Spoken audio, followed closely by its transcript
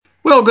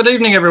Well, good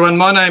evening, everyone.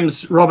 My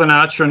name's Robin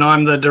Archer, and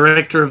I'm the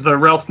director of the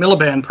Ralph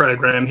Miliband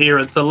program here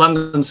at the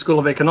London School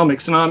of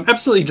Economics. And I'm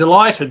absolutely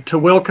delighted to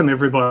welcome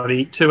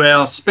everybody to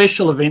our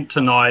special event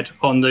tonight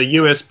on the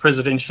US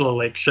presidential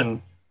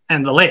election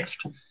and the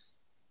left.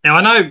 Now,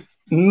 I know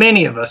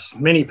many of us,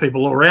 many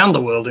people around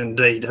the world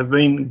indeed, have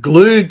been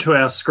glued to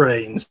our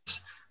screens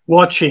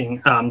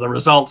watching the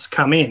results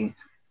come in.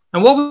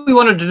 And what we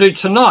wanted to do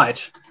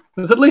tonight,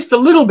 with at least a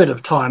little bit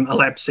of time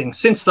elapsing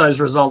since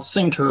those results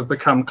seem to have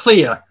become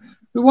clear,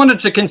 we wanted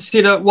to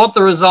consider what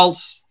the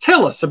results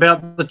tell us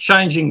about the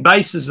changing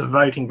bases of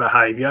voting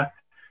behaviour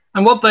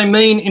and what they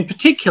mean in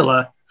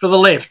particular for the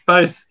left,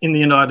 both in the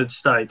United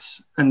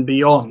States and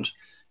beyond.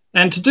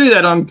 And to do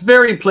that, I'm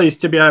very pleased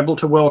to be able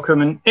to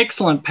welcome an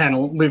excellent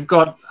panel. We've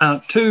got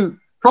two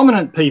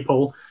prominent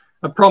people,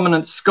 a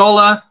prominent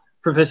scholar,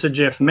 Professor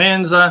Jeff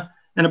Manza,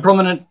 and a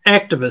prominent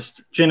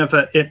activist,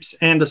 Jennifer Epps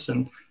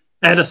Addison.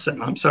 And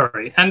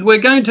I'm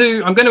going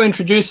to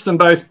introduce them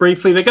both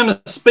briefly. They're going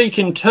to speak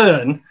in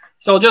turn,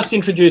 so I'll just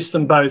introduce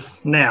them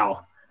both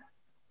now.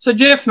 So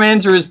Jeff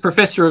Manza is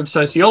Professor of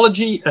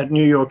Sociology at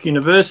New York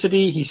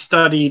University. He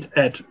studied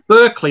at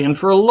Berkeley, and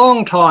for a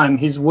long time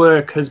his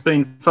work has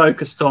been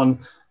focused on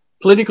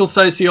political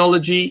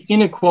sociology,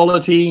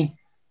 inequality,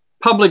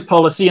 public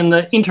policy, and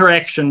the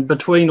interaction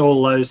between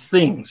all those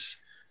things.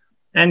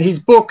 And his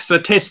books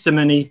are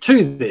testimony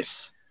to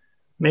this.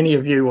 Many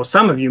of you, or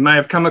some of you, may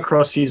have come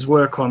across his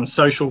work on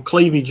social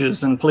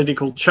cleavages and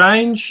political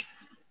change.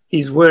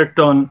 He's worked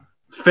on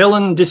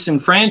felon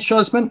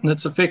disenfranchisement and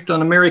its effect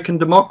on American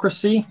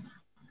democracy.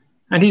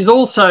 And he's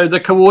also the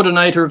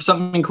coordinator of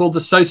something called the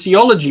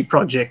Sociology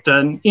Project,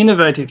 an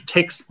innovative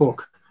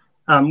textbook,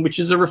 which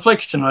is a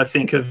reflection, I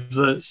think, of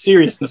the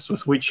seriousness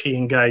with which he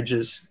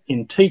engages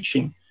in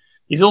teaching.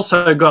 He's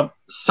also got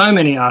so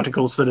many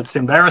articles that it's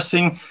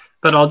embarrassing,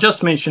 but I'll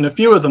just mention a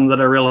few of them that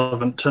are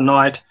relevant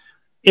tonight.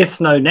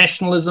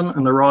 Ethno-nationalism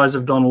and the rise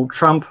of Donald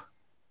Trump,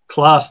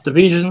 class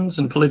divisions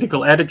and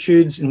political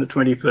attitudes in the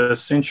 21st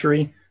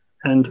century,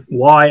 and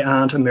why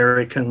aren't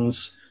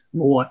Americans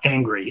more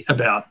angry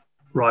about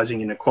rising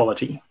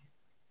inequality?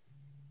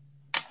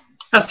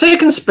 Our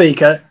second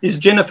speaker is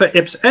Jennifer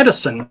Epps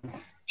Addison.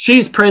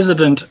 She's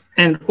president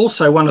and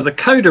also one of the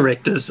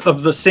co-directors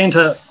of the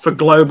Centre for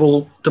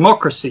Global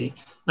Democracy,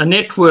 a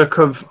network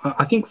of,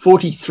 I think,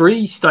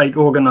 43 state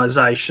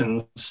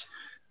organisations,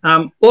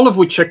 all of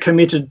which are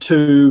committed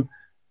to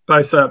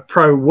both a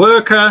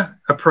pro-worker,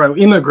 a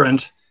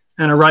pro-immigrant,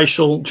 and a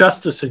racial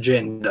justice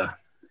agenda.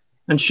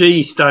 And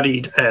she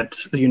studied at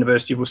the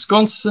University of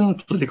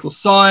Wisconsin, political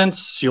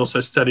science. She also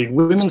studied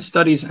women's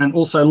studies and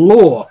also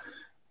law,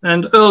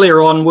 and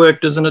earlier on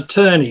worked as an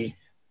attorney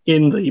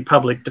in the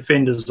Public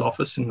Defender's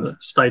Office in the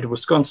state of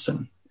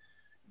Wisconsin.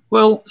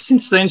 Well,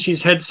 since then,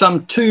 she's had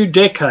some 2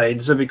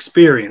 decades of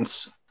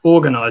experience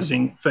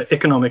organising for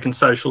economic and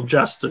social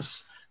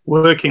justice,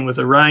 working with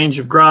a range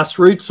of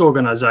grassroots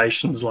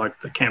organisations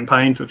like the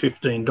Campaign for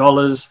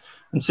 $15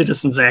 and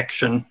Citizens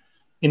Action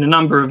in a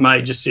number of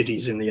major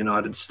cities in the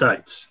United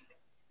States.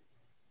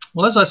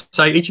 Well, as I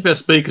say, each of our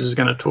speakers is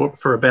going to talk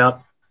for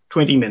about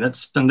 20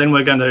 minutes, and then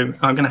I'm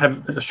going to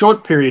have a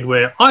short period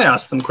where I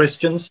ask them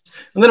questions,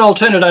 and then I'll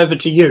turn it over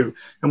to you,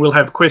 and we'll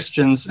have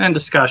questions and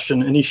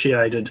discussion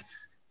initiated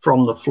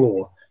from the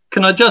floor.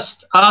 Can I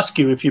just ask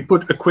you, if you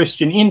put a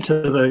question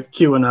into the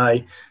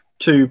Q&A,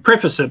 to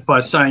preface it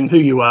by saying who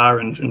you are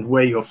and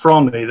where you're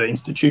from, either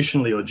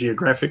institutionally or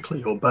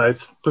geographically or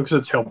both, because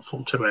it's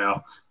helpful to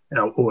our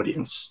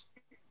audience.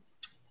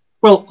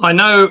 Well, I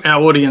know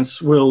our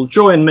audience will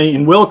join me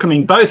in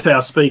welcoming both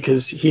our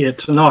speakers here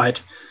tonight.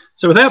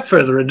 So without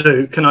further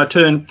ado, can I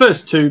turn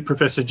first to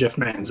Professor Jeff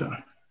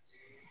Manza?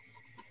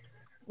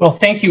 Well,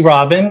 thank you,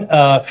 Robin,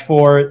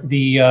 for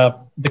the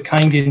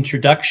kind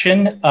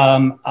introduction.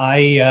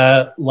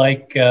 I,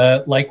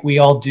 like we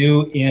all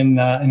do in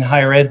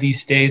higher ed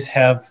these days,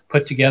 have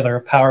put together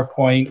a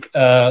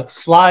PowerPoint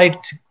slide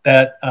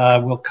that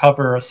will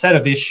cover a set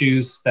of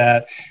issues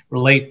that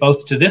relate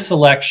both to this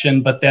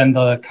election, but then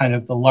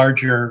the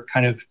larger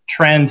kind of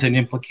trends and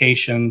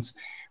implications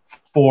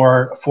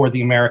for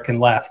the American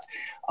left.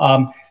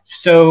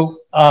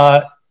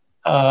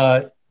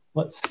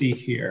 Let's see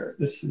here.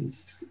 This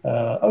is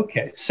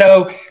okay.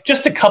 So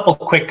just a couple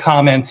quick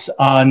comments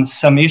on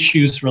some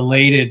issues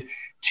related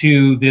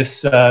to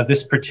this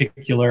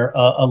particular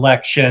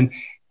election.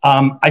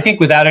 I think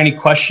without any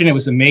question, it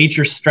was a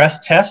major stress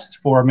test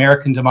for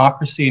American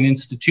democracy and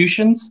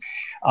institutions.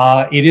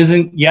 It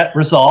isn't yet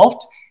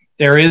resolved.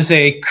 There is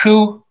a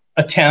coup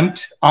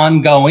attempt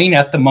ongoing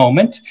at the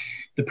moment.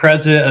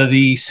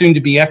 The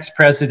soon-to-be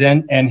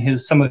ex-president and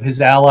some of his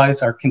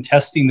allies are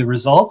contesting the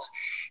results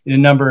in a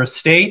number of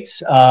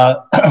states.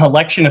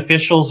 Election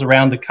officials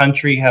around the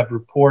country have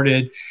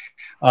reported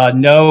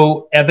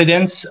no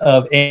evidence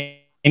of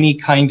any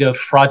kind of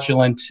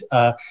fraudulent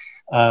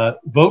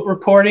vote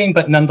reporting,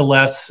 but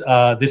nonetheless,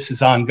 this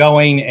is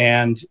ongoing,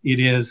 and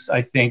it is,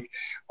 I think,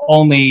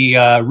 only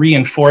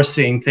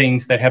reinforcing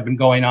things that have been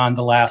going on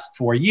the last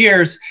 4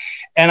 years.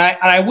 And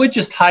I would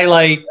just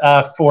highlight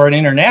for an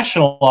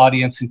international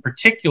audience in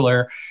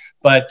particular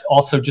but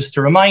also just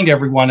to remind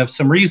everyone of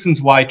some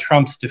reasons why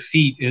Trump's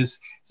defeat is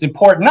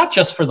important, not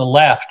just for the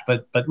left,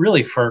 but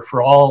really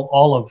for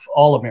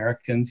all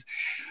Americans.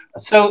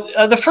 So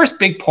the first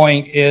big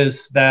point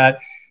is that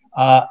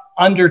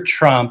under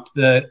Trump,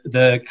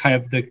 the kind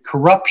of the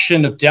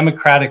corruption of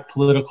democratic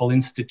political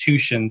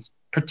institutions,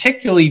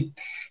 particularly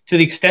to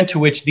the extent to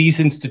which these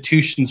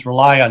institutions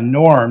rely on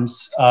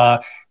norms,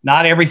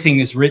 not everything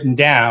is written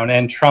down,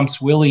 and Trump's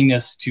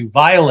willingness to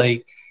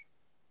violate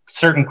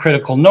certain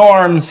critical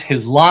norms,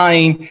 his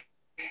lying,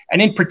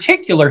 and in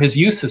particular, his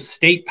use of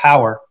state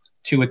power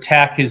to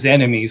attack his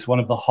enemies, one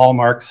of the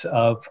hallmarks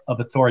of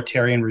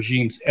authoritarian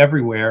regimes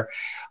everywhere,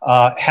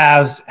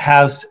 has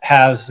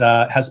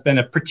been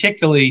a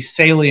particularly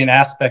salient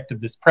aspect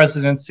of this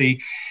presidency.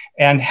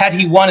 And had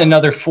he won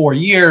another 4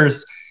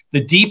 years,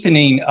 the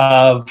deepening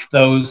of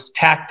those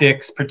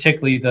tactics,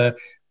 particularly the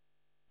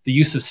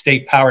use of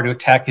state power to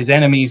attack his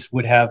enemies,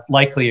 would have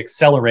likely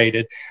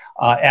accelerated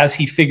as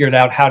he figured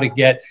out how to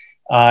get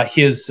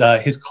his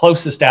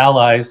closest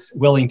allies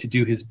willing to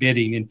do his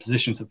bidding in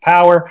positions of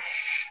power.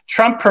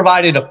 Trump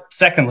provided a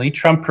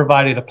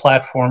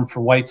platform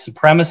for white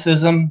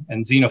supremacism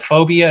and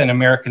xenophobia in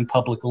American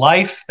public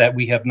life that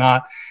we have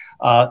not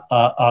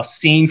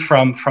seen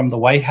from the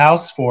White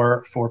House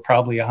for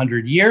probably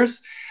 100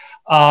 years.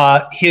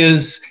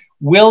 His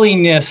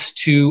willingness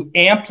to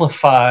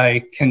amplify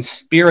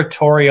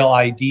conspiratorial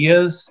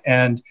ideas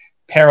and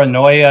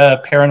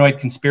paranoid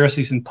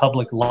conspiracies in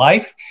public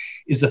life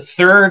is a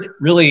third,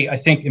 really, I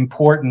think,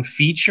 important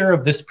feature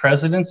of this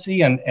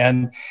presidency.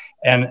 And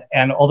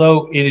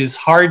although it is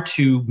hard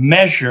to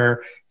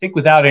measure, I think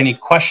without any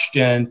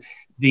question,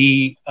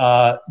 the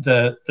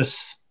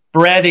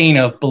spreading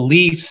of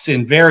beliefs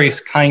in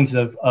various kinds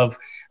of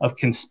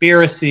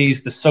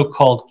conspiracies, the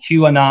so-called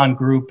QAnon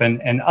group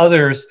and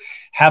others,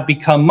 have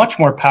become much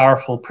more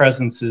powerful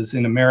presences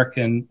in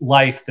American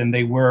life than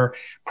they were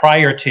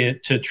prior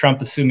to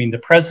Trump assuming the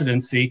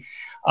presidency.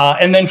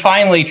 And then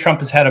finally, Trump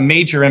has had a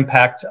major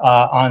impact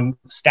on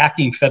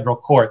stacking federal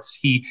courts.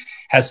 He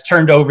has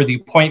turned over the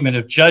appointment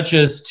of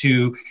judges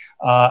to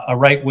a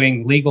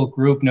right-wing legal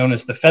group known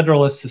as the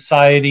Federalist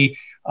Society,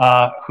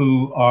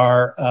 who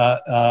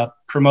are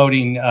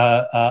promoting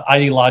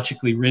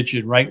ideologically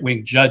rigid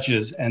right-wing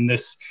judges. And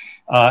this,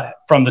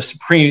 from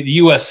the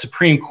U.S.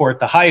 Supreme Court,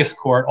 the highest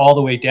court, all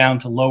the way down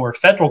to lower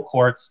federal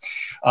courts,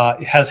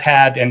 has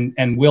had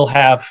and will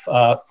have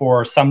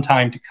for some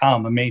time to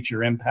come a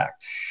major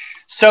impact.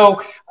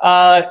 So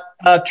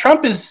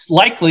Trump is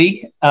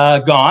likely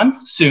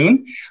gone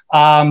soon,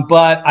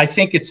 but I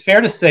think it's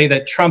fair to say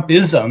that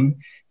Trumpism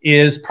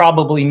is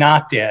probably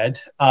not dead.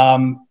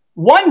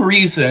 One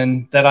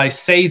reason that I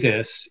say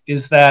this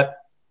is that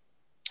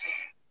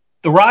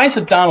the rise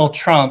of Donald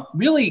Trump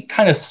really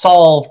kind of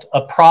solved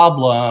a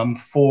problem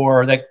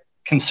that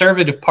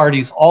conservative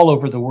parties all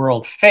over the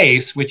world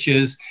face, which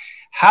is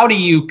how do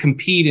you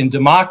compete in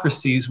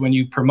democracies when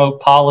you promote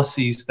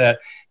policies that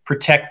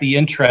protect the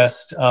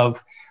interest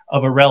of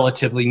a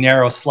relatively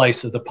narrow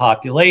slice of the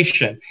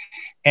population.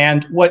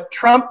 And what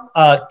Trump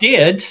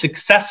did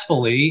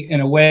successfully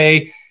in a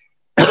way,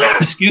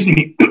 excuse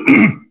me,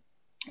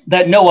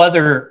 that no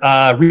other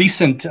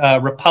recent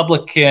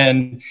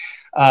Republican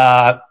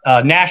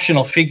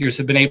national figures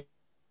have been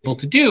able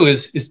to do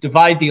is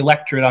divide the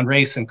electorate on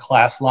race and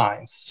class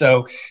lines,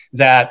 so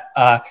that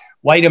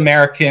white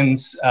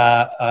Americans,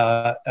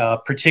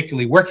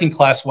 particularly working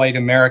class white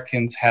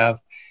Americans,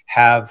 have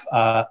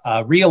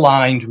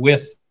realigned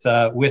with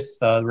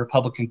the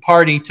Republican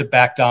Party to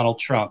back Donald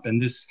Trump.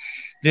 And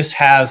this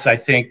has, I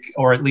think,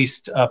 or at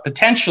least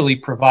potentially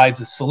provides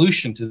a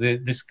solution to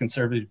this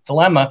conservative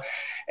dilemma.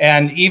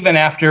 And even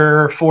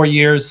after 4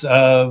 years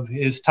of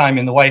his time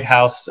in the White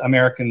House,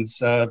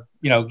 Americans,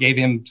 gave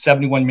him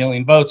 71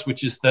 million votes,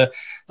 which is the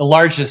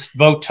largest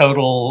vote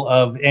total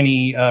of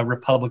any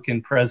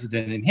Republican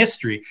president in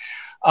history.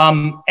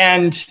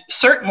 And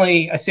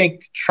certainly, I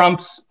think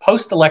Trump's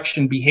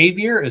post-election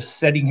behavior is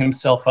setting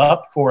himself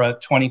up for a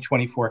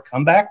 2024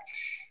 comeback.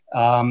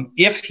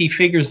 If he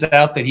figures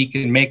out that he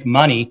can make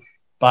money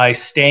by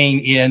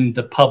staying in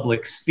the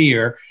public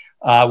sphere,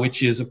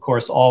 which is, of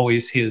course,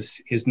 always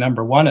his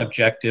number one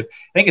objective,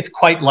 I think it's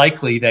quite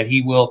likely that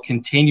he will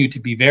continue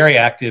to be very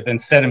active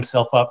and set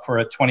himself up for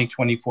a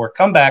 2024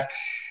 comeback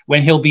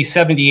when he'll be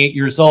 78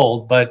 years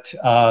old, but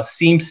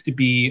seems to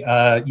be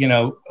able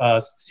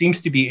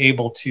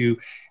to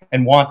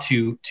and want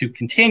to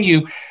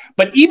continue.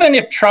 But even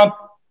if Trump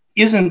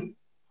isn't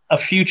a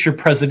future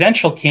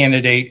presidential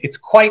candidate, it's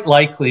quite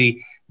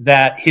likely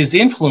that his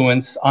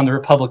influence on the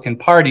Republican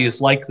Party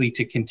is likely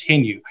to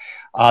continue.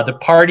 The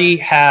party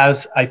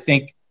has, I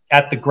think,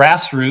 at the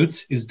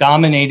grassroots, is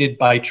dominated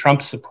by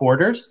Trump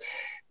supporters.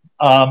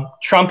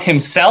 Trump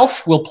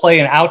himself will play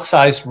an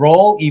outsized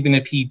role, even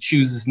if he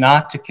chooses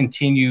not to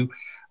continue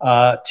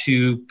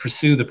to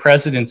pursue the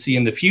presidency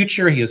in the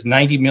future. He has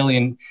 90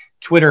 million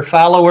Twitter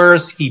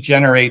followers. He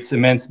generates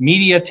immense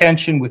media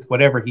attention with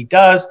whatever he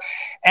does.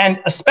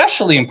 And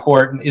especially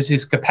important is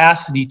his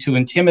capacity to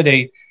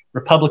intimidate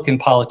Republican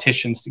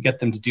politicians to get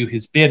them to do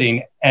his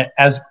bidding,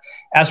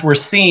 as we're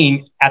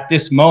seeing at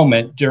this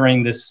moment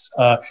during this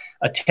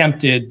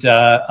attempted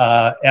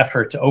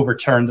effort to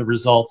overturn the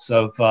results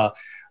of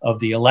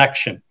the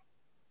election.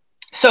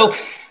 So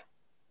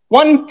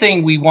one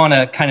thing we want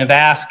to kind of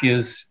ask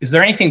is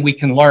there anything we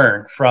can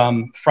learn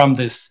from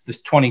this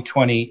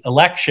 2020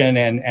 election,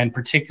 and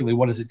particularly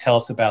what does it tell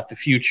us about the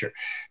future?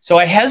 So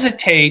I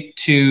hesitate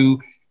to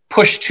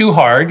push too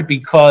hard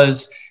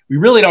because we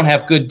really don't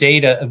have good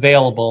data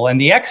available. And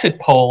the exit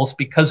polls,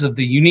 because of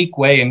the unique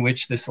way in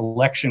which this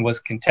election was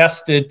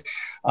contested,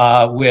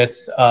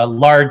 with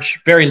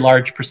very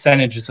large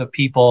percentages of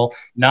people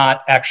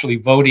not actually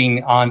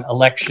voting on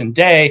election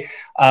day,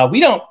 we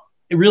don't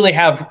really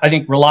have, I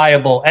think,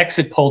 reliable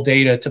exit poll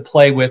data to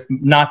play with,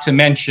 not to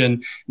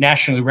mention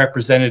nationally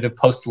representative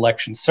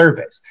post-election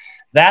surveys.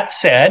 That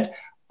said,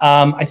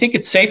 I think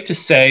it's safe to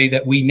say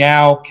that we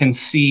now can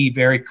see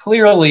very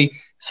clearly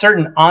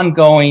certain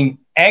ongoing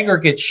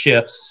aggregate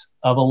shifts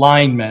of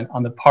alignment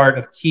on the part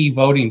of key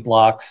voting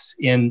blocs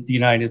in the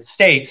United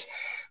States.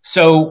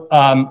 So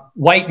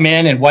white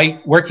men and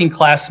white working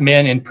class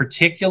men in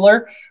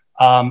particular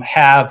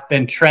have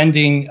been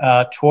trending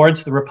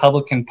towards the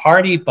Republican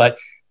Party, but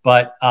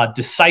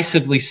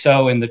decisively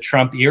so in the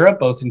Trump era,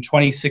 both in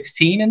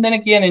 2016 and then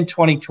again in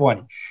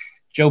 2020.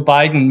 Joe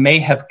Biden may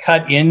have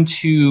cut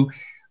into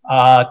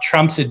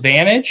Trump's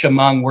advantage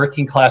among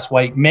working class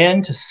white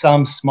men to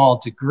some small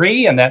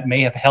degree, and that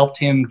may have helped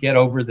him get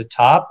over the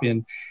top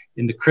in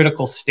the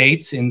critical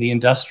states in the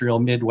industrial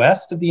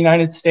Midwest of the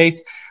United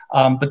States.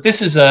 But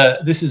this is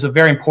a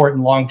very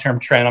important long-term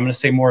trend. I'm going to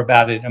say more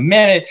about it in a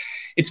minute.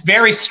 It's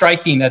very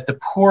striking that the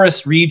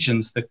poorest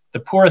regions, the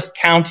poorest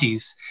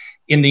counties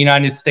in the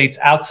United States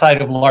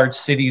outside of large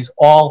cities,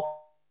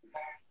 all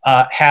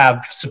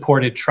have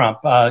supported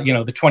Trump.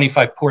 The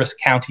 25 poorest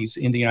counties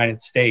in the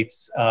United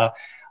States,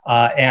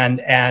 and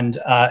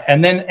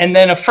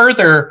then a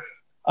further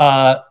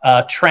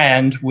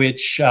trend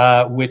which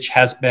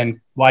has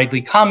been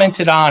widely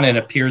commented on and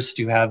appears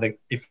to have,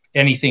 if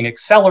anything,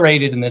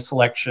 accelerated in this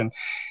election,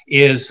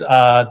 is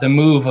the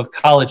move of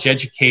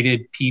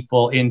college-educated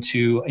people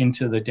into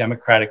the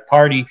Democratic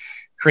Party,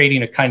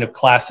 creating a kind of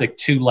classic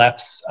two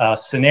lefts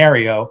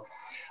scenario.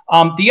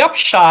 The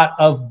upshot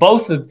of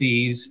both of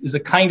these is a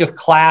kind of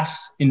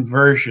class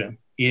inversion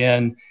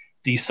in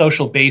the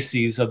social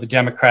bases of the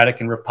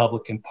Democratic and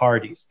Republican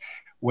parties,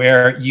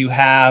 where you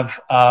have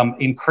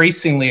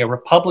increasingly a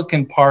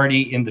Republican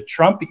Party in the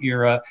Trump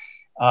era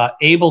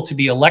able to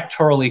be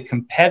electorally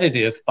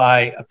competitive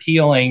by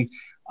appealing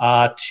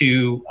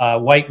to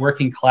white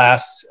working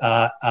class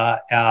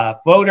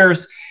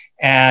voters,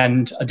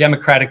 and a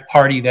Democratic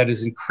Party that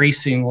is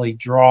increasingly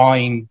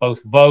drawing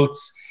both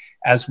votes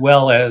as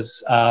well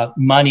as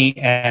money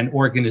and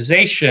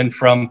organization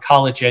from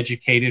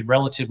college-educated,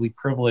 relatively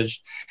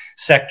privileged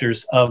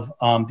sectors of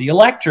the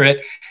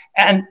electorate.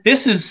 And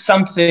this is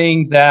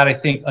something that I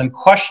think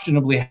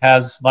unquestionably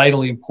has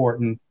vitally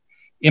important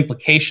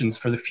implications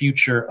for the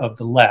future of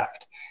the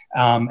left.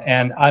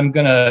 And I'm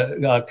going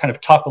to kind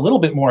of talk a little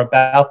bit more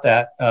about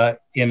that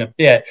in a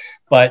bit,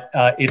 but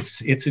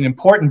it's an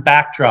important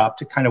backdrop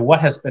to kind of what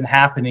has been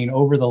happening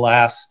over the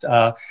last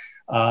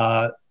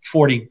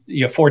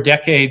 4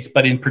 decades,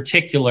 but in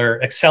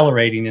particular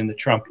accelerating in the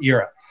Trump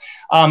era.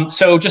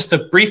 So just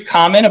a brief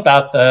comment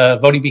about the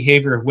voting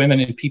behavior of women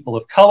and people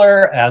of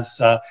color.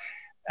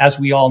 As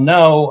we all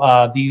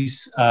know,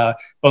 these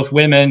both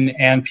women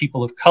and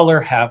people of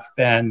color have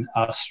been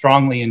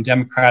strongly in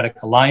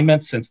Democratic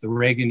alignment since the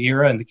Reagan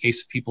era. In the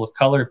case of people of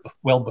color,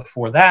 well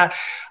before that.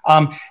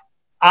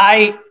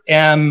 I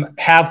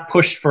have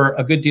pushed for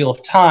a good deal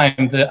of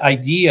time the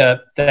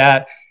idea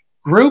that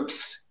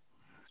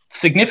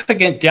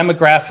significant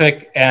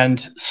demographic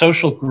and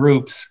social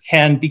groups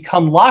can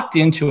become locked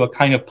into a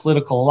kind of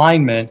political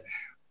alignment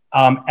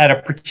at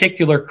a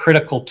particular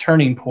critical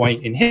turning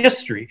point in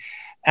history.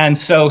 And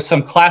so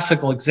some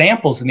classical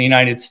examples in the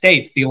United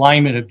States, the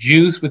alignment of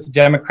Jews with the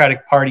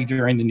Democratic Party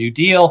during the New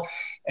Deal,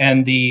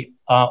 and the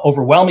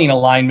overwhelming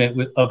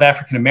alignment of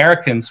African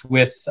Americans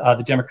with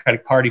the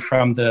Democratic Party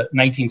from the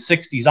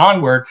 1960s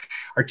onward,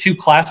 are two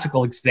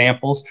classical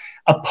examples.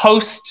 A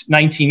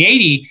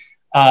post-1980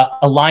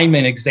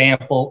 alignment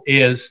example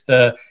is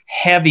the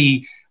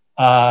heavy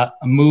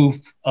move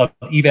of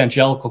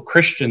evangelical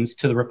Christians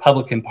to the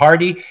Republican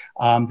Party.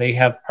 They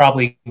have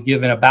probably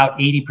given about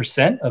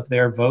 80% of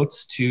their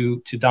votes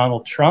to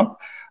Donald Trump,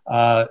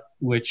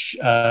 which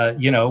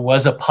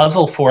was a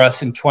puzzle for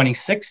us in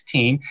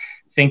 2016,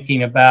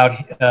 thinking about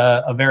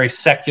a very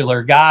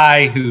secular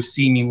guy who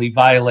seemingly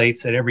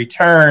violates at every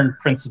turn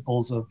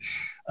principles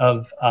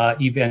of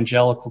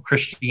evangelical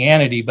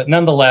Christianity, but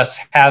nonetheless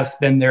has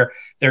been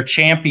their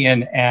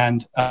champion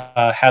and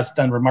has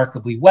done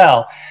remarkably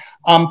well.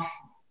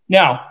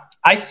 Now,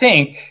 I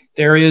think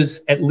there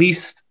is at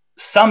least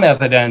some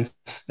evidence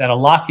that a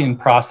lock-in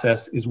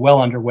process is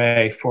well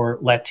underway for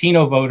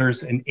Latino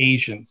voters and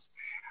Asians.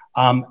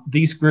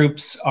 These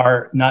groups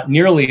are not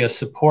nearly as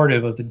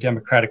supportive of the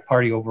Democratic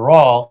Party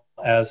overall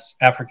as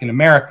African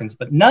Americans,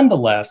 but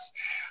nonetheless,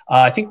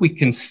 I think we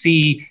can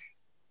see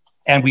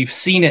And we've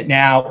seen it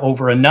now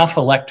over enough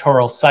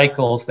electoral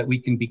cycles that we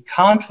can be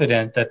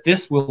confident that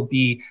this will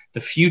be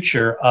the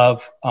future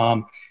of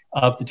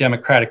the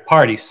Democratic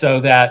Party. So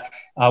that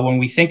when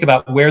we think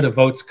about where the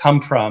votes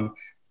come from,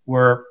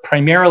 we're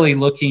primarily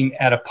looking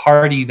at a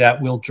party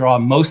that will draw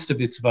most of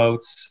its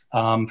votes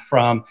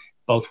from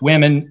both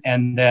women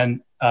and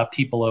then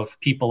people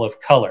of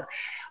color.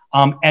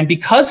 And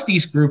because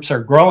these groups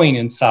are growing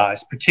in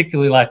size,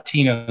 particularly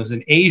Latinos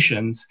and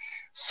Asians,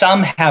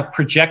 some have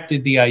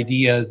projected the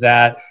idea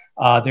that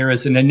there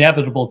is an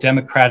inevitable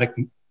Democratic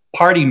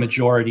Party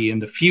majority in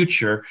the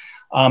future.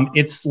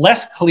 It's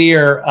less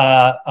clear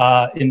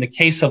in the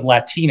case of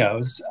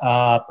Latinos,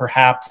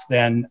 perhaps,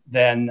 than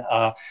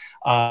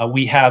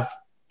we have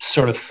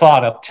sort of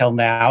thought up till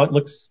now. It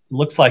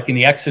looks like in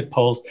the exit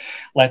polls,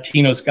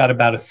 Latinos got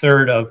about a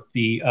third of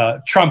the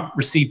Trump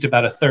received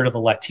about a third of the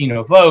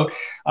Latino vote.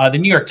 The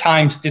New York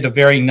Times did a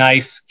very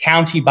nice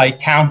county by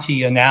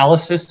county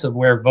analysis of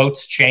where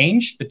votes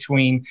changed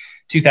between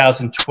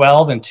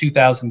 2012 and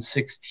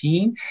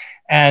 2016.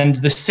 And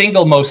the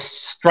single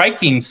most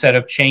striking set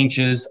of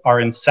changes are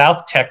in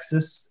South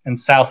Texas and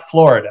South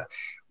Florida,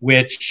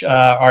 which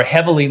are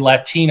heavily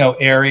Latino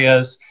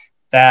areas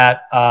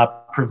that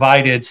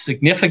provided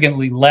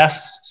significantly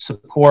less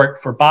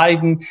support for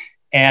Biden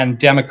and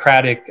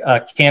Democratic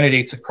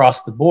candidates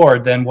across the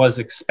board than was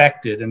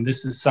expected. And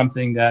this is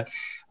something that,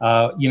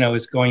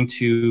 is going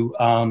to,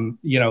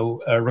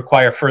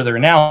 require further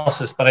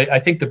analysis. But I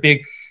think the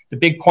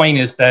big point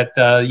is that,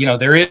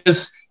 there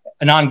is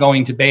an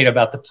ongoing debate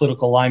about the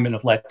political alignment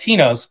of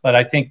Latinos. But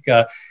I think,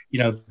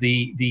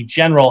 the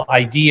general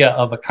idea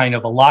of a kind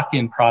of a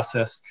lock-in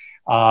process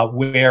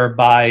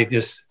whereby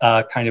this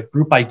kind of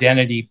group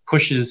identity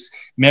pushes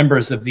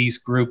members of these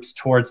groups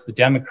towards the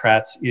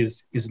Democrats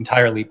is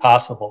entirely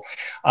possible.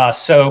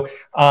 So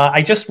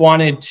I just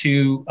wanted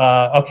to,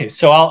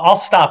 so I'll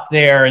stop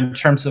there in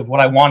terms of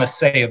what I want to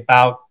say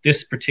about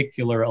this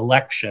particular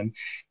election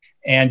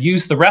and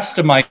use the rest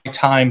of my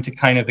time to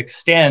kind of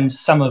extend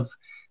some of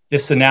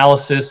this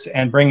analysis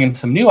and bring in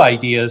some new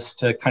ideas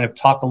to kind of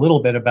talk a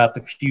little bit about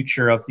the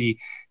future of the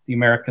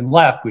American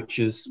left, which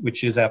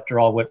is after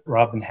all what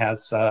Robin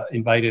has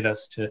invited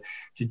us to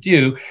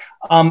do.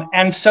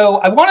 And so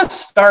I want to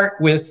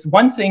start with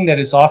one thing that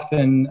is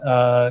often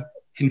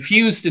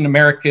confused in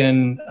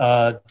American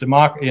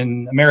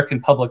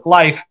public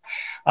life.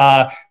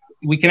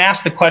 We can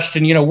ask the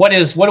question, what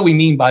do we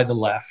mean by the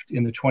left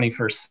in the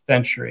 21st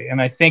century?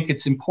 And I think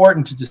it's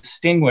important to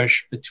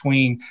distinguish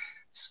between,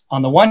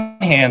 on the one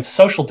hand,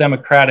 social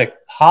democratic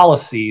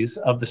policies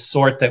of the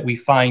sort that we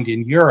find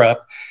in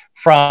Europe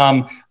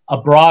from a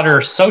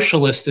broader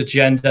socialist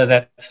agenda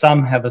that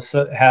some have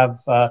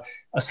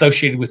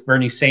associated with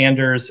Bernie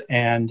Sanders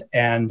and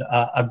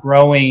a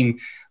growing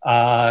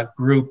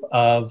group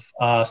of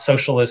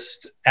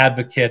socialist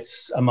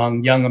advocates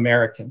among young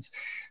Americans.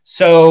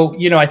 So,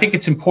 I think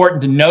it's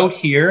important to note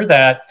here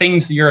that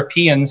things the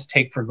Europeans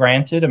take for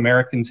granted,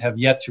 Americans have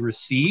yet to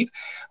receive.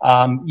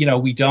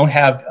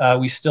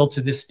 We still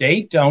to this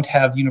date don't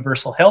have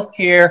universal health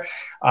care.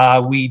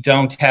 We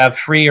don't have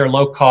free or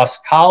low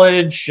cost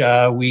college.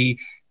 We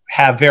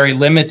have very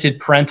limited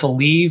parental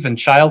leave and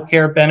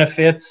childcare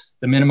benefits.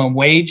 The minimum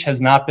wage has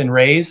not been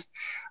raised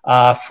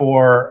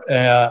for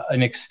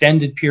an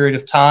extended period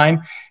of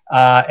time,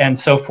 and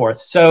so forth.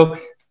 So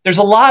there's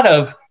a lot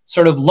of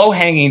sort of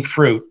low-hanging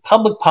fruit,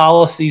 public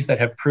policies that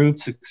have proved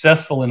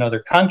successful in other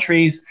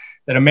countries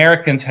that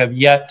Americans have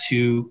yet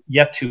to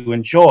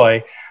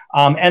enjoy,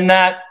 and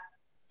that,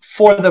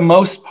 for the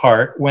most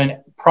part,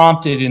 when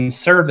prompted in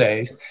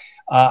surveys,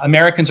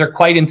 Americans are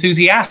quite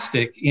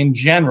enthusiastic in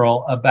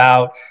general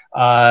about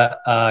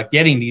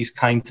getting these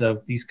kinds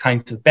of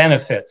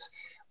benefits.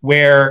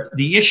 Where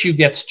the issue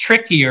gets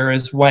trickier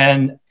is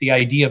when the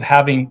idea of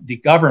having the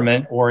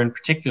government, or in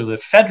particular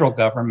the federal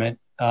government,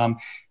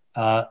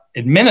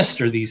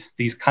 administer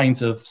these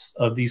kinds of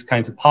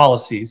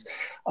policies.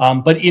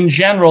 But in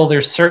general,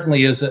 there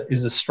certainly is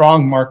a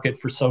strong market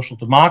for social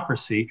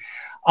democracy.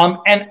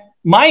 And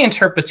my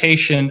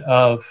interpretation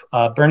of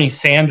Bernie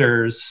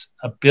Sanders'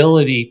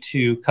 ability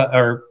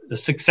or the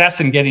success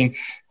in getting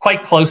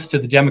quite close to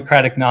the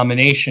Democratic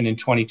nomination in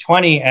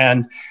 2020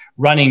 and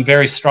running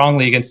very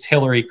strongly against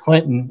Hillary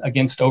Clinton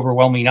against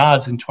overwhelming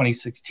odds in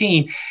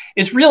 2016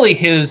 is really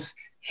his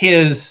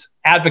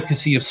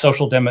advocacy of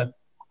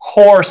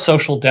core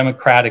social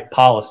democratic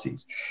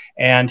policies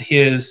and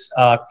his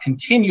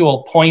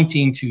continual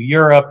pointing to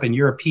Europe and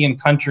European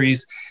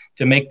countries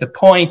to make the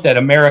point that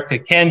America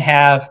can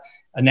have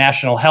a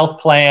national health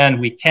plan,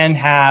 we can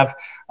have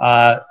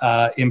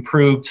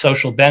improved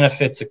social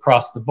benefits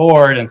across the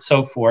board and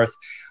so forth.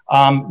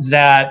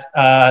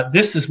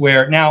 This is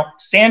where now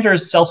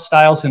Sanders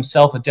self-styles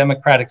himself a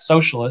democratic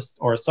socialist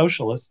or a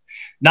socialist,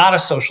 not a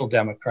social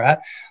democrat.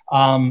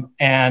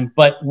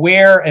 But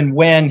where and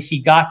when he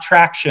got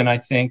traction, I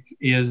think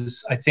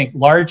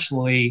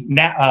largely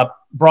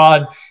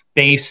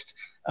broad-based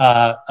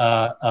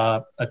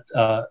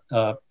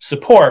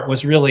support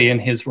was really in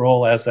his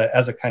role as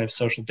a kind of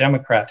social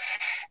democrat.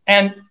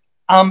 And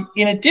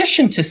in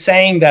addition to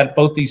saying that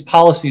both these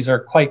policies are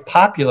quite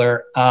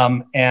popular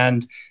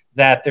and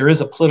that there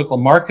is a political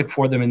market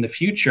for them in the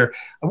future,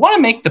 I want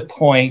to make the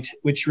point,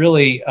 which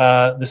really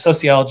the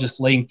sociologist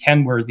Lane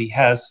Kenworthy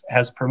has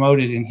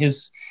promoted in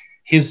has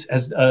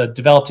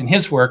developed in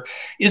his work,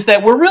 is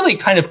that we're really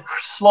kind of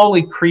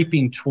slowly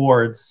creeping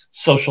towards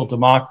social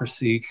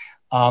democracy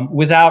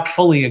without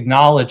fully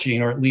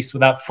acknowledging, or at least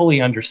without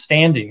fully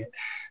understanding it.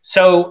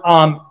 So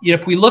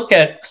if we look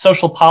at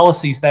social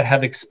policies that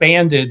have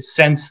expanded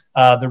since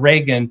the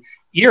Reagan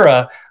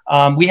era,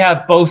 we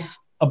have both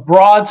a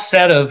broad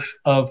set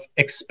of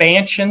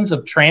expansions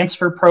of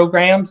transfer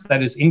programs,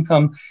 that is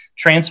income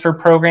transfer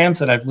programs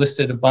that I've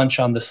listed a bunch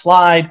on the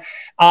slide,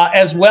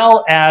 as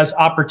well as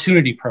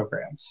opportunity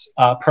programs,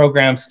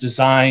 programs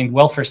designed,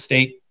 welfare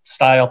state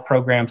style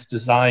programs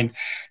designed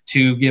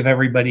to give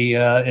everybody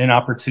an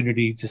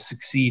opportunity to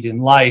succeed in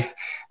life.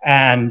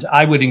 And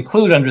I would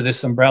include under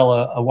this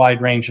umbrella a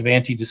wide range of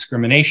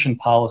anti-discrimination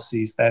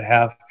policies that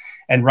have,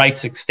 and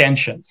rights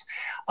extensions.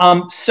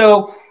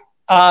 The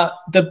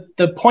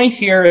point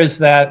here is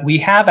that we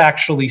have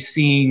actually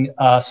seen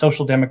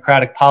social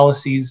democratic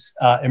policies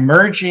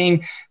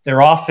emerging.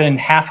 They're often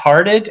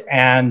half-hearted,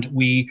 and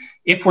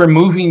if we're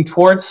moving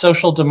towards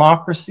social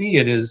democracy,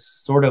 it is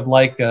sort of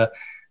like a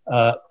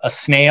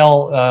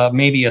snail,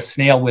 maybe a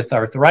snail with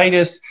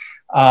arthritis.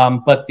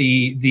 But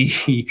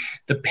the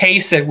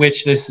pace at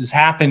which this is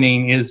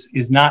happening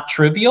is not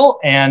trivial.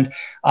 And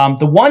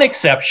the one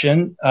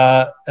exception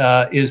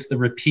is the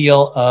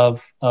repeal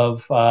of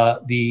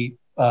the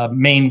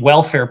main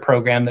welfare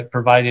program that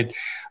provided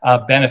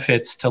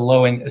benefits to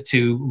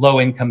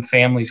low income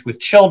families with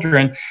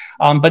children,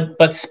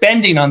 but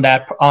spending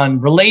on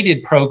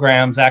related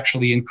programs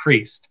actually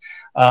increased,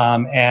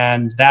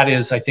 and that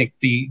is, I think,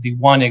 the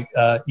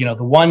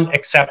one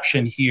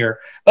exception here.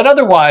 But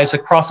otherwise,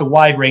 across a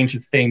wide range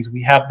of things,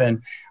 we have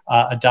been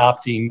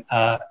adopting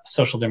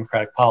social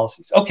democratic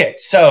policies. Okay,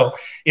 so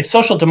if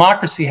social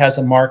democracy has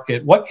a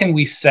market, what can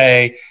we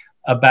say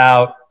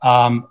about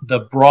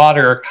the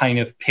broader kind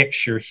of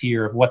picture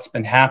here of what's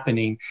been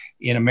happening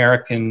in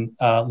American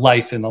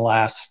life in the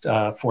last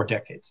 4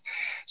 decades?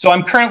 So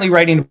I'm currently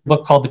writing a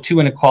book called The Two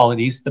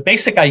Inequalities. The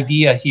basic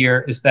idea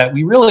here is that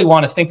we really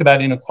want to think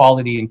about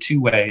inequality in 2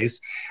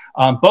 ways,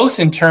 both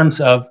in terms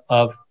of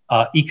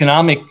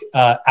economic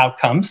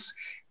outcomes,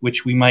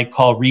 which we might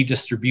call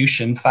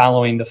redistribution,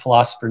 following the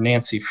philosopher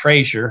Nancy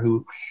Fraser,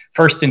 who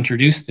first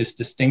introduced this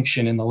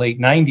distinction in the late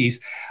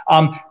 90s,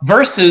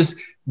 versus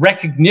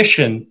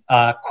recognition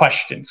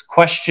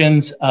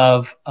questions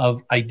of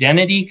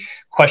identity,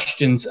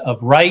 questions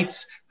of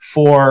rights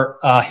for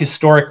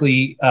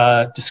historically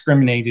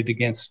discriminated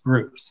against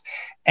groups.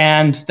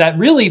 And that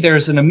really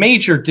there's a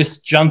major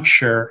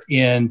disjuncture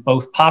in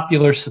both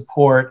popular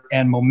support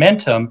and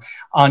momentum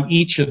on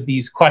each of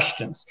these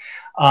questions.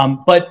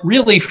 But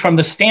really, from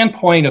the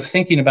standpoint of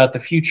thinking about the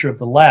future of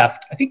the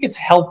left, I think it's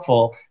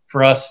helpful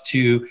for us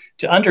to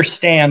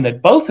understand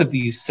that both of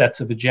these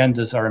sets of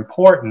agendas are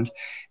important,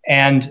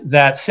 and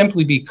that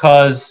simply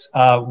because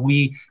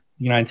the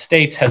United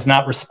States has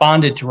not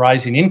responded to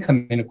rising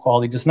income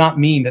inequality does not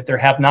mean that there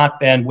have not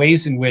been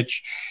ways in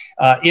which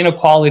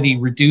inequality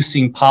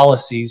reducing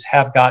policies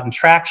have gotten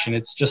traction.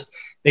 It's just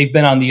they've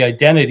been on the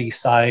identity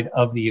side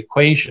of the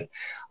equation.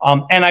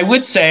 And I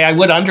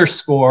would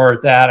underscore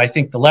that I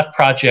think the Left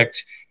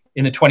Project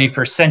in the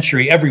 21st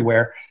century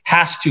everywhere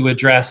has to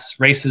address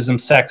racism,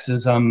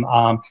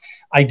 sexism,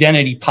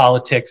 identity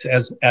politics,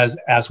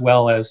 as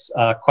well as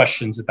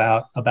questions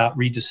about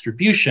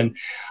redistribution.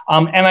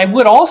 And I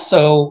would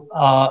also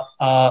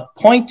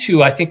point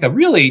to, I think, a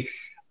really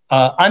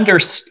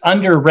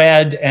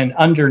underread and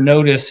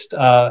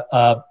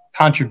undernoticed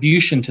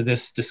contribution to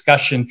this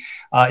discussion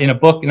in a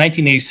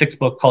 1986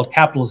 book called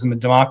Capitalism and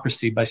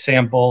Democracy by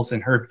Sam Bowles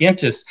and Herb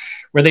Gintis,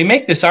 where they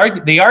make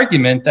the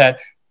argument that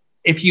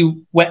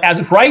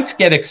as rights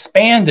get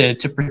expanded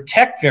to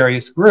protect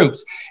various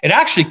groups, it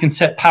actually can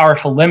set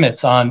powerful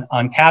limits on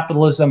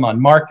capitalism,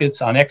 on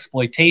markets, on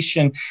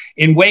exploitation,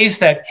 in ways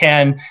that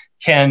can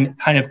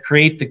kind of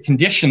create the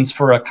conditions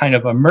for a kind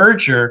of a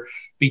merger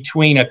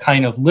between a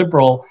kind of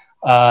liberal,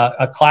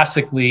 a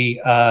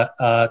classically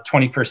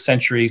 21st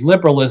century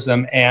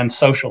liberalism and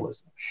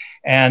socialism.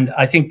 And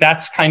I think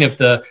that's kind of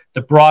the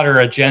broader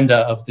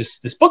agenda of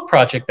this book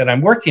project that I'm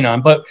working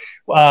on. But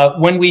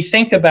when we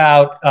think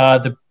about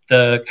the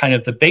kind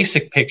of the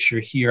basic picture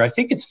here, I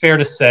think it's fair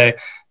to say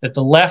that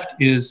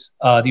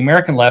the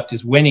American left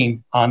is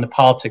winning on the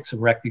politics of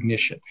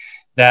recognition.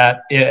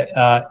 That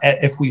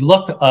if we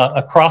look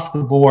across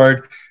the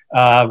board,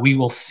 we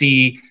will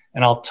see,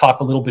 and I'll talk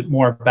a little bit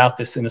more about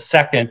this in a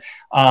second,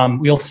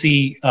 we'll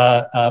see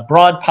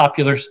broad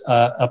popular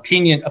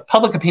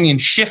public opinion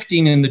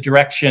shifting in the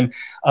direction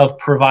of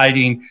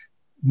providing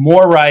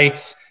more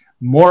rights,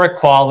 more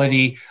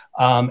equality,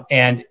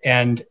 and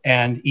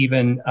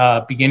even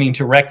beginning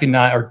to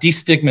recognize or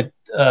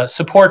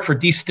support for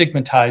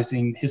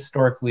destigmatizing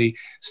historically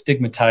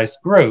stigmatized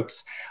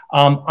groups.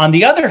 On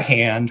the other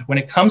hand, when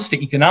it comes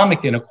to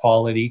economic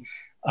inequality,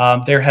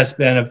 there has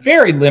been a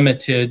very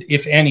limited,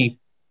 if any,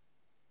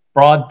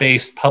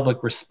 broad-based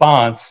public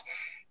response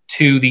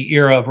to the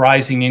era of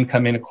rising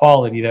income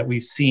inequality that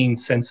we've seen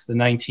since the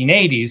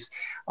 1980s.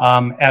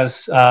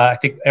 As I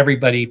think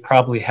everybody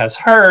probably has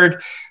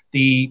heard,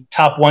 the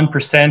top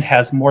 1%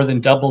 has more than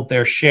doubled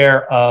their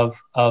share of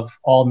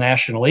all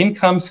national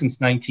income since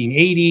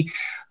 1980.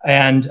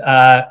 And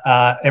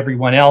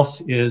everyone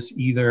else is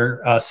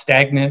either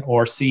stagnant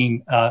or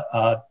seeing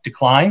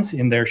declines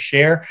in their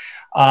share.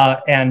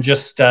 And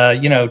just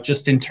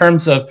in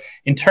terms of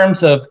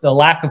the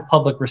lack of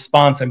public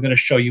response, I'm going to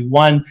show you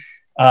one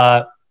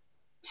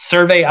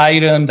survey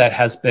item that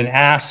has been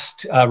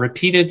asked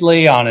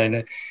repeatedly on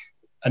a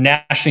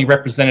nationally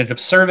representative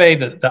survey.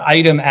 The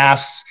item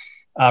asks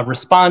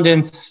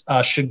respondents,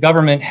 should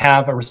government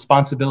have a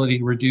responsibility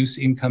to reduce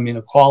income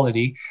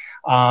inequality?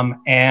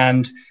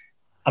 And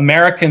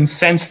Americans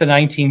since the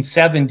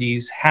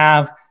 1970s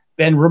have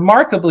been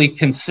remarkably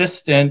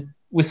consistent,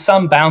 with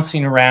some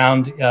bouncing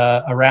around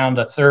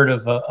a third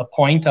of a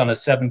point on a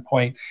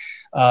 7-point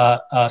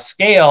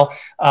scale,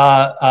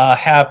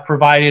 have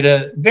provided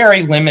a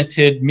very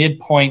limited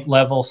midpoint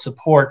level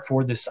support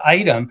for this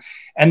item.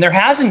 And there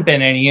hasn't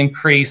been any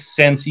increase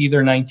since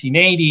either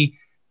 1980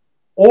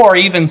 or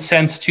even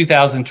since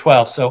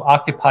 2012. So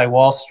Occupy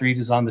Wall Street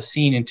is on the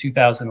scene in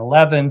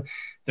 2011.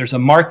 There's a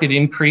marked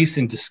increase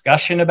in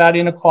discussion about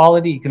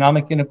inequality,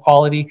 economic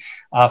inequality,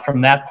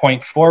 from that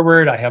point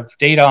forward. I have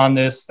data on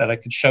this that I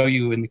could show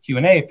you in the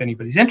Q&A if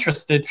anybody's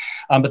interested.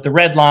 But the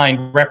red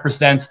line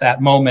represents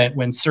that moment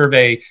when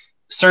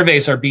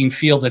surveys are being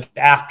fielded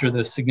after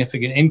the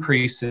significant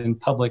increase in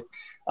public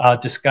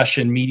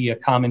discussion, media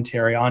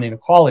commentary on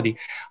inequality.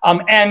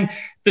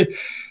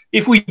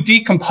 If we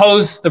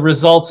decompose the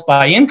results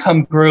by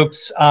income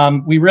groups,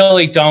 we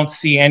really don't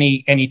see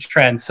any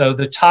trend. So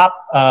the top,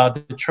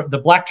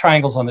 the black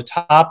triangles on the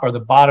top are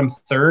the bottom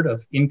third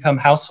of income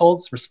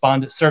households,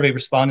 survey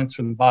respondents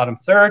from the bottom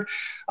third,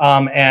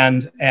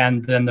 and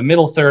then the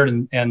middle third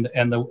and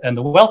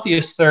the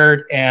wealthiest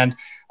third. And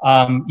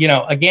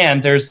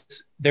again,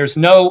 there's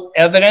no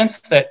evidence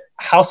that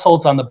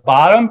households on the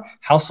bottom,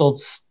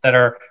 households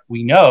that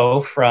we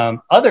know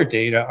from other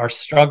data, are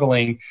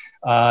struggling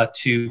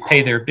to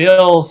pay their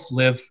bills,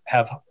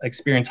 have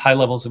experienced high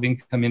levels of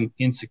income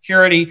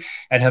insecurity,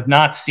 and have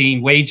not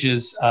seen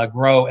wages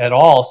grow at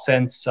all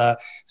since the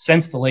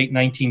late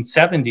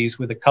 1970s,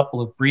 with a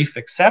couple of brief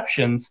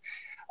exceptions.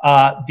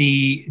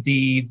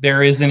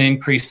 There is an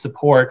increased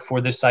support for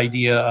this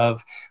idea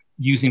of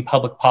using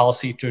public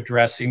policy to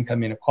address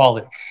income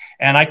inequality.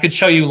 And I could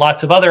show you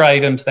lots of other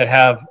items that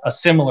have a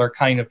similar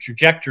kind of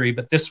trajectory,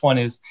 but this one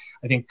is,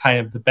 I think, kind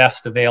of the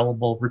best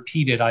available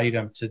repeated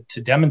item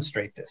to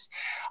demonstrate this.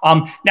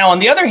 Now, on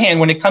the other hand,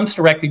 when it comes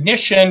to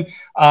recognition,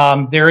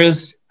 there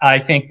is, I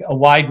think, a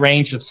wide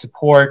range of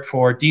support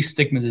for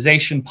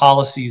destigmatization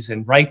policies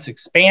and rights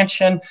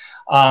expansion.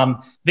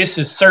 This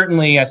is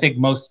certainly, I think,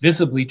 most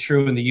visibly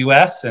true in the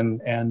U.S. and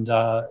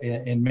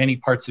in many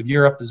parts of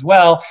Europe as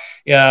well,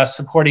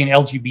 supporting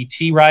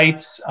LGBT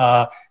rights,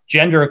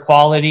 gender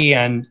equality,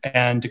 and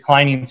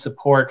declining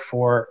support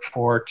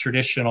for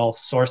traditional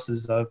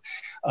sources of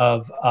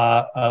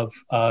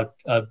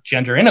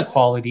gender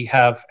inequality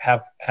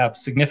have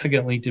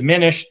significantly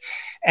diminished,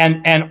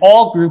 and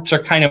all groups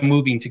are kind of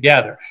moving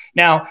together.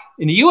 Now,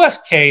 in the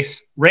U.S.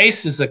 case,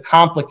 race is a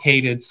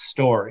complicated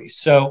story.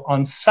 So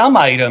on some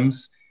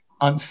items,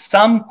 on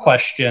some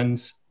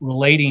questions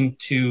relating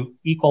to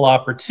equal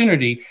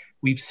opportunity,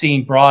 we've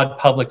seen broad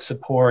public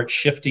support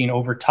shifting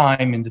over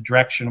time in the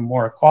direction of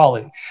more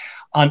equality.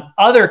 On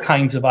other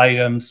kinds of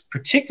items,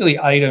 particularly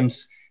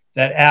items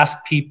that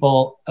ask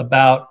people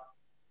about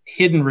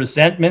hidden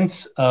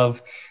resentments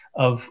of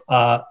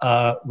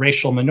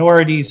racial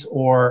minorities,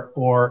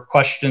 or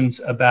questions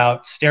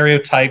about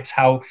stereotypes,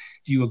 how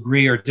do you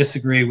agree or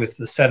disagree with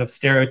the set of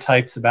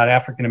stereotypes about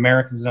African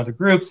Americans and other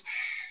groups,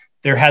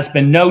 there has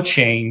been no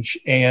change.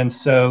 And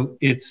so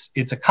it's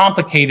a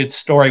complicated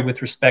story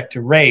with respect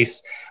to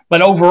race.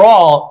 But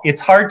overall,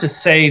 it's hard to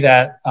say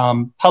that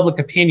public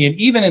opinion,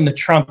 even in the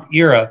Trump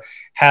era,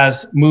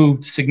 has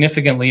moved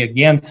significantly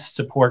against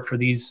support for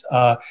these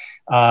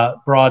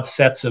broad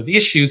sets of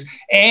issues.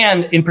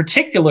 And in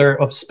particular,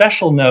 of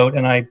special note,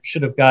 and I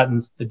should have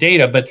gotten the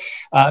data, but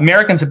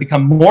Americans have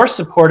become more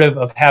supportive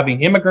of having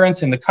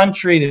immigrants in the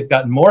country. They've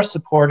gotten more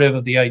supportive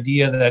of the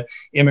idea that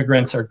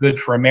immigrants are good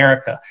for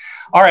America.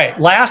 All right,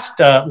 last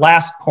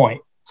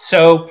point.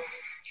 So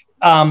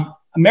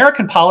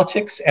American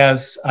politics,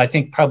 as I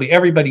think probably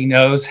everybody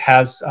knows,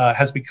 has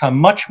become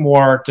much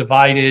more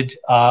divided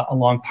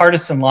along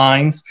partisan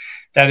lines.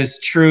 That is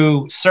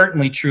true,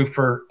 certainly true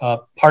for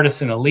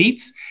partisan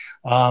elites.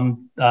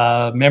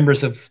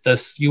 Members of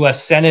the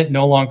U.S. Senate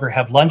no longer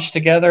have lunch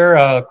together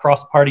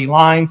across party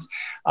lines,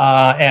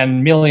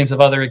 and millions of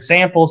other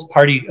examples.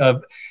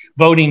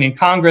 Voting in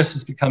Congress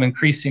has become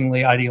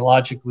increasingly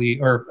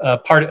ideologically or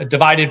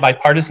divided by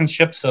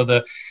partisanship. So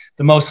the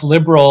most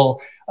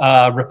liberal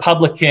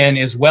Republican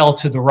is well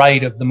to the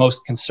right of the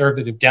most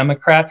conservative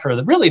Democrat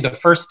for really the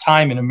first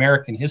time in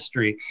American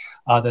history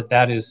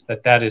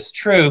that is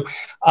true.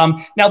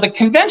 Now, the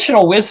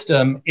conventional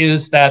wisdom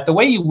is that the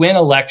way you win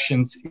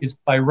elections is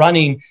by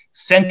running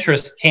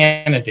centrist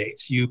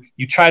candidates. You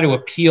try to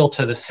appeal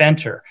to the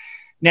center.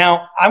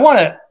 Now, I want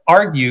to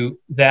argue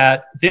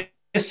that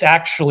this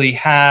actually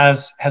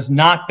has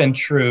not been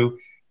true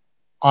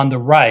on the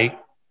right,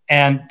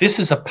 and this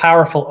is a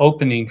powerful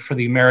opening for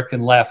the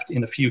American left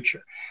in the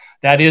future.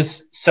 That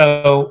is,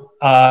 so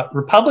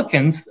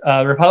Republicans,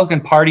 the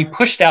Republican Party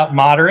pushed out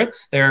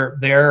moderates, their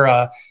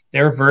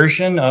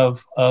version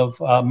of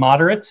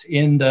moderates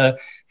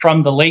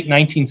from the late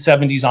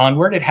 1970s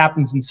onward. It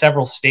happens in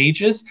several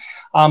stages,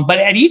 but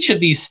at each of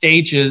these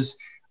stages,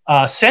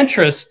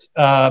 centrist,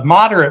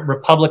 moderate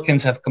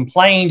Republicans have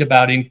complained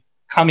about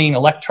incoming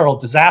electoral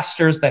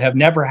disasters that have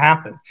never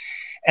happened.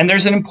 And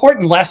there's an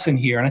important lesson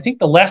here, and I think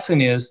the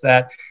lesson is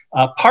that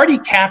party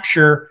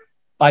capture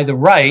by the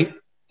right,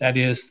 that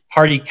is,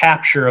 party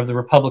capture of the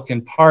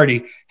Republican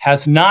Party,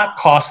 has not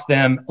cost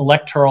them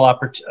electoral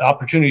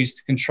opportunities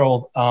to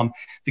control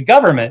the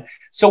government.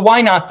 So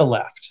why not the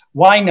left?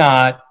 Why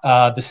not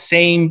the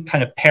same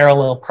kind of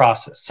parallel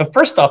process? So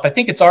first off, I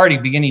think it's already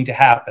beginning to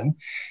happen.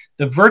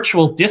 The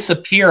virtual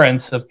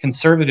disappearance of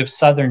conservative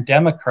Southern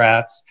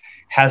Democrats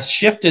has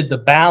shifted the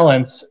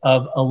balance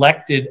of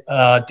elected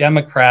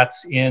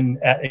Democrats in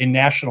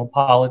national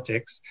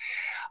politics.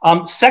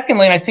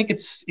 Secondly, and I think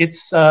it's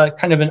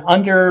kind of an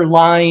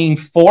underlying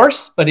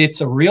force, but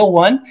it's a real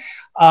one,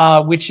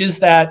 which is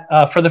that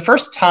for the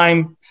first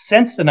time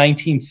since the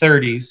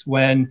 1930s,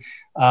 when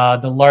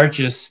the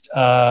largest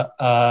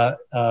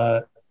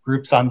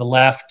groups on the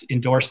left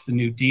endorsed the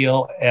New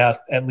Deal,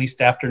 at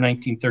least after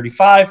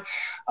 1935,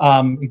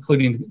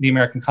 including the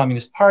American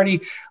Communist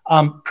Party,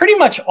 pretty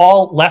much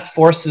all left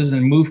forces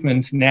and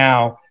movements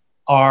now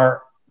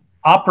are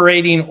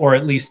operating or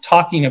at least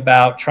talking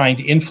about trying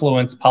to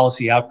influence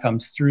policy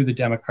outcomes through the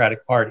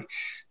Democratic Party.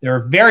 There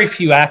are very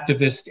few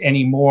activists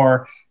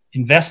anymore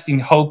investing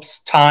hopes,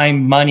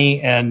 time,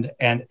 money, and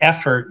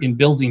effort in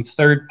building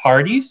third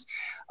parties.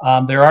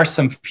 There are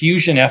some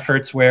fusion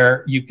efforts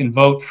where you can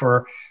vote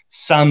for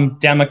some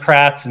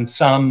Democrats and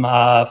some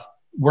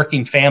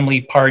working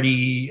family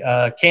party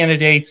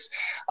candidates,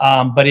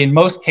 but in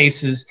most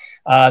cases,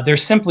 there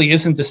simply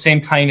isn't the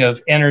same kind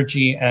of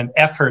energy and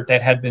effort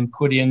that had been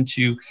put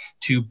into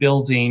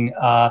building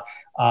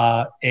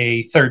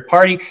a third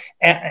party.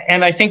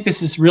 And I think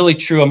this is really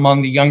true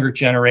among the younger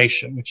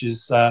generation, which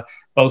is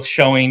both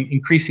showing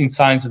increasing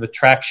signs of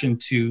attraction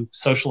to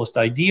socialist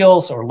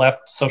ideals or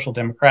left social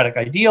democratic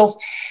ideals,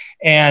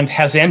 and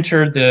has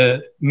entered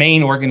the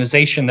main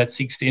organization that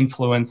seeks to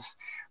influence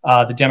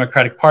the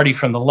Democratic Party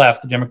from the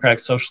left, the Democratic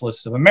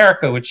Socialists of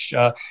America, which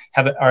are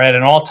at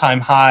an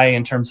all-time high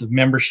in terms of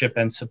membership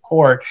and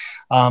support,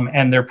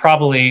 and there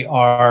probably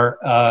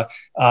are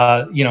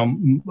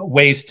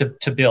ways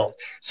to build.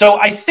 So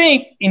I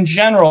think in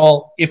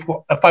general, if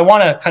I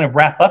want to kind of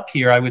wrap up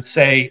here, I would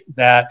say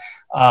that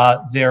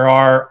there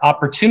are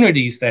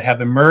opportunities that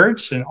have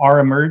emerged and are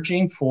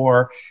emerging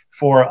for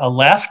a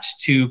left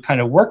to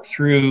kind of work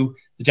through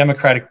the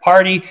Democratic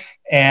Party.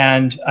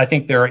 And I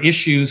think there are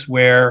issues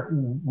where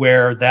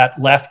that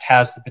left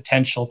has the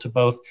potential to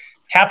both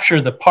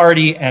capture the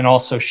party and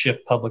also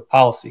shift public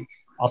policy.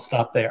 I'll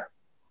stop there.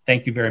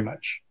 Thank you very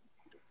much.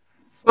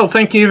 Well,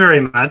 thank you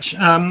very much.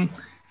 I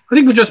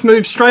think we'll just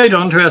move straight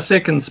on to our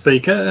second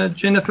speaker,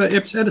 Jennifer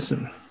Epps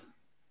Edison.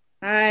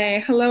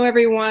 Hi, hello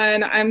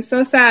everyone. I'm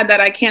so sad that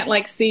I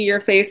can't see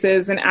your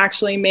faces and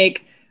actually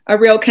make a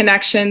real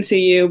connection to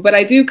you, but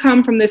I do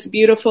come from this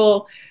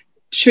beautiful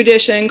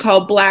tradition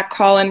called Black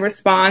Call and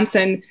Response.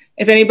 And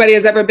if anybody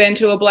has ever been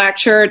to a Black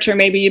church, or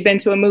maybe you've been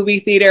to a movie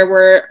theater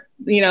where,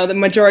 the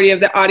majority of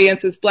the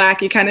audience is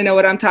Black, you kind of know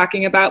what I'm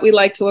talking about. We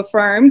like to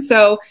affirm.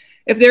 So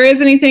if there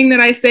is anything that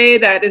I say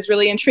that is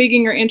really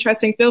intriguing or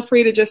interesting, feel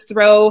free to just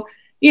throw,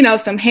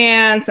 some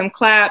hands, some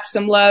claps,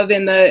 some love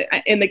in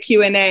the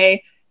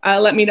Q&A.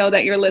 Let me know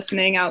that you're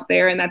listening out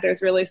there and that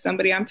there's really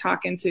somebody I'm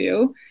talking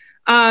to.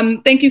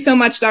 Thank you so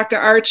much, Dr.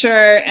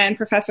 Archer and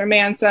Professor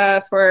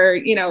Mansa, for,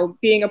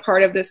 being a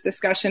part of this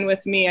discussion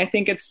with me. I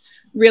think it's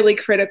really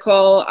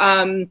critical,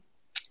 and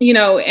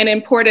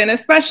important,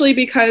 especially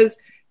because,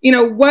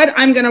 what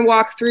I'm going to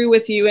walk through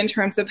with you in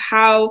terms of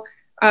how,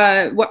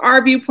 what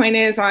our viewpoint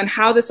is on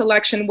how this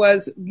election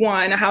was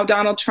won, how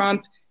Donald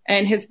Trump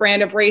and his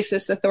brand of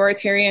racist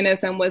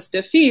authoritarianism was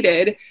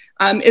defeated,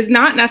 is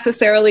not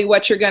necessarily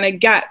what you're going to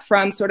get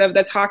from sort of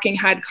the talking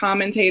head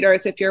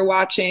commentators if you're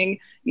watching,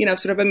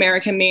 sort of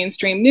American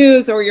mainstream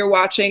news, or you're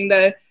watching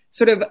the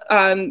sort of,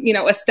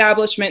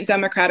 establishment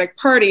Democratic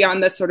Party on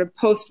this sort of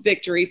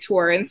post-victory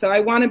tour. And so I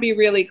want to be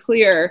really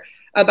clear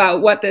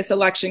about what this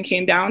election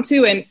came down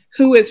to and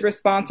who is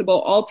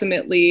responsible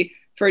ultimately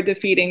for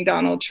defeating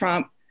Donald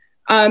Trump.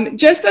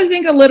 Just, I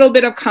think, a little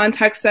bit of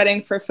context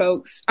setting for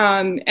folks.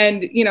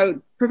 And,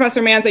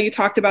 Professor Mansa, you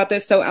talked about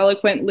this so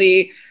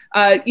eloquently.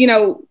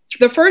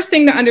 The first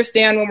thing to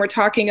understand when we're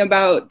talking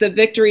about the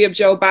victory of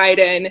Joe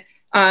Biden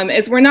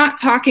is we're not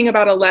talking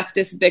about a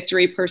leftist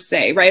victory per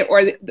se, right?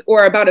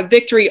 Or about a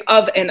victory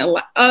of a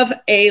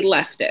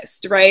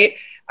leftist, right?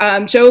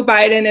 Joe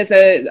Biden is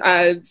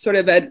a sort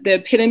of the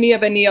epitome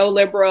of a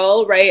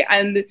neoliberal, right?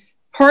 And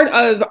part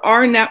of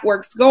our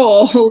network's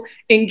goal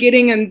in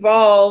getting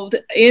involved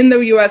in the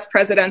US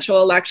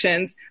presidential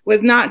elections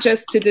was not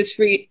just to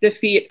defeat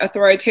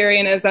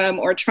authoritarianism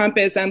or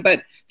Trumpism,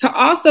 but to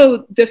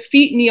also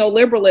defeat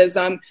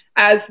neoliberalism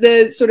as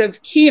the sort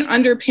of key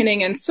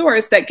underpinning and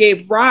source that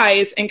gave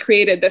rise and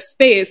created the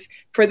space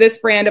for this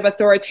brand of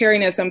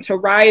authoritarianism to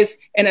rise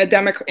in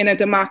a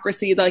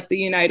democracy like the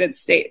United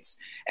States.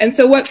 And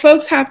so what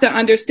folks have to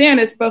understand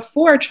is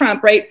before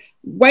Trump, right,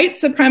 white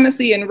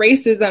supremacy and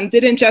racism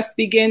didn't just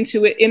begin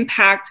to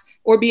impact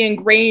or be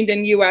ingrained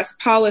in US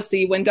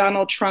policy when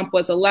Donald Trump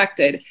was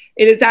elected.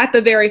 It is at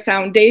the very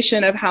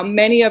foundation of how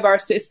many of our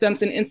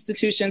systems and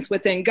institutions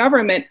within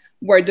government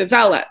were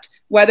developed,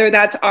 whether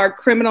that's our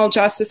criminal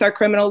justice, our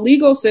criminal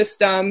legal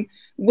system,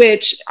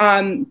 which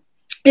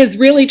is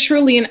really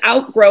truly an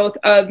outgrowth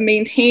of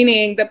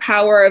maintaining the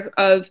power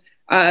of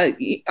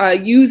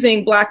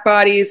using Black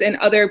bodies and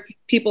other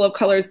people of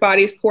color's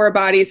bodies, poor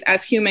bodies,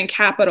 as human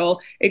capital.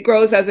 It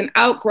grows as an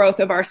outgrowth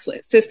of our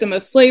system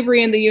of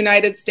slavery in the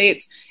United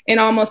States, in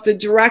almost a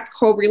direct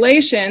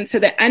correlation to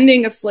the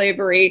ending of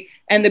slavery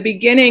and the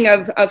beginning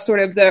of sort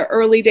of the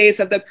early days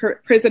of the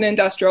prison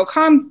industrial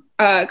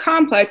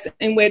complex,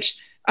 in which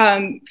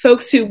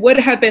folks who would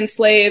have been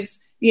slaves,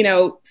 you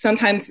know,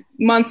 sometimes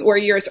months or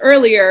years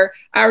earlier,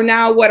 are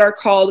now what are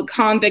called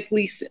convict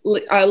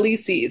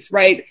lessees,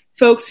 right?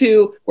 Folks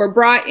who were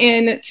brought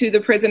in to the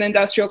prison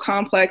industrial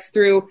complex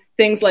through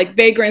things like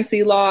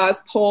vagrancy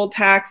laws, poll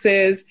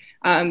taxes,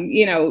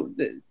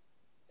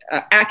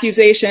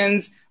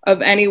 accusations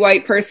of any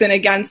white person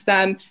against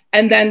them.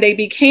 And then they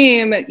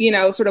became, you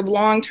know, sort of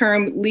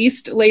long-term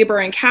leased labor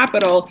and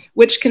capital,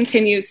 which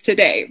continues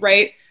today,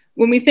 right?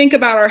 When we think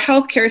about our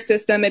healthcare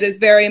system, it is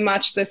very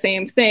much the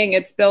same thing.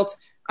 It's built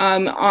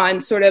on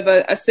sort of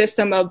a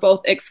system of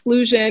both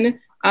exclusion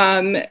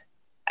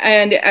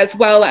and as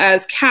well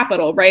as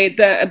capital, right?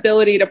 The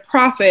ability to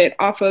profit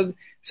off of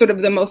sort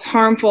of the most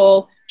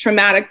harmful,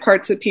 traumatic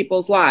parts of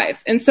people's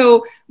lives. And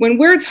so when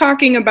we're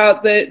talking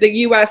about the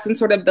US and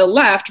sort of the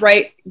left,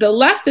 right? The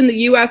left in the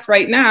US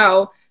right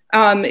now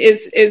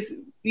is,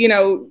 you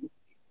know,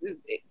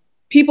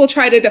 people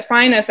try to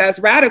define us as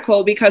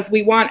radical because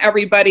we want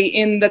everybody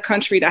in the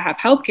country to have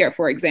healthcare,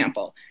 for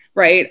example,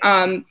 right?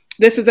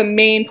 This is a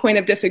main point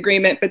of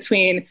disagreement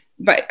between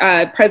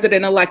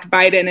President-elect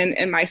Biden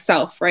and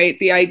myself, right?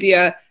 The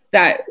idea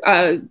that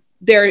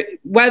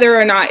whether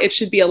or not it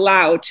should be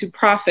allowed to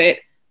profit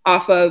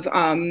off of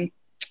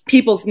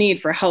people's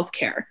need for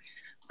healthcare.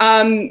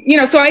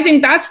 So I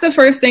think that's the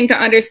first thing to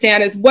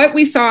understand is what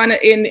we saw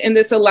in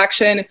this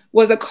election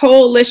was a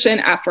coalition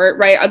effort,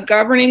 right? A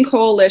governing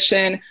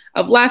coalition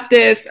of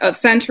leftists, of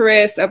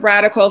centrists, of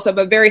radicals, of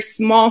a very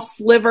small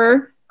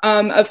sliver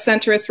of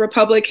centrist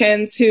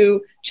Republicans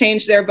who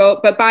changed their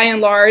vote. But by and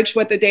large,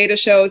 what the data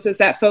shows is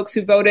that folks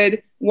who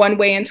voted one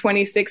way in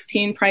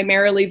 2016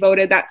 primarily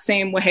voted that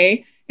same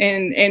way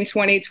in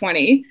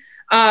 2020.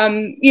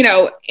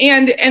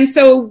 And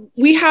so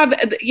we have,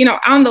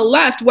 on the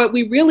left, what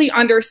we really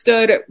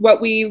understood, what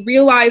we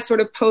realized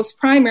sort of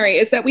post-primary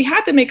is that we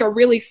had to make a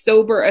really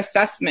sober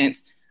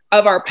assessment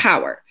of our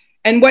power.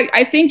 And what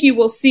I think you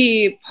will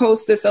see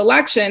post this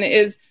election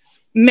is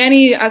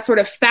many sort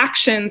of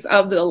factions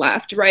of the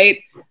left,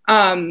 right,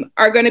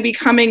 are going to be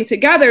coming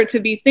together to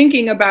be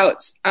thinking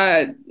about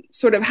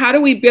sort of how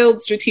do we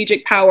build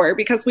strategic power?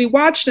 Because we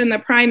watched in the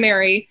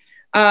primary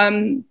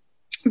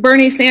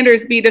Bernie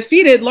Sanders be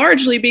defeated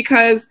largely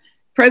because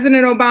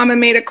President Obama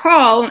made a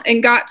call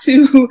and got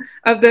two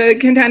of the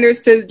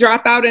contenders to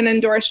drop out and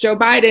endorse Joe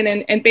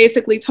Biden and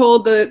basically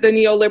told the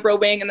neoliberal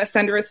wing and the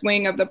centrist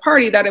wing of the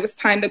party that it was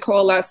time to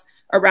coalesce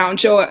around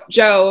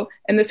Joe.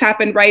 And this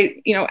happened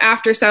right,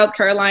 after South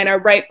Carolina,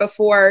 right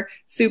before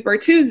Super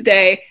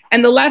Tuesday.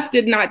 And the left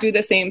did not do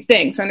the same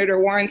thing. Senator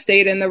Warren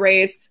stayed in the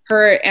race.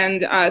 Her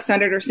and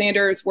Senator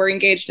Sanders were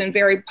engaged in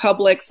very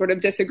public sort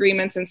of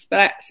disagreements and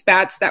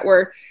spats that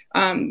were,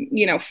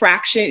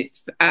 factioning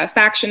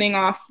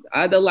off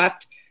the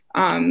left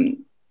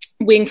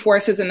wing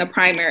forces in the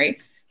primary.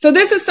 So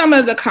this is some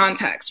of the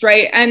context,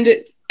 right?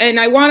 And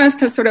I want us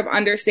to sort of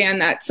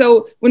understand that.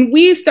 So when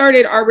we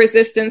started our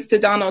resistance to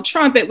Donald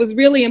Trump, it was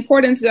really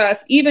important to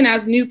us, even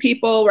as new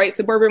people, right,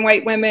 suburban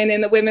white women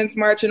in the Women's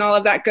March and all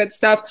of that good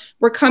stuff,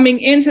 were coming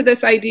into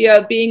this idea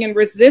of being in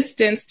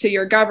resistance to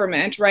your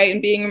government, right,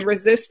 and being in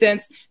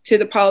resistance to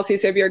the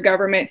policies of your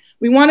government.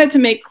 We wanted to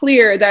make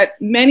clear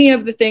that many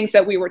of the things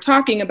that we were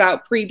talking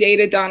about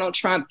predated Donald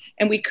Trump,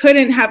 and we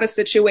couldn't have a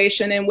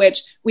situation in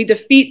which we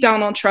defeat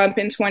Donald Trump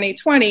in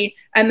 2020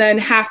 and then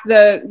half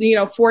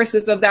the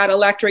forces of that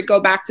electorate go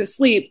back to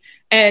sleep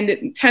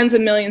and tens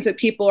of millions of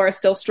people are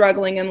still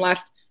struggling and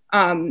left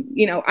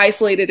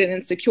isolated and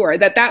insecure,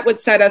 that would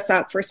set us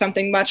up for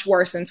something much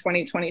worse in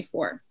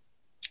 2024.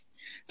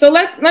 So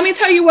let me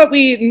tell you what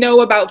we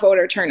know about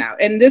voter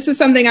turnout. And this is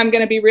something I'm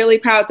going to be really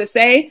proud to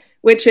say,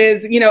 which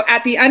is,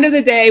 at the end of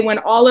the day, when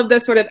all of the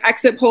sort of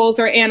exit polls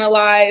are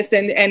analyzed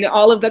and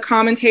all of the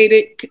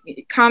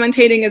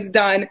commentating is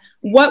done,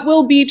 what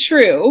will be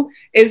true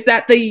is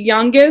that the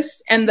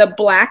youngest and the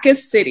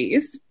blackest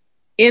cities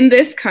in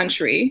this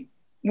country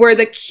were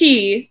the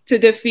key to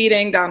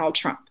defeating Donald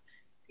Trump.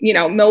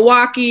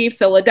 Milwaukee,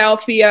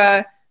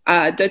 Philadelphia,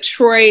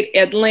 Detroit,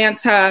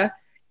 Atlanta.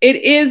 It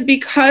is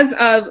because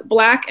of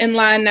Black and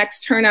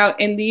Latinx turnout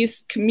in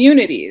these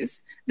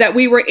communities that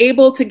we were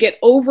able to get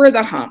over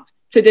the hump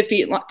to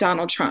defeat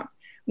Donald Trump.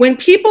 When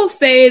people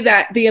say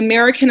that the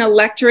American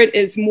electorate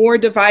is more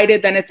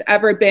divided than it's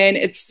ever been,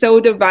 it's so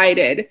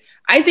divided,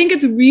 I think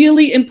it's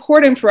really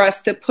important for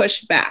us to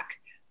push back.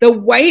 The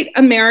white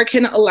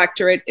American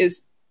electorate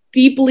is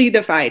deeply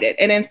divided.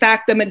 And in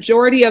fact, the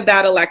majority of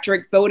that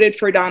electorate voted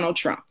for Donald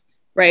Trump,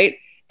 right?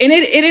 And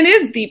it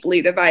is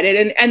deeply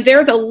divided. And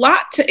there's a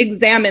lot to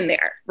examine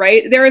there,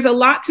 right? There is a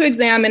lot to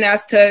examine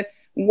as to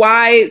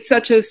why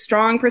such a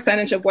strong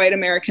percentage of white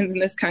Americans in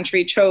this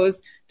country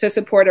chose to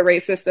support a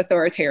racist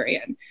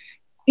authoritarian.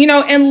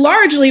 And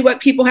largely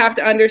what people have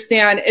to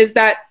understand is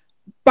that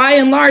by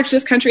and large,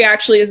 this country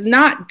actually is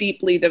not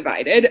deeply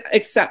divided,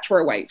 except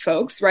for white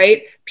folks,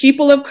 right?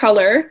 People of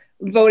color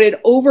voted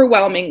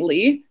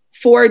overwhelmingly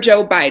for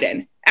Joe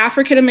Biden.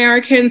 African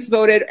Americans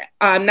voted,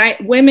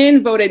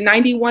 women voted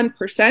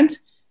 91%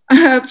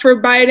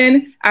 for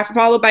Biden,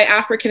 followed by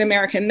African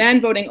American men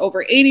voting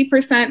over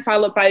 80%,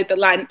 followed by the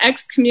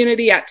Latinx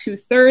community at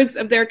 2/3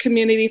 of their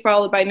community,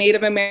 followed by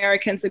Native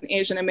Americans and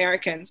Asian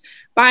Americans.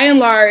 By and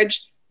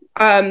large,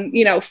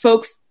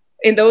 folks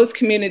in those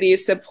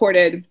communities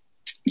supported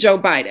Joe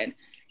Biden.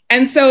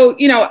 And so,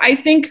 I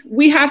think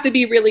we have to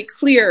be really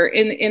clear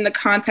in the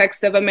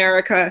context of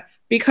America,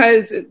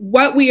 because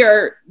what we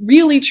are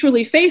really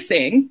truly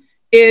facing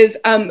is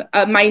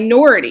a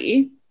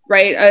minority,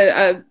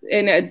 right?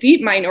 In a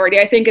deep minority.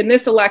 I think in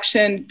this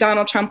election,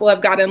 Donald Trump will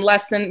have gotten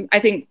less than,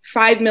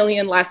 5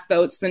 million less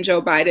votes than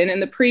Joe Biden. In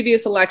the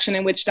previous election,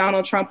 in which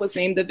Donald Trump was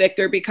named the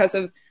victor because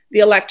of the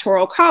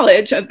Electoral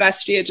College, a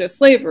vestige of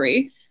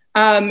slavery,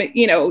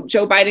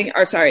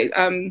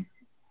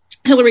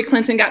 Hillary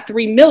Clinton got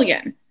 3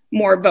 million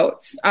more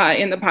votes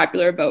in the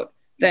popular vote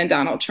than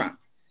Donald Trump.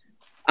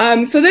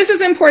 So this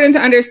is important to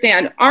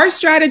understand. Our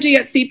strategy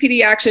at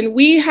CPD Action,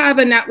 we have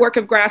a network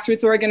of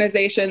grassroots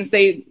organizations.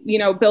 They,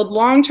 build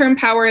long-term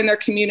power in their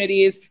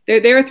communities. They're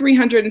there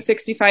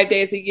 365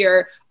 days a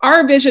year.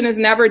 Our vision is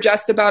never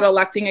just about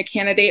electing a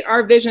candidate.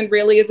 Our vision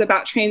really is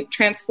about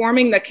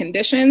transforming the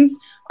conditions,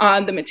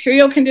 the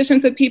material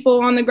conditions of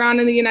people on the ground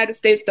in the United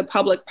States, the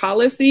public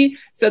policy,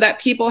 so that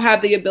people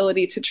have the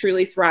ability to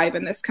truly thrive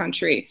in this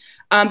country.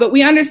 But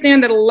we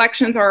understand that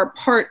elections are a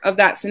part of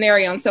that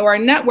scenario. And so our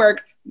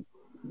network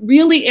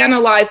really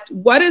analyzed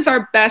what is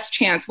our best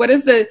chance, what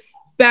is the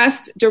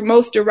best,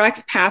 most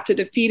direct path to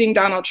defeating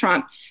Donald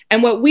Trump.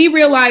 And what we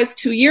realized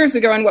 2 years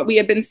ago, and what we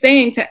have been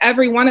saying to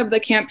every one of the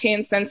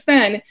campaigns since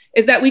then,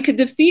 is that we could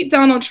defeat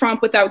Donald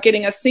Trump without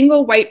getting a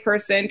single white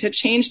person to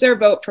change their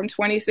vote from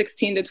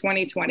 2016 to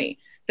 2020.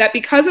 That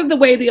because of the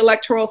way the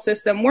electoral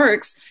system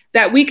works,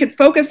 that we could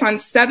focus on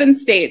 7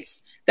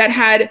 states that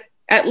had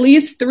at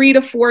least 3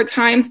 to 4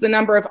 times the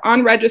number of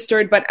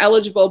unregistered but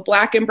eligible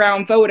Black and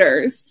brown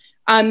voters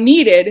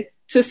needed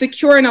to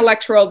secure an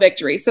electoral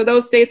victory. So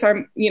those states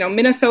are,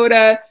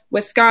 Minnesota,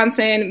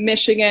 Wisconsin,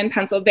 Michigan,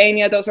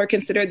 Pennsylvania. Those are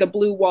considered the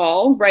blue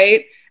wall,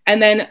 right?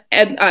 And then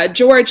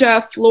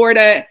Georgia,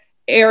 Florida,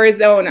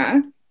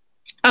 Arizona,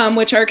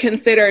 which are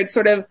considered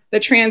sort of the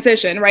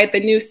transition, right? The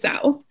new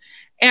South.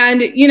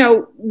 And,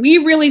 we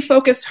really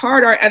focused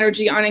hard our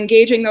energy on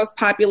engaging those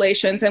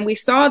populations. And we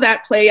saw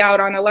that play out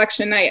on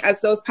election night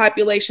as those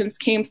populations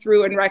came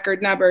through in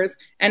record numbers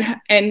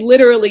and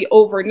literally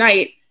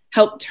overnight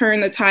helped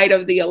turn the tide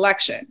of the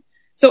election.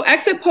 So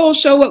exit polls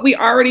show what we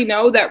already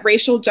know, that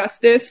racial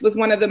justice was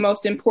one of the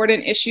most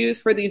important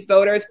issues for these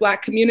voters.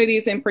 Black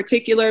communities in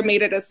particular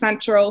made it a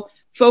central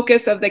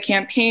focus of the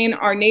campaign.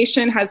 Our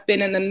nation has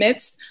been in the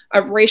midst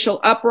of racial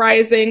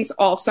uprisings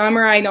all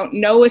summer. I don't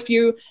know if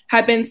you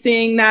have been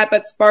seeing that,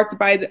 but sparked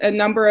by a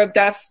number of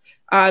deaths.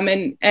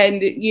 And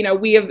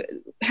we have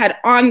had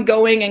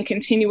ongoing and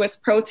continuous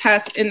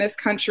protests in this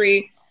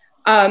country.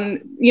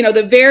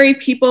 The very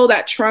people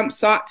that Trump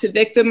sought to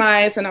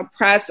victimize and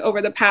oppress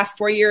over the past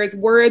 4 years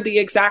were the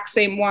exact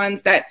same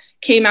ones that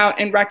came out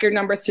in record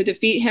numbers to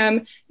defeat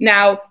him.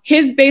 Now,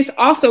 his base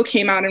also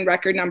came out in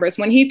record numbers.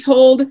 When he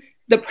told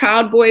the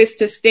Proud Boys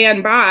to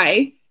stand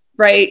by,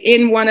 right,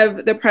 in one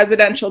of the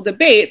presidential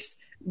debates,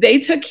 they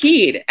took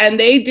heed, and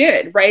they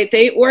did, right?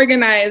 They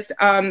organized,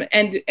 and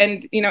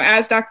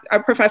as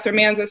Professor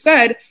Manza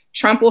said,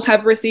 Trump will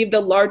have received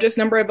the largest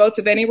number of votes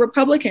of any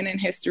Republican in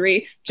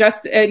history,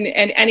 and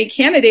any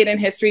candidate in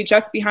history,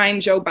 just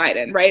behind Joe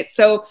Biden, right?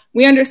 So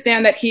we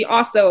understand that he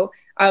also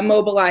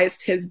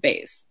mobilized his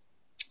base.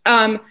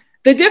 The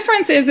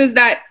difference is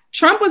that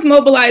Trump was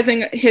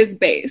mobilizing his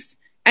base,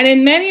 and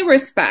in many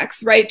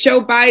respects, right,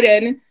 Joe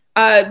Biden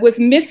was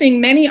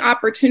missing many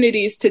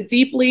opportunities to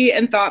deeply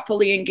and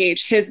thoughtfully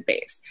engage his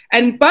base.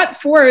 But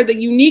for the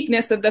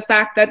uniqueness of the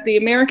fact that the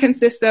American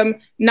system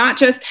not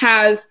just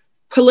has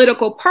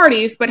political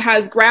parties, but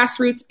has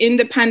grassroots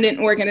independent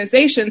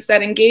organizations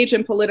that engage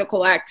in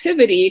political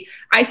activity,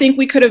 I think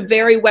we could have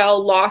very well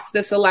lost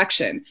this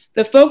election.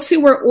 The folks who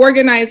were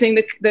organizing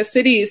the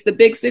cities, the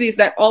big cities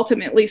that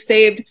ultimately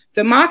saved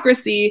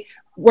democracy,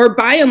 were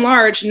by and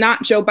large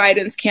not Joe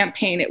Biden's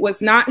campaign. It was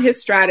not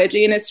his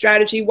strategy, and his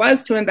strategy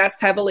was to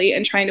invest heavily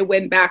in trying to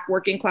win back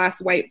working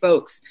class white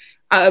votes,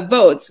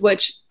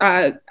 which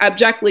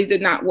objectively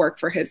did not work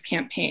for his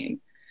campaign.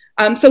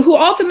 So who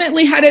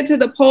ultimately headed to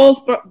the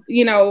polls,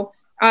 we know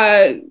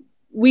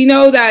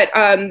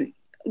that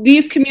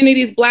these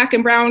communities, Black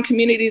and Brown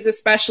communities,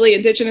 especially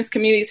Indigenous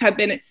communities, have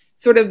been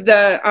sort of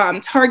the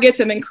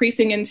targets of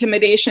increasing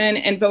intimidation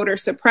and voter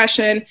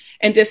suppression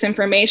and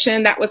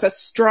disinformation. That was a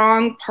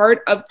strong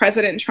part of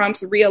President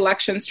Trump's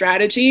re-election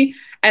strategy.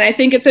 And I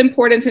think it's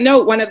important to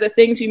note one of the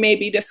things you may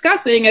be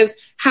discussing is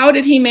how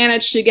did he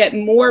manage to get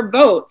more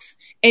votes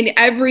in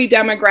every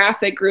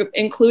demographic group,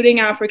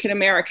 including African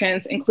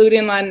Americans,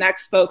 including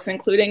Latinx folks,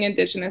 including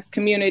Indigenous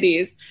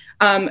communities?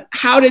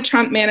 How did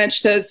Trump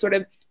manage to sort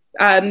of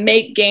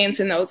make gains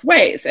in those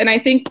ways? And I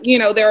think,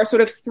 there are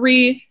sort of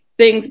three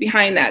things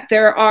behind that.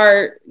 There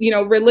are,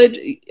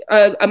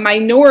 a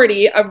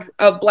minority of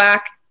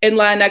Black and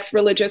Latinx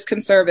religious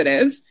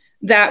conservatives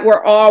that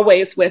were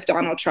always with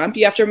Donald Trump.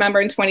 You have to remember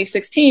in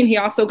 2016, he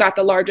also got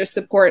the largest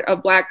support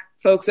of Black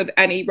folks of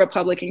any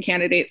Republican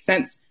candidate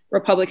since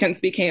Republicans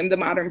became the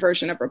modern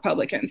version of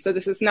Republicans. So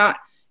this is not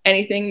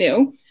anything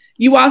new.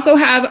 You also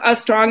have a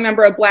strong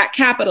number of Black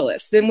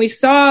capitalists. And we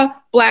saw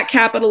Black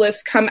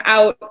capitalists come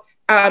out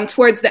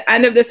towards the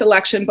end of this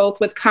election, both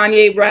with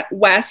Kanye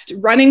West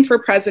running for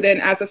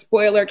president as a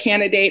spoiler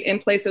candidate in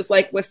places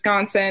like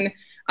Wisconsin,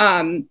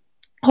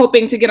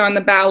 hoping to get on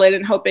the ballot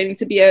and hoping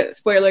to be a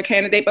spoiler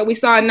candidate. But we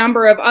saw a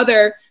number of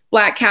other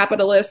Black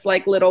capitalists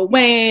like Lil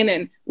Wayne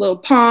and Lil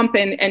Pump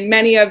and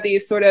many of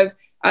these sort of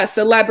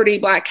celebrity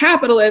Black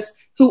capitalists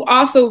who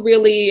also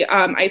really,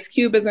 Ice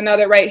Cube is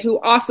another, right, who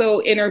also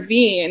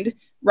intervened,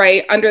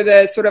 right, under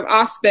the sort of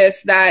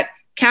auspice that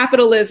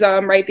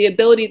capitalism, right, the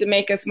ability to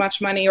make as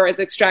much money or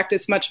extract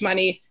as much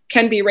money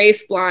can be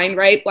race blind,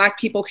 right? Black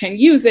people can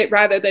use it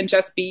rather than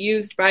just be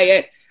used by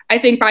it. I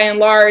think by and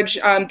large,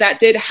 that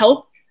did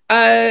help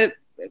the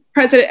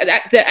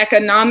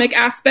economic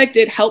aspect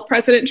did help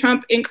President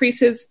Trump increase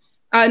his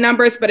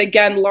numbers. But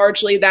again,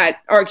 largely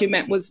that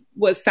argument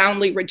was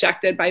soundly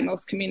rejected by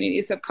most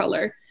communities of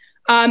color.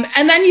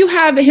 And then you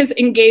have his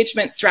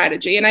engagement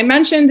strategy. And I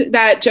mentioned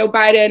that Joe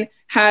Biden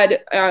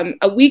had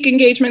a weak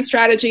engagement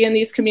strategy in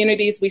these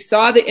communities. We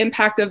saw the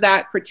impact of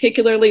that,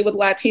 particularly with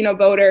Latino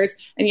voters.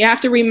 And you have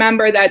to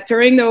remember that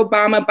during the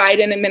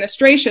Obama-Biden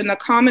administration, the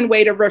common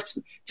way to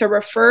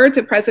refer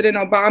to President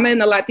Obama in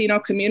the Latino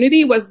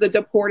community was the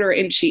deporter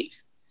in chief,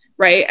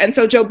 right? And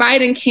so Joe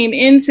Biden came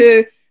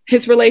into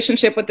his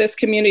relationship with this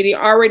community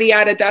already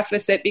at a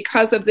deficit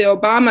because of the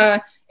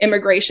Obama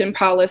immigration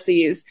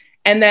policies,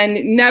 and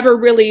then never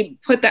really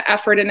put the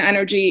effort and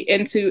energy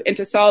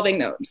into solving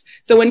those.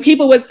 So when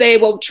people would say,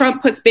 well,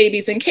 Trump puts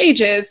babies in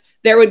cages,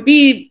 there would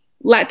be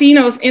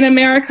Latinos in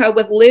America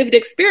with lived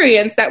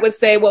experience that would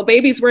say, well,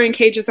 babies were in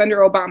cages under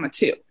Obama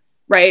too,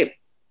 right?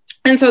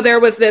 And so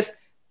there was this,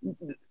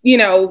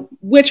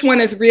 which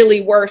one is really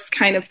worse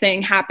kind of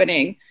thing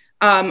happening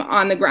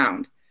on the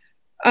ground.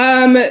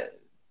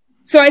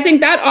 So I think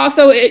that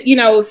also,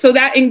 so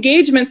that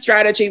engagement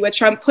strategy with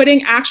Trump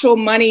putting actual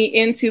money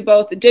into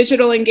both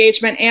digital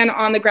engagement and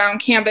on the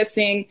ground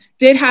canvassing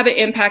did have an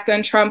impact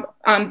on Trump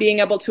being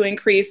able to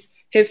increase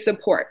his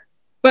support.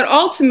 But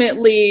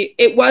ultimately,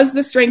 it was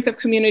the strength of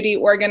community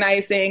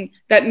organizing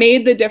that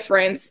made the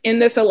difference in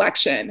this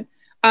election.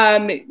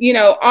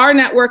 Our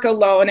network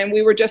alone, and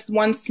we were just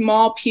one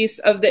small piece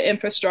of the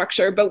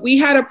infrastructure, but we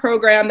had a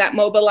program that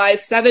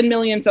mobilized 7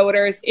 million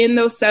voters in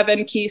those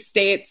 7 key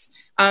states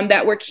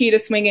that were key to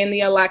swinging the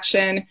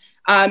election,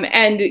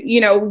 and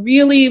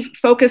really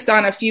focused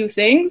on a few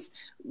things.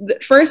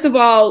 First of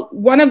all,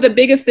 one of the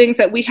biggest things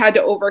that we had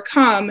to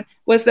overcome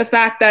was the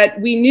fact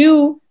that we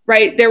knew,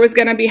 right, there was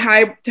going to be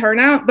high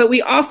turnout, but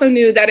we also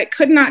knew that it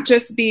could not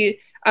just be,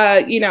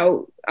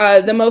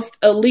 the most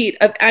elite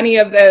of any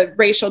of the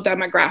racial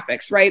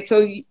demographics, right?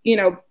 So,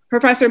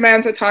 Professor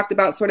Manza talked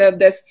about sort of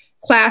this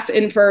class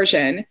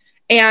inversion.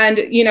 And,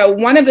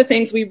 one of the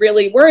things we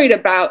really worried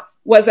about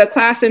was a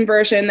class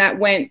inversion that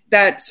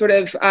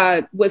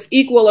was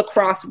equal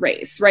across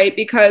race, right?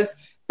 Because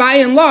by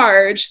and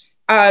large,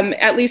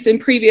 at least in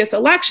previous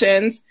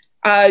elections,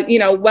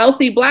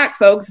 wealthy Black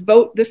folks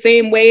vote the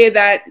same way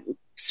that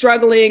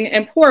struggling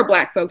and poor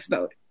Black folks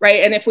vote,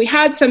 right? And if we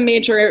had some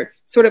major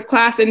sort of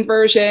class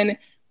inversion,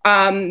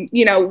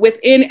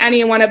 within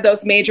any one of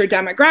those major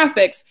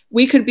demographics,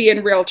 we could be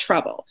in real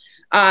trouble.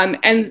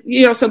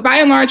 So by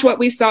and large, what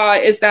we saw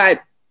is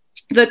that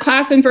the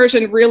class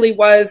inversion really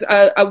was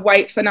a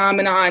white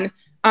phenomenon,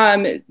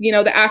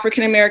 The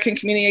African American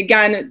community,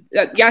 again,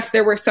 yes,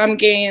 there were some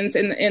gains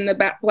in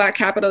the Black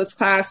capitalist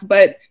class,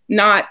 but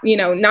not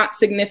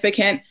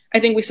significant. I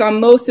think we saw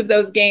most of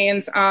those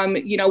gains,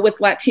 with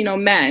Latino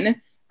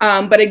men.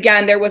 But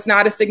again, there was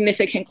not a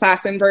significant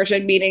class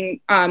inversion,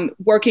 meaning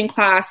working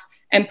class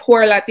and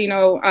poor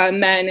Latino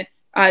men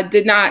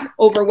did not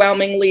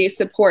overwhelmingly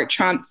support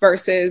Trump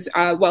versus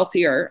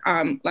wealthier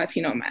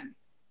Latino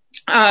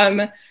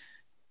men.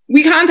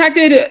 We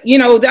contacted,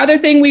 the other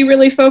thing we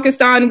really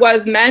focused on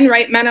was men,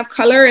 right? Men of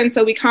color. And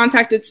so we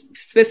contacted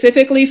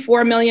specifically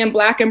 4 million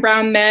Black and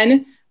brown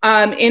men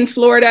in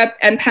Florida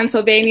and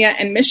Pennsylvania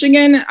and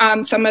Michigan,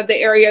 some of the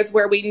areas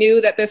where we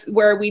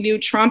knew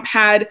Trump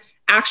had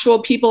actual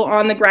people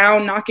on the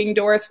ground knocking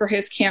doors for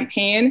his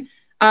campaign.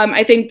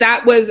 I think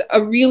that was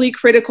a really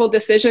critical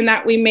decision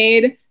that we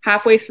made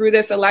halfway through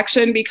this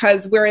election,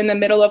 because we're in the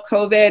middle of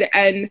COVID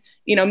and,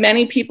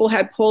 many people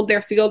had pulled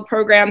their field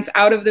programs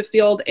out of the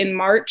field in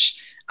March.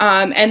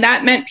 And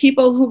that meant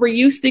people who were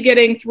used to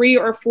getting 3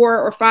 or 4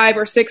 or 5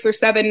 or 6 or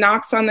 7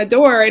 knocks on the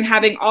door and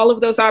having all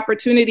of those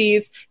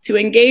opportunities to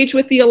engage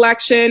with the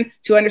election,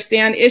 to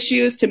understand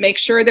issues, to make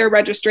sure their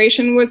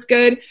registration was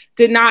good,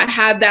 did not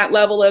have that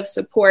level of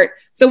support.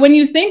 So when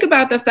you think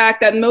about the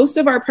fact that most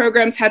of our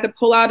programs had to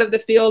pull out of the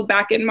field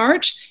back in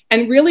March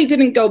and really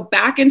didn't go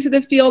back into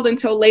the field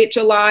until late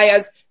July,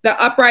 as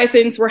the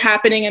uprisings were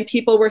happening and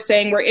people were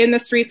saying, we're in the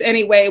streets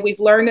anyway, we've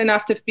learned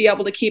enough to be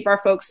able to keep our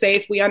folks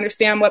safe, we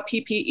understand what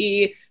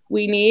PPE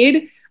we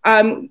need,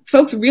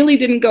 folks really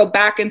didn't go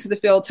back into the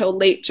field till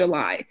late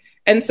July.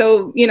 And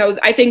so,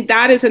 I think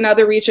that is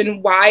another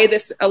reason why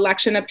this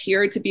election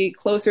appeared to be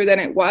closer than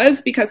it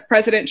was, because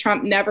President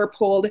Trump never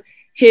pulled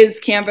his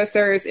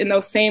canvassers in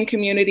those same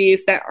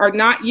communities that are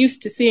not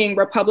used to seeing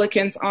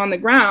Republicans on the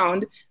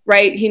ground,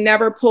 right? He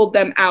never pulled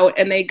them out,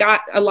 and they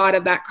got a lot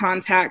of that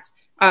contact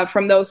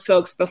from those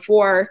folks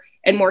before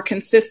and more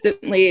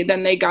consistently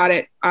than they got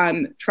it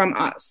from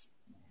us.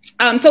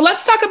 So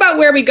let's talk about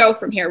where we go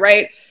from here,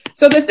 right?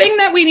 So the thing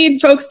that we need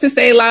folks to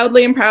say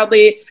loudly and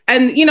proudly,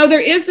 and, there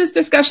is this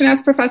discussion,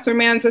 as Professor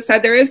Manza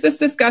said, there is this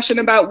discussion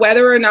about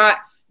whether or not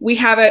we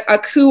have a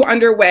coup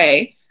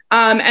underway.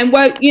 And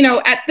what,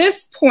 at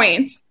this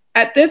point,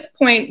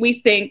 we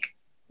think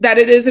that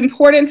it is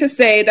important to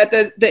say that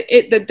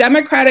the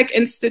democratic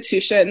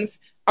institutions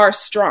are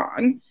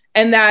strong,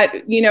 and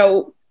that,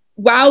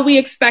 while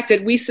we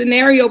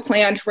scenario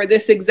planned for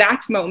this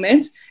exact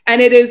moment,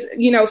 and it is,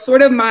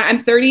 I'm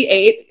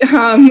 38,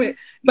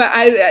 but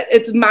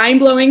it's mind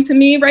blowing to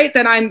me, right?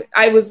 That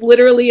I was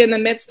literally in the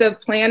midst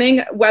of planning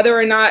whether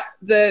or not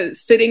the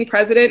sitting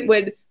president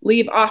would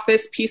leave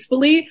office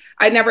peacefully.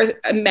 I never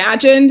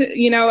imagined,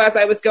 as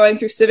I was going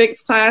through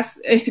civics class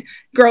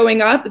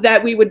growing up,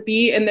 that we would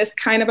be in this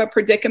kind of a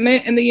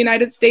predicament in the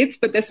United States,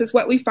 but this is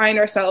what we find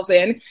ourselves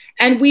in.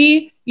 And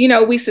we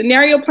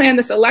scenario planned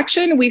this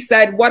election. We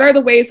said, what are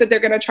the ways that they're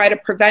going to try to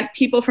prevent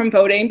people from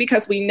voting?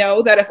 Because we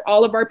know that if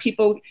all of our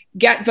people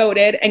get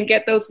voted and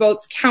get those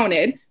votes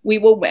counted, we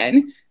will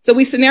win. So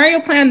we scenario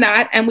planned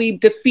that, and we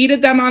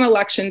defeated them on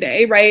election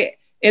day, right?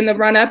 In the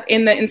run-up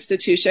in the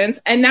institutions.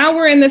 And now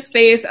we're in this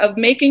phase of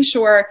making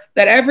sure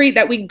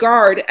that we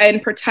guard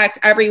and protect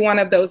every one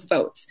of those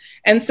votes.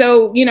 And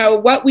so,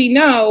 what we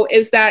know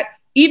is that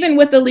even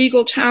with the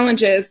legal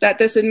challenges that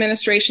this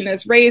administration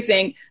is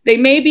raising, they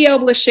may be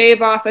able to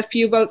shave off a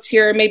few votes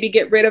here, maybe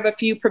get rid of a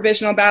few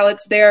provisional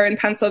ballots there in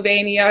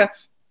Pennsylvania,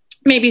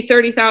 maybe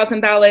 30,000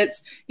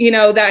 ballots,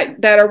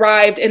 that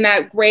arrived in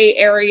that gray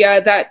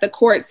area that the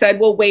court said,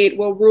 we'll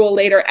rule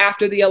later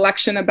after the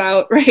election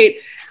about, right?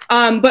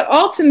 But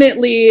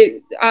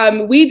ultimately,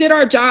 we did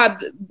our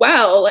job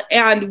well,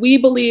 and we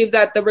believe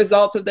that the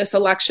results of this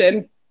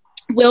election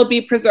will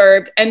be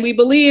preserved. And we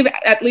believe,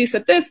 at least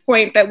at this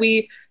point, that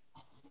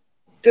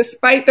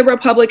despite the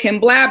Republican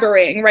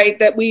blabbering, right,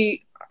 that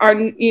we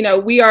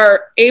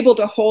are able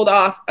to hold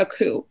off a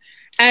coup.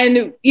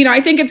 And,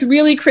 I think it's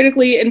really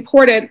critically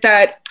important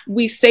that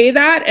we say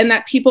that, and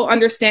that people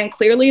understand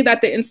clearly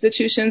that the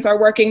institutions are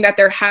working, that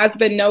there has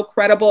been no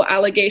credible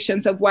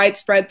allegations of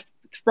widespread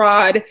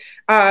fraud,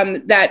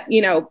 that,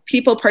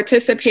 people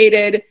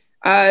participated,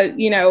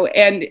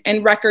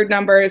 and record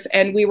numbers,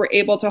 and we were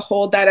able to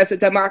hold that as a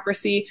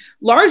democracy,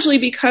 largely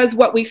because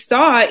what we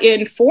saw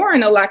in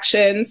foreign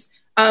elections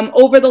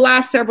over the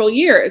last several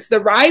years, the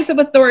rise of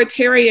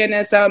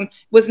authoritarianism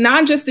was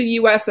not just a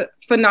U.S.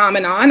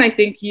 phenomenon. I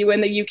think you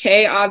in the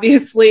UK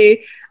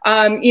obviously,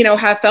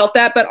 have felt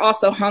that, but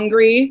also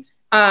Hungary,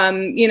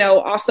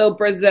 also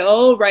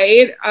Brazil,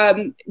 right?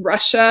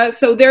 Russia.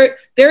 So there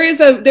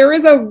is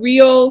a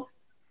real,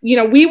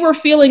 we were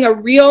feeling a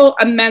real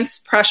immense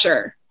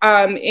pressure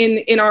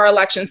in our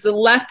elections, the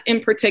left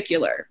in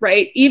particular,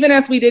 right? Even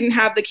as we didn't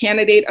have the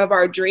candidate of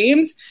our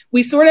dreams,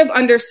 we sort of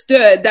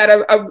understood that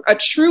a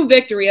true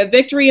victory, a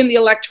victory in the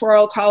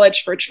Electoral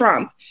College for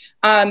Trump,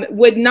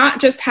 would not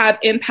just have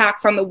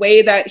impacts on the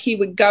way that he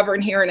would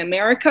govern here in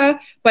America,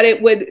 but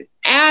it would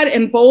add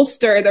and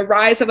bolster the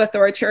rise of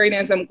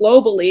authoritarianism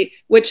globally,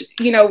 which,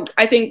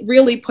 I think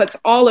really puts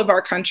all of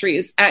our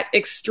countries at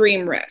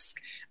extreme risk.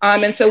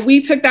 And so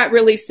we took that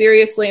really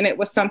seriously, and it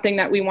was something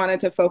that we wanted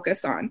to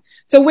focus on.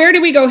 So where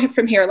do we go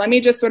from here? Let me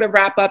just sort of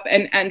wrap up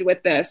and end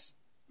with this,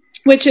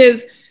 which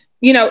is,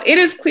 it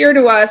is clear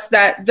to us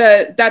that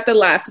the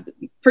left,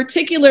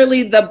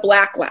 particularly the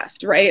Black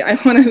left, right?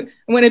 I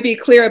want to be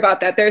clear about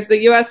that. There's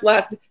the U.S.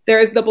 left, there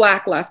is the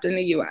Black left in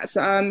the U.S.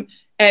 And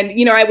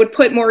I would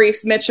put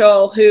Maurice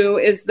Mitchell, who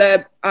is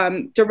the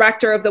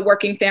director of the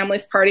Working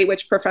Families Party,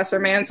 which Professor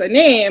Manza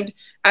named,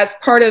 as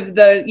part of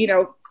the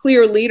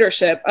clear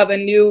leadership of a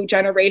new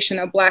generation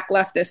of Black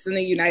leftists in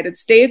the United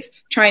States,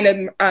 trying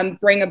to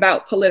bring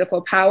about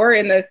political power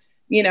in the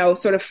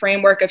sort of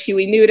framework of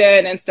Huey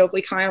Newton and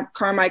Stokely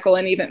Carmichael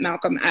and even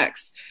Malcolm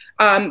X.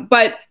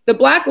 But the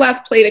Black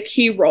left played a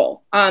key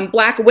role.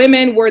 Black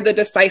women were the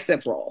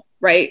decisive role,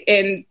 right,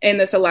 in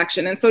this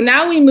election. And so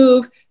now we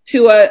move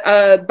to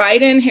a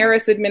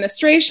Biden-Harris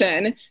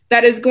administration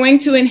that is going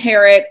to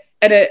inherit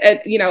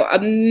a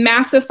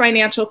massive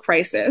financial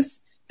crisis,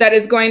 that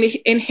is going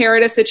to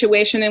inherit a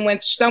situation in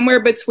which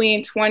somewhere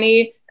between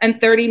 20 and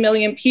 30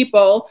 million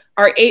people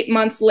are 8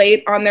 months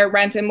late on their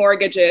rent and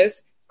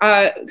mortgages,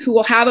 who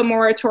will have a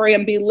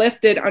moratorium be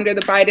lifted under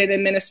the Biden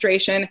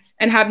administration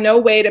and have no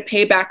way to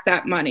pay back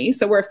that money.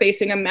 So we're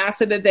facing a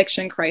massive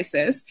eviction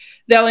crisis.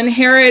 They'll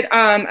inherit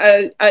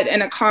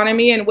an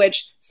economy in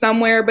which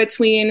somewhere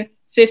between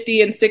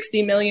 50 and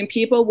 60 million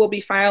people will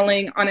be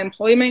filing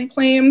unemployment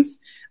claims.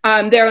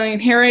 They're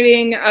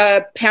inheriting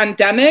a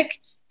pandemic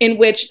in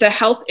which the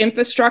health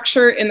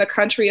infrastructure in the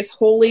country is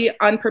wholly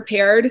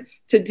unprepared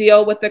to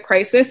deal with the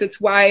crisis. It's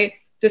why,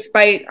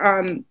 despite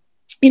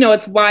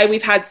it's why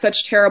we've had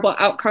such terrible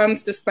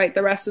outcomes despite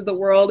the rest of the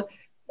world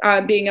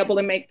being able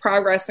to make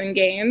progress and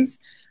gains.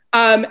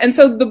 And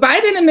so the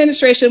Biden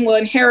administration will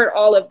inherit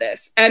all of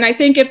this. And I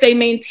think if they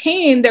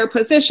maintain their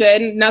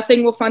position,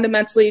 nothing will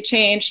fundamentally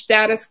change,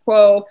 status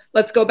quo,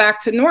 let's go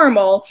back to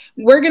normal.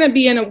 We're going to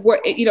be in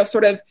a,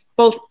 sort of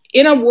both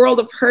in a world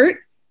of hurt.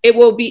 It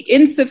will be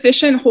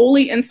insufficient,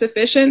 wholly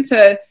insufficient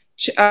to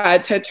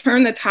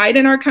turn the tide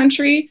in our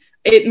country.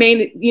 It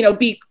may,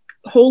 be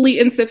wholly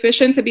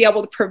insufficient to be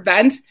able to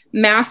prevent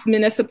mass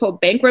municipal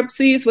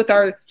bankruptcies with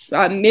our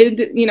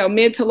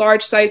mid to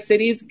large size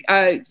cities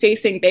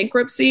facing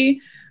bankruptcy.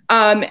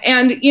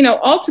 And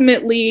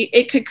ultimately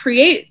it could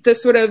create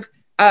this sort of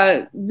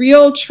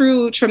real,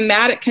 true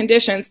traumatic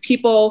conditions,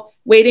 people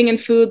waiting in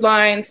food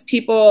lines,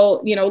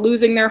 people,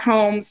 losing their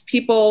homes,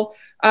 people,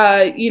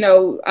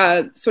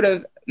 sort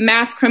of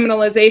mass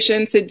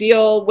criminalization to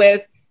deal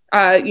with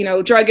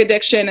drug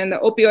addiction and the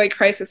opioid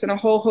crisis and a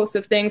whole host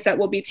of things that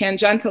will be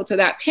tangential to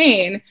that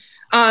pain.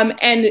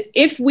 And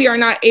if we are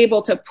not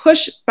able to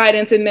push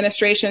Biden's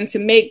administration to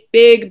make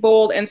big,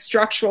 bold, and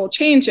structural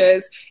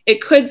changes,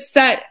 it could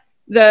set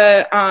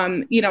the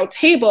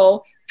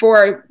table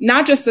for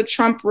not just a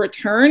Trump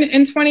return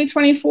in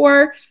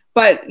 2024,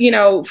 but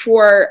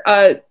for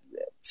a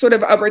sort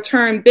of a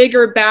return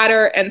bigger,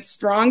 badder, and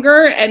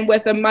stronger, and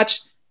with a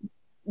much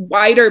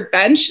wider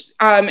bench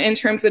in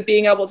terms of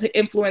being able to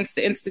influence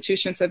the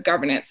institutions of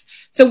governance.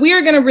 So we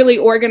are going to really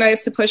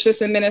organize to push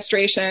this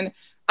administration.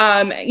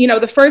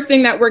 The first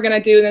thing that we're going to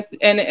do,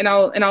 and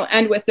I'll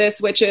end with this,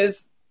 which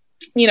is,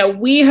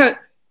 we have,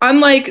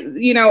 unlike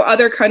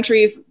other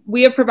countries,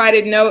 we have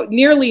provided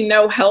nearly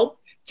no help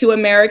to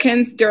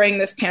Americans during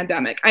this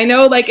pandemic. I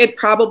know, it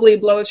probably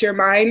blows your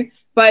mind,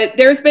 but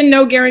there's been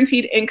no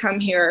guaranteed income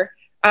here.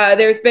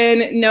 There's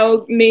been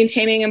no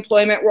maintaining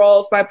employment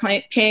roles by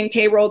paying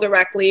payroll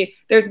directly.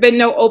 There's been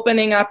no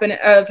opening up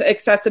of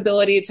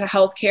accessibility to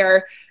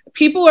healthcare.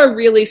 People are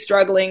really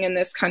struggling in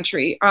this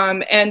country.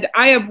 And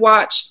I have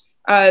watched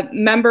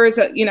members,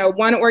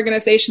 one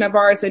organization of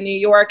ours in New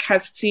York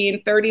has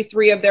seen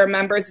 33 of their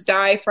members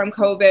die from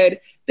COVID.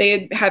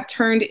 They have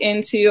turned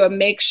into a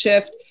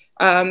makeshift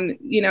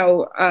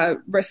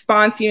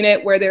response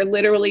unit where they're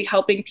literally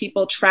helping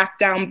people track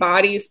down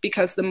bodies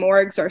because the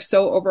morgues are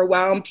so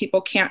overwhelmed.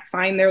 People can't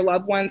find their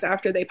loved ones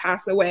after they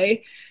pass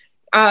away.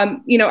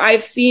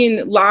 I've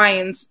seen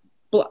lines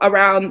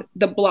around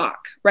the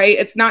block, right?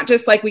 It's not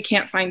just like we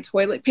can't find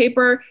toilet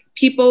paper.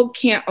 People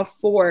can't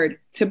afford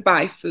to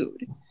buy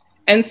food.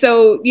 And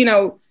so,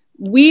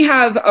 we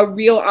have a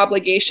real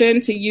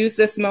obligation to use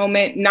this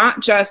moment,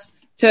 not just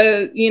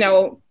to,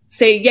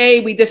 say,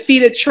 yay, we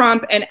defeated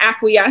Trump and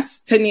acquiesce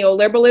to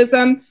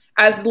neoliberalism.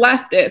 As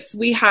leftists,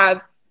 we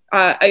have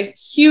a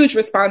huge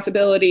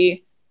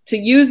responsibility to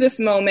use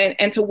this moment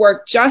and to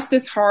work just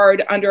as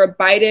hard under a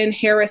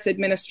Biden-Harris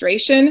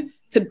administration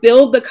to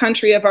build the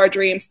country of our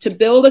dreams, to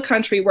build a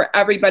country where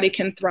everybody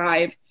can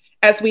thrive,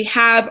 as we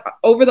have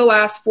over the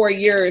last 4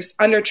 years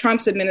under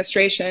Trump's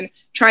administration,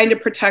 trying to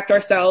protect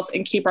ourselves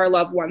and keep our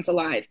loved ones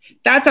alive.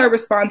 That's our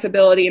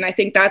responsibility, and I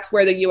think that's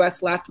where the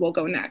U.S. left will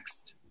go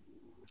next.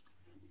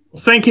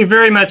 Thank you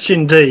very much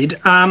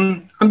indeed.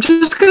 I'm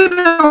just going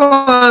to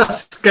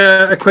ask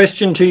a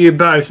question to you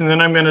both, and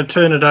then I'm going to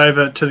turn it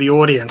over to the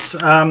audience.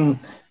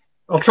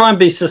 I'll try and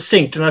be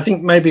succinct, and I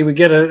think maybe we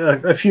get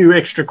a few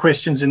extra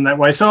questions in that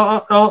way.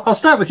 So I'll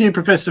start with you,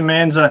 Professor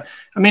Manzer.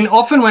 I mean,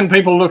 often when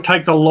people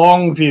take the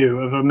long view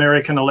of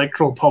American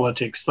electoral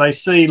politics, they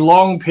see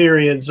long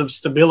periods of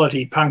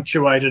stability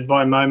punctuated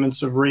by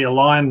moments of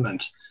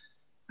realignment.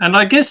 And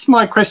I guess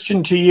my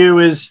question to you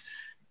is,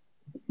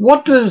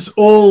 what do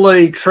all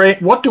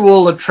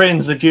the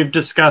trends that you've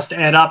discussed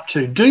add up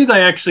to? Do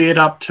they actually add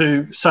up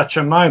to such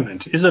a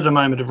moment? Is it a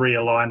moment of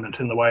realignment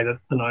in the way that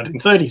the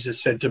 1930s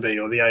is said to be,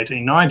 or the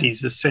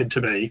 1890s is said to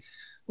be?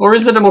 Or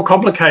is it a more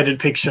complicated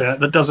picture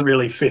that doesn't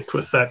really fit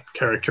with that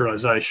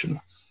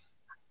characterization?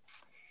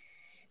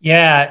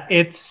 Yeah,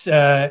 it's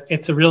a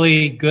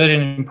really good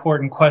and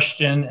important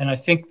question. And I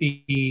think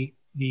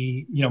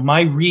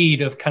my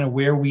read of kind of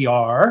where we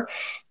are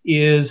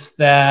is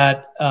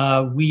that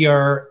we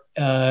are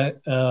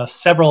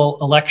several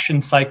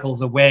election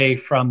cycles away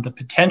from the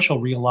potential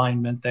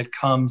realignment that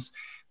comes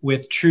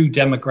with true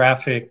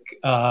demographic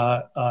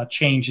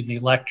change in the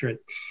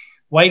electorate.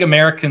 White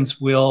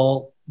Americans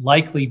will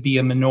likely be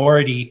a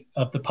minority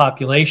of the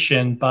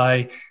population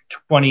by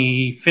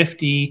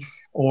 2050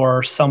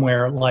 or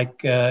somewhere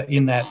like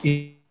in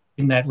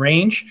that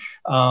range.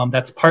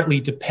 That's partly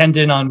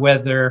dependent on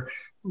whether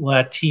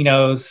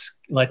Latinxes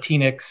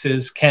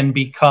can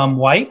become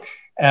white,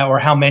 or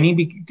how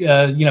many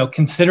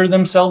consider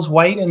themselves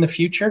white in the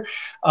future.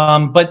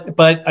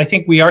 But I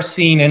think we are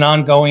seeing an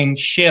ongoing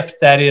shift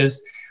that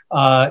is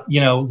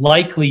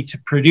likely to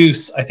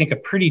produce, I think, a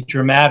pretty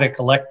dramatic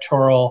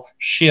electoral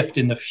shift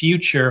in the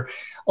future,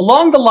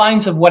 along the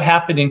lines of what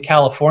happened in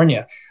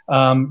California.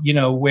 I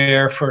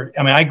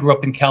grew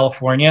up in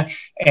California,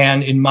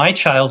 and in my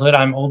childhood,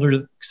 I'm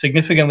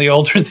significantly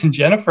older than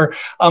Jennifer.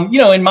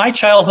 In my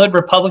childhood,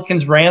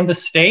 Republicans ran the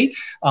state.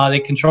 They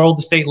controlled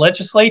the state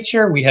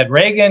legislature. We had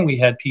Reagan, we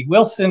had Pete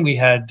Wilson, we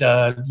had,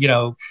 George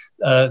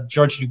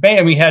Dubé,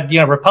 and we had,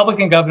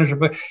 Republican governors.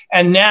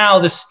 And now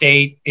the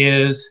state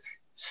is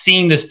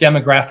seeing this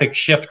demographic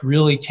shift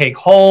really take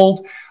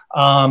hold.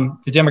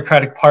 The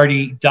Democratic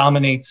Party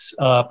dominates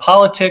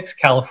politics.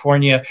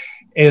 California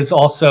is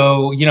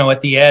also,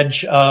 at the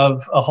edge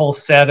of a whole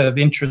set of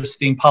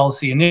interesting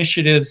policy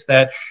initiatives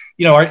that,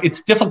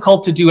 it's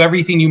difficult to do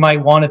everything you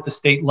might want at the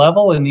state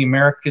level in the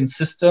American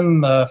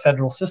system,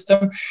 federal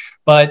system.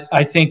 But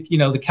I think,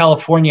 the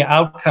California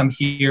outcome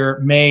here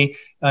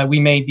we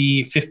may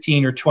be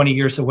 15 or 20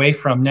 years away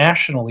from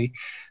nationally.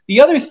 The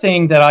other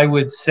thing that I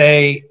would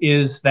say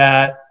is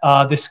that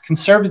this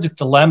conservative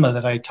dilemma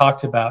that I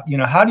talked about,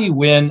 how do you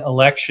win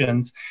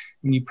elections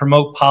when you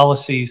promote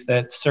policies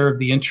that serve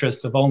the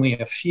interests of only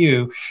a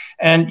few?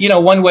 And,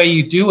 one way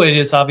you do it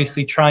is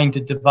obviously trying to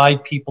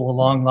divide people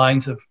along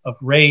lines of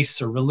race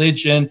or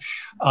religion.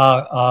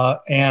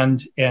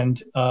 And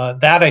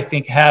that, I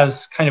think,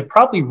 has kind of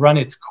probably run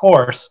its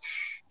course,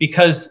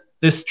 because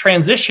this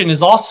transition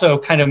is also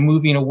kind of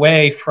moving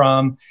away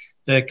from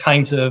the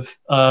kinds of,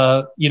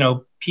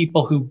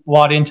 people who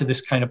bought into this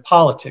kind of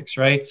politics,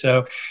 right?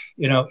 So,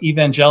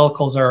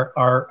 evangelicals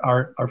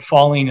are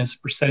falling as a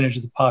percentage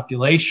of the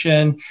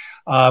population.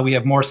 We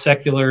have more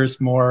seculars,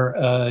 more,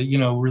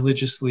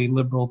 religiously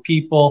liberal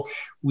people.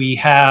 We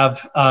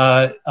have,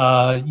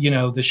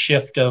 the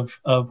shift of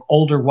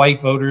older white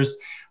voters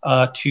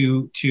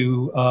to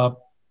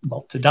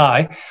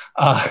die,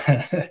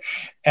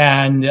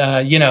 and,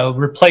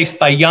 replaced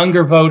by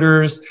younger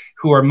voters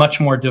who are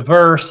much more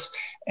diverse.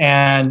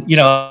 And,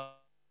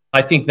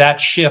 I think that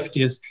shift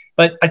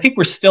but I think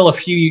we're still a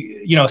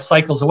few,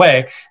 cycles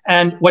away.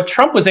 And what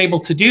Trump was able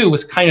to do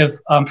was kind of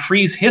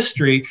freeze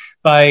history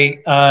by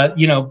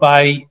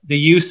the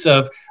use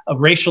of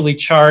racially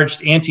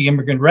charged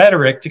anti-immigrant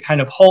rhetoric to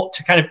kind of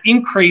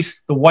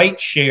increase the white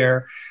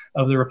share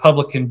of the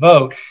Republican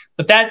vote.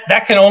 But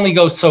that can only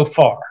go so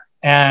far.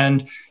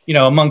 And,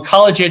 among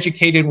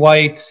college-educated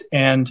whites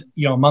and,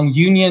 among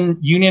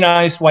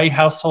unionized white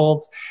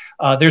households,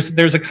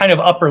 there's a kind of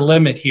upper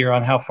limit here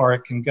on how far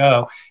it can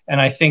go.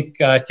 And I think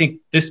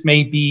this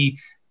may be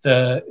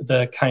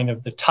the kind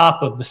of the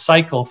top of the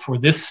cycle for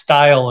this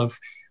style of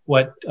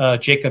what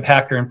Jacob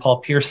Hacker and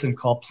Paul Pierson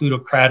call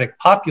plutocratic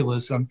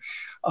populism,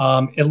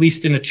 at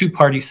least in a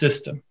two-party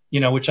system,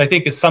 which I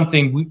think is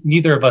something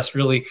neither of us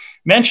really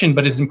mentioned,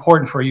 but is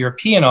important for a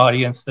European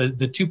audience.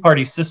 The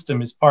two-party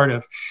system is part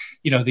of,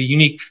 the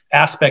unique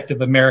aspect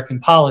of American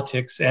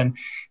politics. And,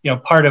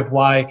 part of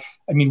why,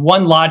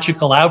 one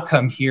logical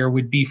outcome here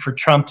would be for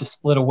Trump to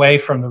split away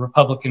from the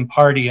Republican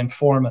Party and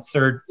form a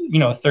third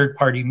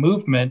party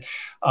movement,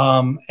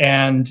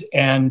 and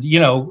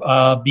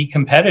be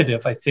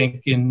competitive, I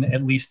think,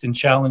 at least in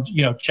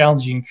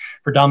challenging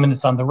for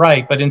dominance on the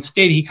right. But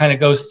instead, he kind of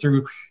goes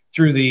through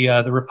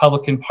the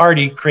Republican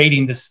Party,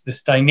 creating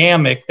this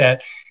dynamic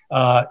that,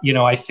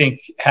 I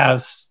think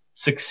has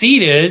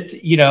succeeded,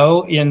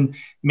 in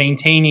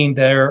maintaining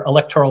their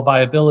electoral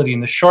viability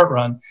in the short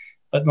run.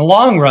 But in the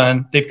long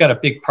run, they've got a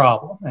big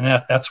problem.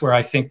 And that's where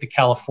I think the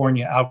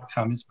California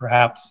outcome is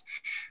perhaps,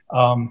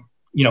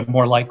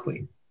 more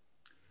likely.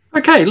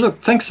 Okay,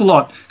 look, thanks a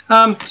lot.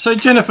 So,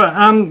 Jennifer,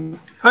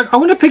 I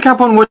want to pick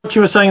up on what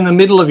you were saying in the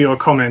middle of your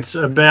comments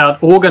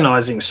about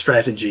organising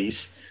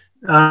strategies.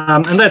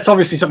 And that's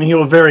obviously something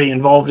you're very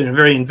involved in and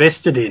very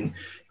invested in.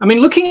 I mean,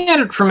 looking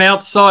at it from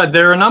outside,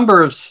 there are a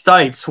number of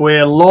states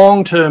where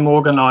long-term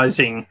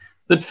organising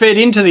that fed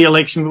into the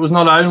election, but was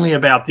not only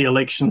about the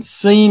election,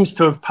 seems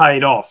to have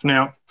paid off.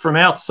 Now, from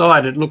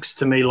outside, it looks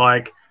to me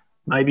like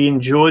maybe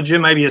in Georgia,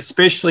 maybe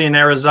especially in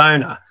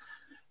Arizona.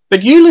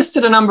 But you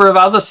listed a number of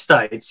other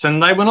states,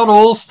 and they were not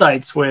all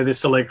states where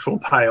this electoral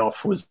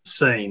payoff was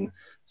seen.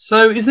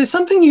 So is there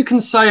something you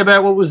can say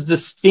about what was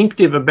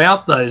distinctive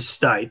about those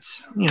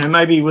states, you know,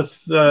 maybe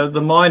with the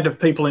mind of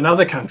people in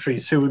other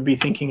countries who would be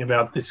thinking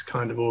about this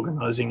kind of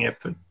organising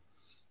effort?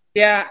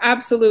 Yeah,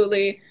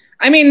 absolutely.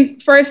 I mean,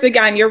 first,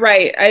 again, you're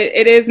right.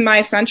 It is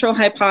my central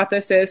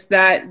hypothesis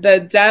that the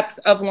depth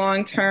of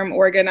long-term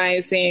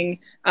organizing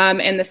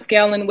and the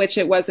scale in which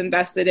it was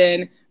invested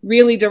in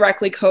really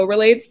directly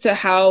correlates to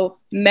how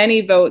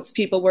many votes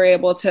people were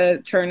able to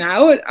turn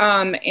out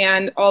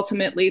and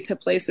ultimately to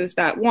places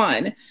that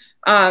won.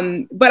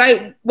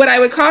 But what I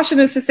would caution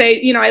is to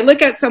say, you know, I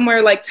look at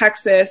somewhere like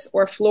Texas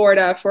or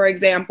Florida, for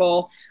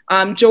example,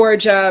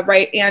 Georgia,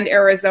 right, and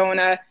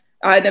Arizona,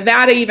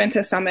 Nevada, even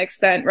to some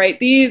extent,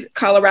 right?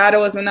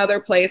 Colorado is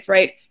another place,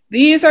 right?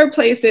 These are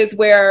places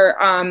where,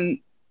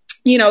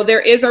 you know,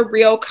 there is a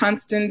real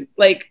constant,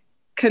 like,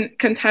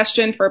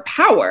 contention for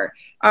power.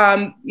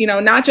 You know,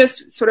 not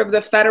just sort of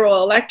the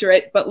federal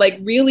electorate, but like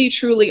really,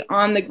 truly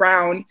on the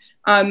ground.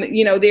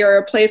 You know, they are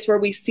a place where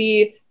we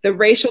see the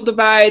racial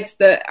divides,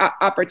 the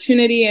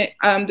opportunity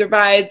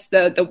divides,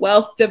 the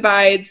wealth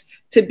divides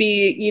to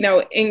be, you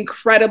know,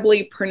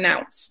 incredibly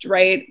pronounced,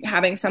 right?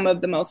 Having some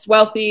of the most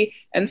wealthy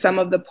and some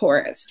of the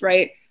poorest,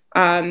 right?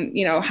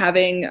 You know,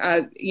 having,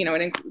 you know,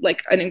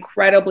 an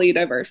incredibly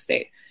diverse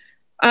state.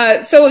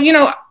 So, you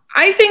know,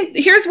 I think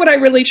here's what I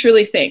really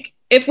truly think.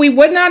 If we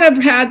would not have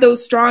had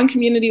those strong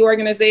community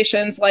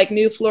organizations like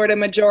New Florida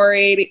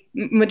Majority,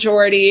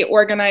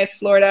 Organized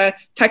Florida,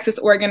 Texas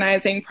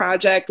Organizing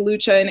Project,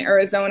 Lucha in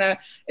Arizona,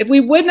 if we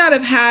would not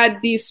have had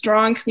these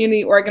strong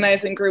community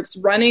organizing groups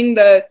running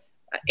the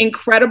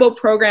incredible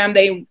program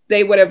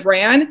they would have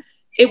ran,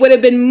 it would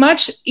have been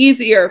much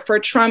easier for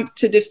Trump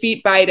to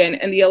defeat Biden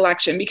in the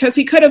election because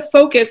he could have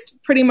focused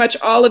pretty much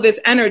all of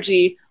his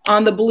energy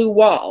on the blue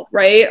wall,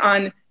 right?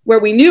 On where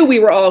we knew we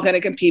were all going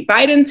to compete.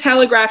 Biden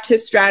telegraphed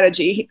his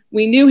strategy.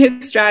 We knew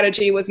his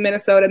strategy was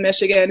Minnesota,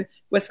 Michigan,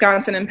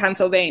 Wisconsin, and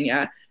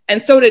Pennsylvania.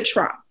 And so did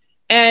Trump.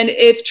 And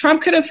if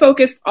Trump could have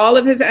focused all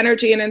of his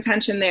energy and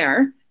intention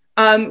there,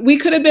 we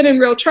could have been in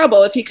real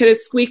trouble. If he could have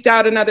squeaked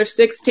out another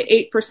 6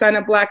 to 8%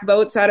 of Black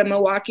votes out of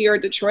Milwaukee or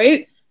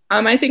Detroit,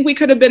 I think we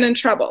could have been in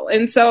trouble.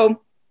 And so,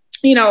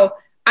 you know,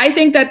 I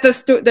think that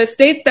the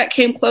states that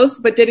came close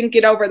but didn't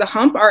get over the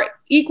hump are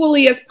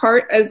equally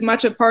as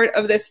much a part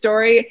of this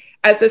story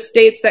as the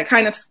states that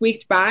kind of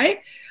squeaked by.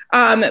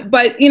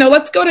 But, you know,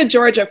 let's go to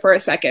Georgia for a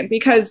second,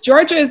 because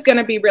Georgia is going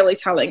to be really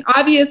telling.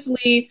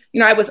 Obviously, you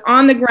know, I was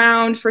on the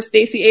ground for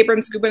Stacey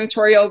Abrams'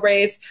 gubernatorial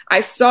race.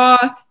 I saw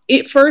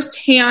it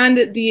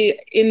firsthand, the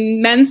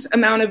immense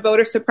amount of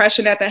voter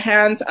suppression at the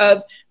hands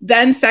of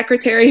then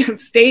Secretary of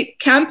State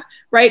Kemp,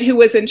 right, who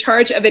was in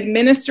charge of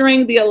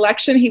administering the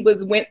election he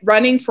was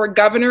running for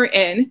governor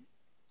in.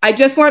 I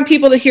just want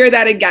people to hear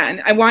that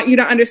again. I want you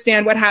to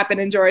understand what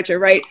happened in Georgia,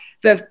 right?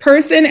 The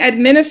person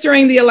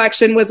administering the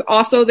election was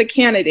also the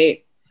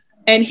candidate,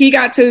 and he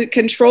got to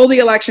control the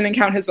election and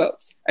count his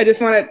votes. I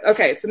just want to,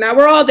 okay, so now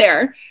we're all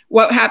there.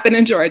 What happened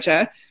in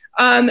Georgia?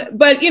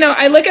 But, you know,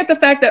 I look at the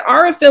fact that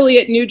our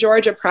affiliate New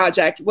Georgia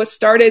Project was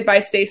started by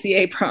Stacey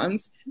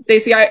Abrams.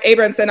 Stacey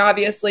Abrams then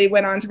obviously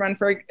went on to run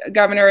for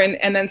governor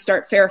and then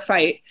start Fair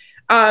Fight.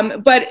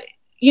 But,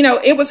 you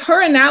know, it was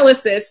her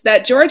analysis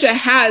that Georgia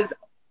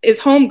is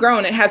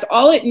homegrown. It has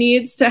all it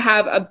needs to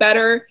have a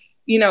better,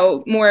 you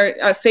know, more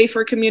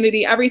safer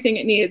community, everything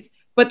it needs.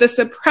 But the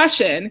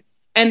suppression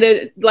and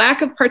the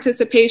lack of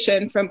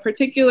participation from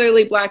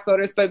particularly Black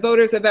voters, but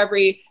voters of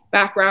every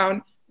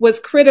background, was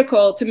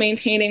critical to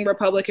maintaining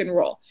Republican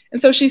rule.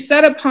 And so she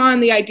set upon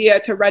the idea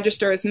to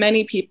register as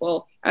many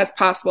people as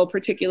possible,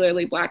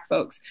 particularly Black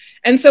folks.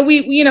 And so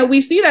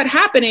we see that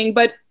happening,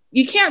 but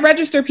you can't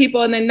register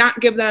people and then not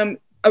give them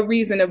a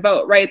reason to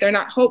vote, right? They're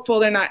not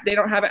hopeful. They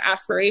don't have an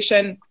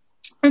aspiration.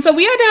 And so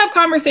we had to have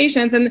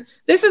conversations. And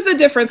this is the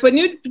difference. What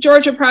New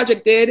Georgia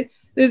Project did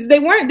is they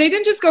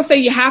didn't just go say,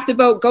 you have to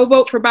vote, go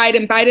vote for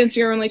Biden. Biden's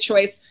your only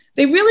choice.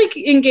 They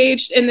really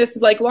engaged in this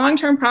like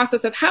long-term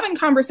process of having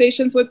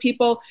conversations with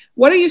people.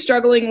 What are you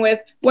struggling with?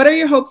 What are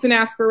your hopes and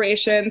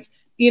aspirations?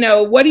 You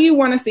know, what do you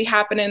want to see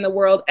happen in the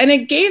world? And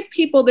it gave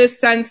people this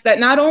sense that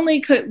not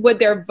only would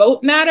their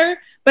vote matter,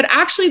 but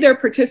actually their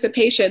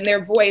participation,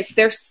 their voice,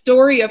 their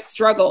story of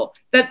struggle,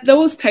 that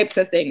those types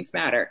of things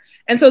matter.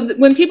 And so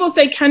when people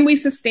say, can we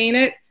sustain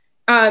it?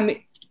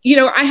 You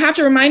know, I have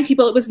to remind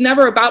people it was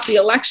never about the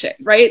election,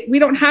 right? We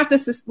don't have to,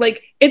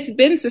 it's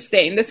been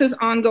sustained. This is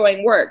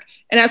ongoing work.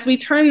 And as we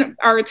turn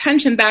our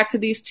attention back to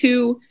these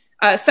two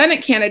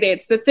Senate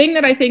candidates, the thing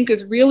that I think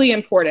is really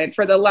important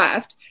for the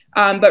left,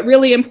 but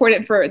really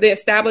important for the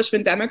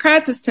establishment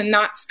Democrats, is to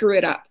not screw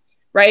it up,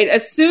 right?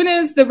 As soon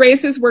as the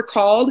races were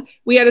called,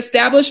 we had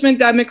establishment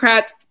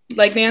Democrats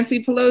like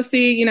Nancy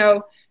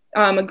Pelosi,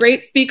 a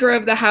great Speaker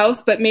of the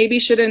House, but maybe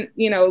shouldn't,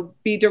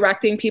 be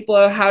directing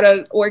people how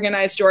to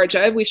organize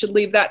Georgia. We should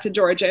leave that to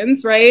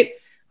Georgians, right?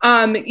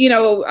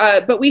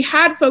 But we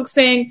had folks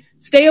saying,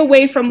 stay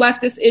away from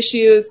leftist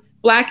issues,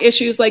 Black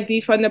issues like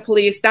defund the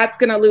police, that's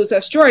going to lose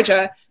us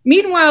Georgia.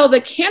 Meanwhile,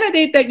 the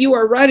candidate that you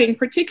are running,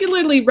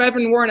 particularly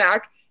Reverend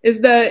Warnock,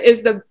 is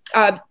the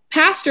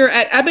pastor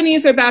at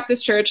Ebenezer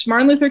Baptist Church,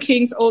 Martin Luther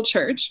King's old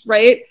church,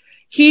 right?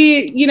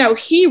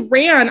 He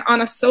ran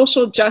on a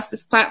social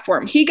justice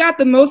platform. He got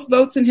the most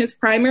votes in his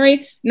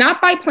primary,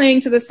 not by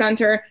playing to the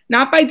center,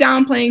 not by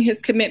downplaying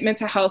his commitment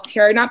to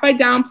healthcare, not by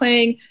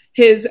downplaying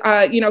his,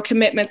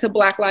 commitment to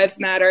Black Lives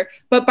Matter,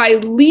 but by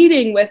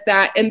leading with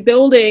that and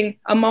building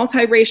a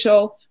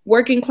multiracial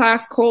working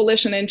class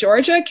coalition in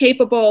Georgia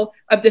capable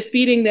of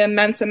defeating the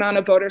immense amount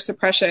of voter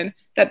suppression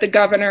that the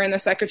governor and the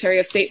Secretary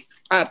of State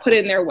put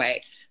in their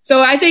way.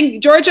 So I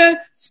think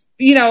Georgia,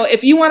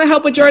 if you want to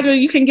help with Georgia,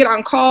 you can get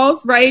on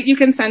calls, right? You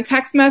can send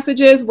text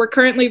messages. We're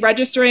currently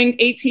registering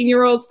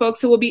 18-year-olds, folks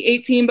who will be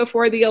 18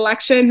 before the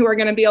election, who are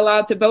going to be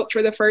allowed to vote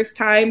for the first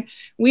time.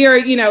 We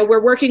are,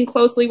 we're working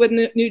closely with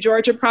New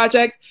Georgia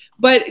Project.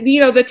 But,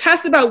 the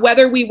test about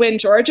whether we win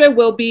Georgia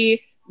will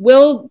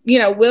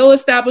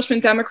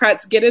establishment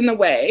Democrats get in the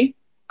way,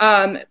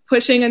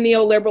 pushing a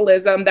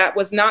neoliberalism that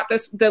was not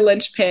the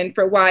linchpin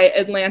for why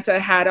Atlanta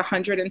had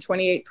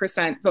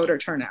 128% voter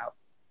turnout.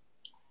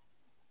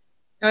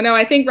 Oh, no,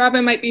 I think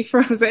Robin might be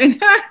frozen.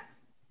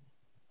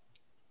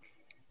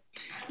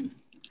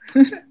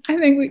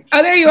 There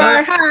you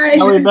are. Hi.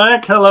 Are we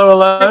back?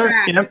 Hello.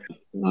 Yep.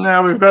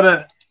 Now we've got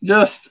to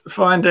just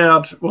find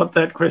out what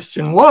that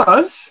question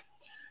was.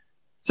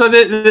 So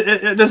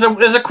there's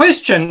a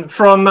question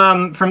from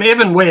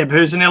Evan Webb,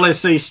 who's an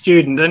LSE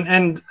student,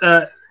 and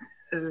the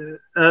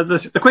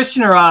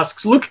questioner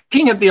asks,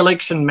 looking at the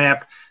election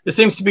map, there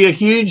seems to be a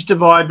huge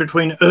divide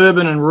between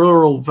urban and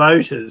rural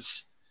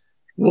voters.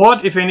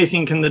 What, if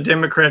anything, can the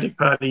Democratic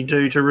Party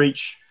do to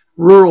reach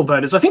rural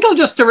voters? I think I'll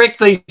just direct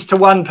these to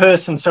one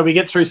person so we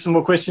get through some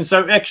more questions.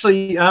 So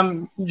actually,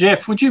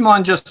 Jeff, would you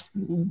mind just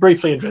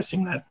briefly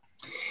addressing that?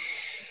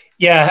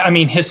 Yeah, I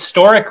mean,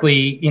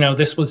 historically,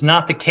 this was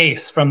not the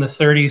case from the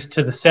 30s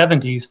to the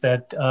 70s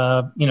that,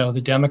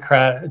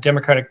 the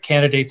Democratic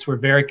candidates were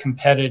very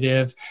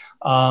competitive.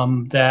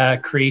 The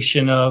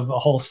creation of a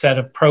whole set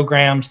of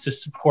programs to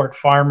support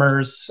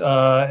farmers,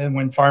 and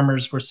when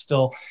farmers were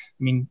still,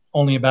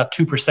 only about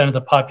 2% of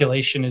the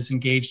population is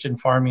engaged in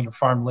farming or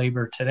farm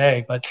labor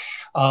today. But,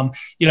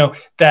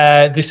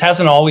 this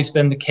hasn't always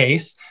been the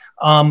case.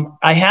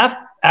 I have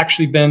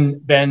actually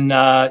been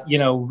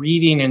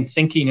reading and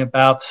thinking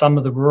about some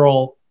of the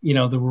rural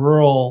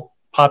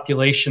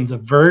population's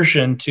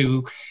aversion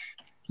to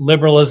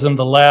liberalism,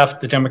 the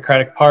left, the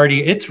Democratic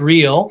Party. It's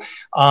real.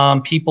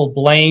 People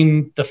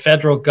blame the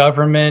federal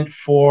government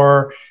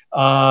for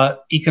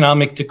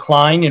economic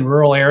decline in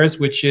rural areas,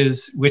 which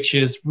is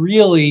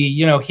really,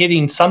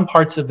 hitting some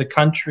parts of the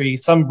country.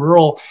 Some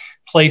rural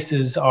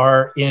places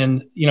are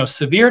in,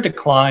 severe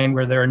decline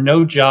where there are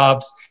no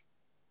jobs.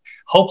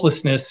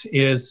 Hopelessness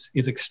is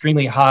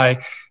extremely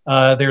high.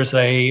 There's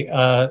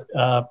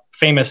two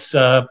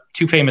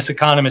famous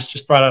economists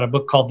just brought out a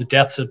book called The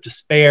Deaths of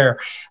Despair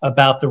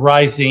about the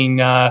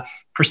rising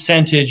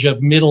percentage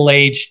of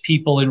middle-aged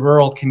people in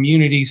rural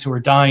communities who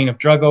are dying of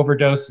drug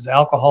overdoses,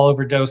 alcohol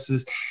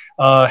overdoses,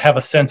 have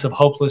a sense of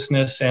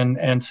hopelessness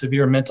and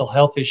severe mental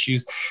health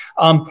issues.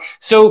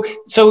 So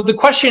the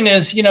question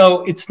is,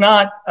 it's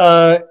not,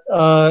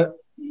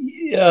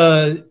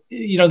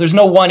 there's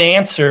no one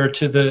answer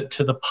to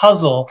the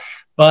puzzle,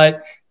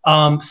 but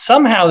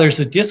somehow there's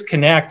a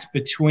disconnect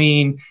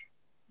between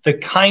the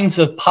kinds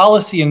of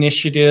policy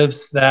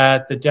initiatives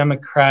that the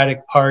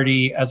Democratic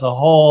Party as a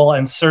whole,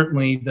 and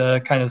certainly the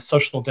kind of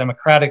social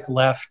democratic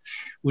left,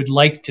 would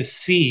like to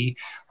see,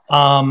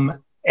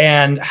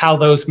 and how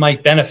those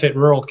might benefit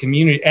rural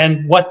community,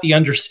 and what the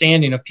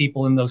understanding of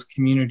people in those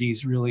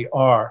communities really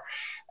are,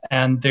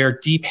 and their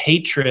deep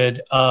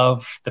hatred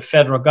of the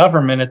federal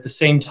government at the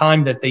same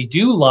time that they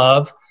do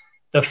love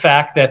the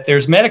fact that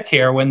there's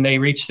Medicare when they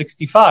reach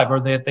 65, or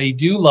that they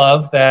do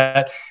love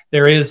that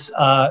there is,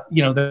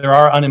 there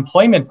are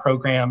unemployment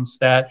programs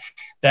that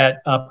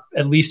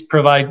at least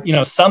provide,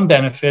 some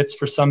benefits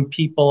for some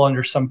people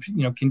under some,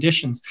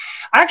 conditions.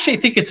 I actually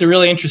think it's a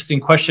really interesting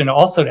question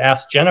also to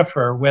ask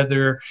Jennifer,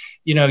 whether,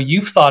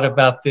 you've thought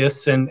about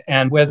this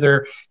and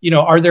whether,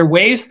 are there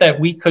ways that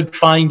we could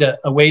find a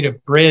way to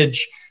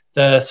bridge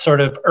the sort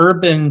of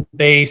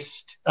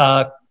urban-based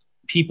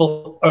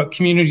people,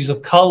 communities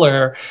of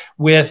color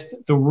with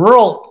the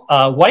rural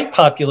white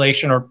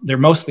population, or they're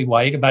mostly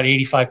white, about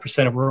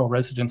 85% of rural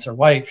residents are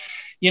white.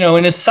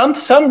 And in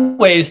some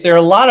ways, there are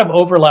a lot of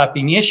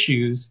overlapping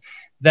issues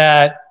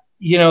that,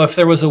 if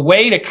there was a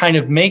way to kind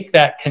of make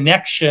that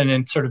connection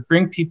and sort of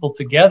bring people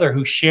together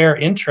who share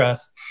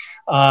interests,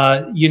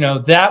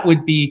 that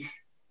would be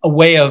a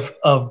way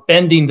of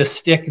bending the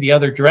stick the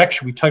other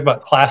direction. We talk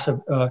about class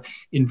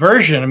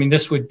inversion. I mean,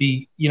 this would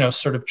be,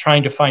 sort of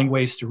trying to find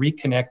ways to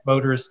reconnect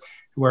voters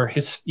who are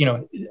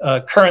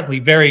currently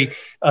very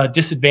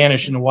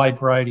disadvantaged in a wide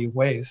variety of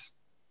ways.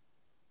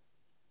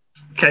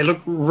 Okay, look,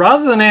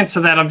 rather than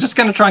answer that, I'm just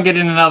going to try and get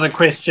in another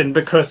question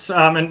because,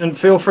 and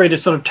feel free to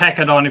sort of tack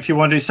it on if you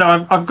want to.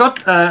 So I've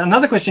got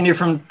another question here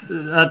from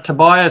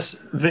Tobias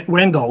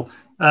Wendell,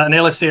 an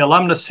LSE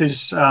alumnus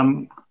who's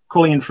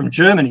calling in from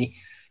Germany,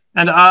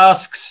 and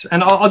asks,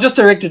 and I'll just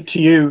direct it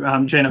to you,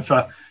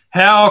 Jennifer,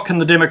 how can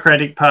the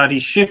Democratic Party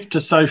shift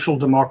to social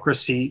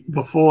democracy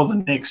before the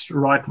next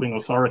right-wing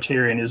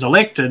authoritarian is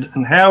elected,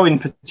 and how in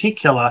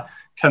particular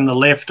can the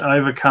left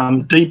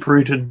overcome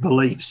deep-rooted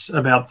beliefs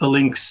about the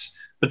links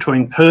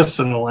between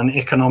personal and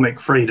economic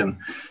freedom?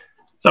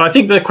 So I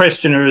think the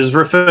questioner is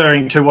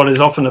referring to what is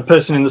often a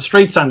person in the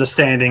street's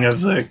understanding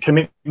of the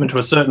commitment to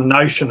a certain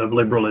notion of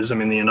liberalism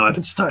in the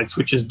United States,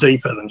 which is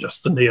deeper than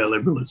just the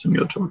neoliberalism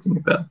you're talking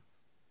about.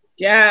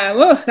 Yeah,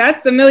 well,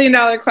 that's the $1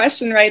 million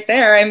question right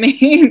there. I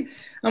mean,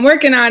 I'm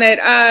working on it.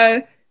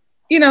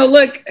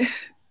 Look,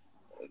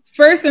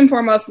 first and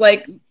foremost,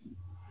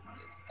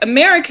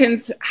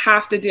 Americans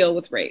have to deal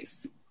with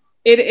race.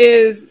 It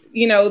is,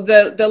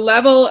 the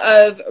level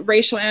of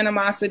racial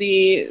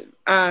animosity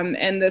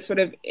and the sort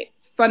of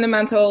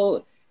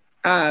fundamental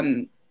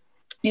foundation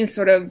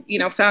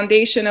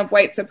of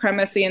white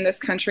supremacy in this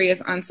country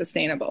is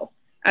unsustainable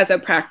as a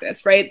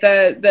practice, right?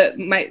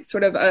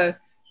 A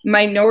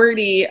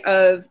minority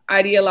of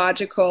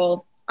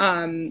ideological,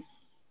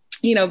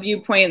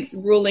 viewpoints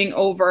ruling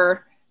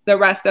over the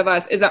rest of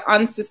us is an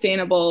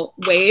unsustainable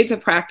way to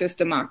practice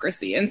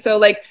democracy. And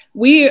so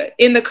we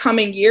in the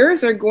coming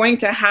years are going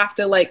to have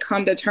to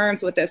come to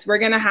terms with this. We're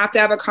going to have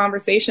a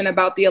conversation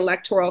about the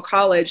Electoral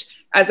College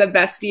as a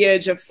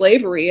vestige of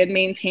slavery and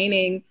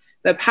maintaining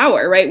the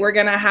power, right? We're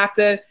going to have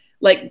to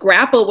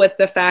grapple with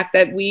the fact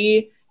that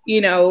we,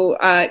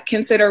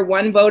 consider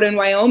one vote in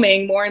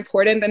Wyoming more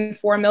important than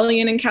 4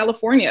 million in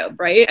California,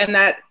 right? And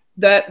that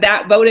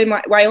vote in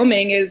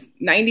Wyoming is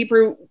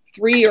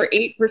 93 or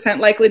 8%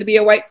 likely to be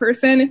a white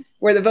person,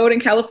 where the vote in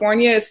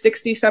California is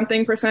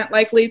 60-something%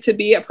 likely to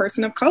be a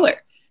person of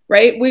color,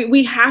 right?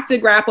 We have to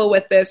grapple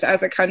with this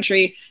as a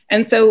country.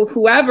 And so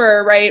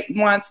whoever, right,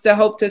 wants to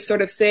hope to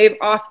sort of save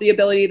off the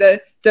ability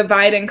to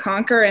divide and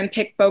conquer and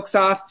pick folks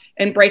off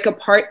and break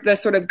apart the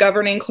sort of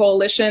governing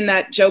coalition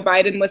that Joe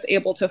Biden was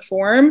able to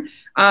form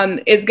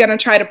is going to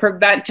try to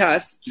prevent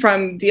us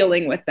from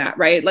dealing with that,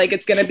 right?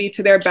 It's going to be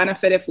to their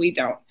benefit if we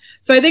don't.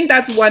 So I think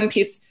that's one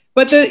piece.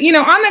 But on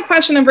the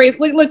question of race,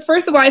 look,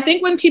 first of all, I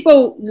think when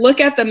people look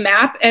at the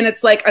map and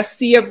it's like a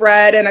sea of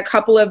red and a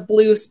couple of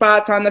blue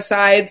spots on the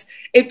sides,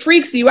 it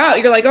freaks you out.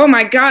 You're like, oh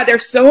my God,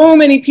 there's so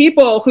many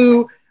people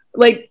who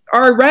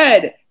are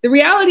red. The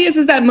reality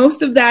is that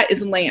most of that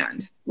is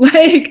land.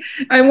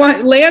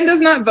 Land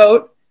does not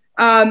vote.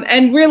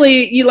 And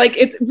really,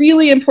 it's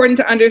really important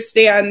to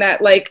understand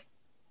that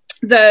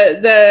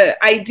the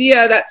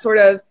idea that sort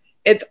of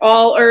it's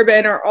all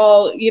urban or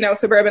all,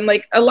 suburban,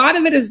 a lot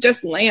of it is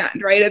just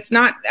land, right? It's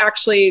not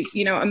actually,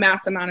 a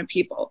mass amount of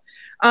people.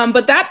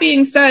 But that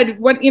being said,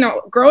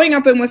 growing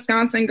up in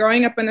Wisconsin,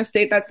 growing up in a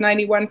state that's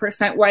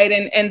 91% white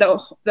and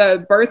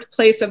the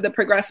birthplace of the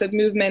progressive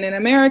movement in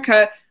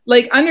America,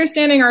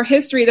 understanding our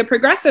history, the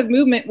progressive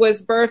movement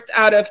was birthed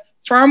out of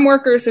farm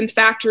workers and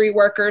factory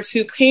workers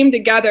who came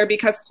together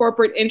because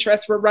corporate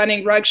interests were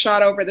running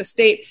roughshod over the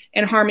state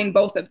and harming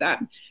both of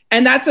them.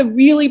 And that's a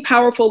really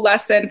powerful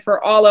lesson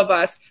for all of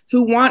us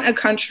who want a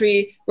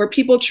country where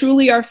people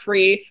truly are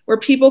free, where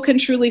people can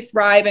truly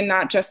thrive and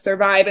not just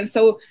survive. And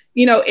so,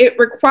 it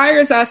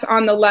requires us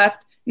on the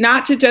left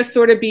not to just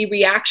sort of be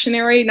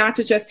reactionary, not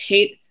to just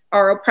hate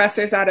our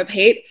oppressors out of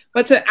hate,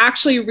 but to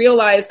actually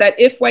realize that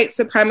if white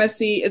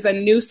supremacy is a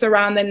noose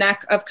around the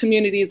neck of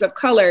communities of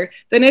color,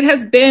 then it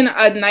has been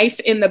a knife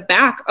in the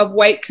back of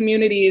white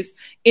communities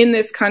in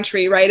this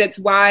country, right? It's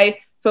why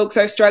folks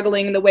are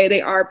struggling the way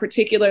they are,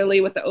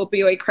 particularly with the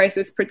opioid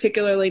crisis,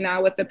 particularly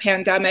now with the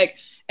pandemic.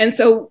 And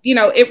so,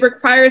 it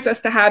requires us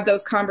to have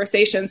those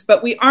conversations,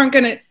 but we aren't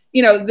going to,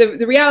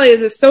 the reality is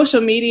that social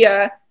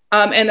media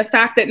and the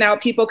fact that now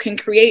people can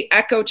create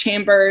echo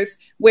chambers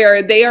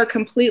where they are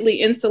completely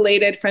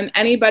insulated from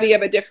anybody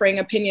of a differing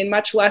opinion,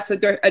 much less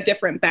a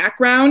different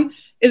background,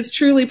 is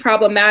truly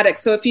problematic.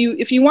 So if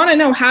you want to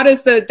know how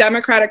does the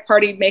Democratic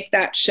Party make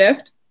that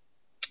shift,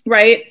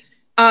 right?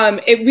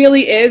 It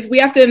really is. We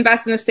have to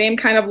invest in the same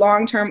kind of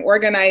long-term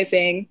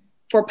organizing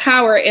for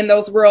power in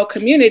those rural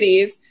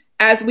communities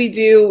as we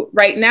do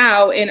right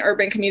now in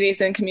urban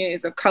communities and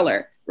communities of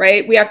color,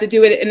 right? We have to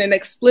do it in an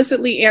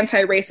explicitly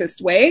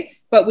anti-racist way,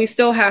 but we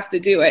still have to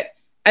do it.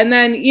 And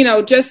then,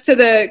 just to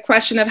the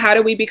question of how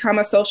do we become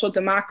a social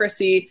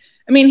democracy?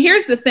 I mean,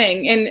 here's the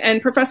thing,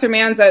 and Professor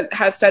Manza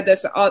has said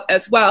this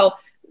as well.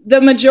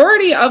 The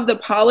majority of the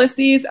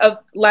policies of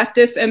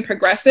leftists and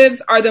progressives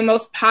are the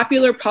most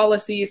popular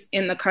policies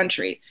in the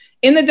country.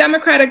 In the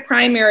Democratic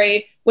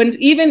primary, when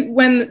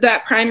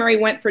that primary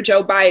went for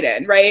Joe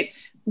Biden, right,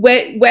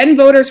 when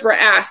voters were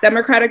asked,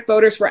 Democratic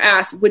voters were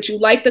asked, would you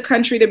like the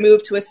country to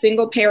move to a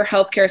single payer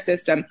healthcare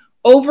system?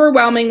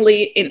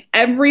 Overwhelmingly, in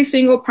every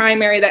single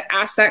primary that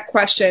asked that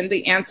question,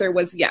 the answer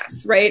was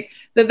yes, right?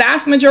 The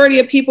vast majority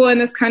of people in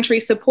this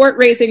country support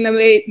raising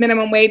the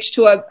minimum wage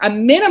to a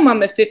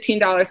minimum of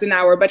 $15 an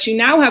hour, but you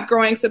now have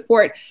growing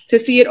support to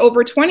see it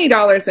over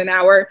 $20 an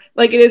hour,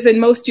 like it is in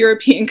most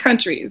European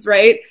countries,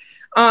 right?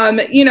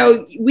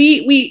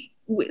 We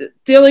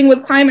dealing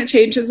with climate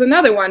change is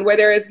another one where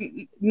there is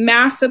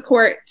mass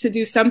support to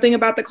do something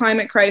about the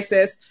climate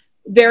crisis,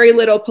 very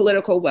little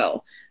political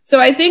will. So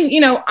I think,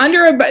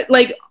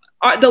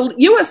 the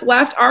U.S.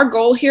 left, our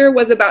goal here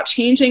was about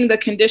changing the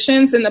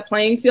conditions in the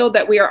playing field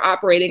that we are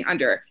operating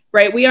under,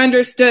 right? We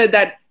understood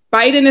that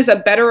Biden is a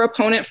better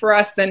opponent for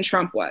us than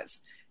Trump was.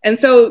 And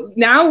so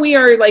now we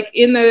are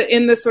in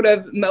the sort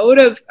of mode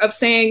of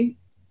saying,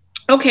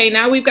 okay,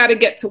 now we've got to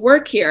get to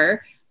work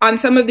here on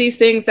some of these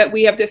things that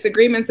we have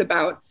disagreements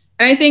about.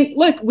 And I think,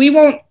 look, we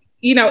won't,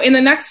 in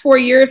the next 4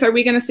 years, are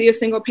we going to see a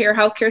single payer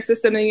healthcare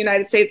system in the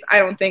United States? I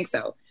don't think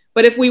so.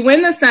 But if we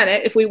win the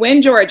Senate, if we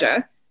win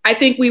Georgia, I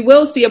think we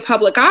will see a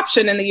public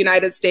option in the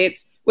United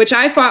States, which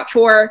I fought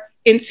for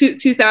in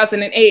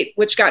 2008,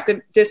 which got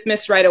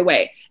dismissed right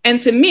away. And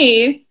to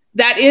me,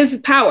 that is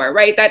power,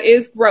 right? That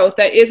is growth.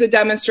 That is a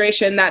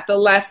demonstration that the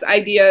left's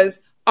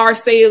ideas are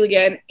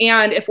salient.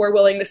 And if we're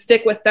willing to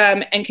stick with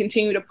them and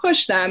continue to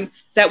push them,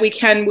 that we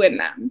can win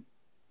them.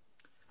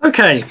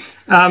 Okay.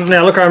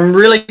 Now, look, I'm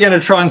really going to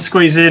try and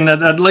squeeze in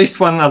at least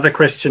one other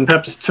question,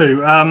 perhaps two.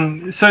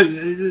 So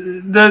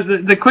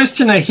the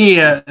questioner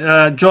here,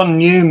 John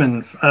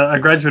Newman, a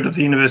graduate of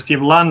the University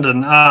of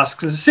London,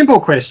 asks a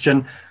simple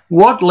question: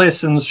 what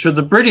lessons should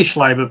the British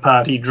Labour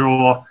Party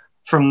draw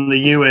from the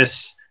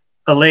US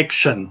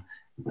election?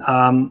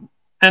 And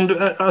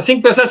I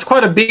think that's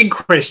quite a big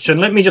question.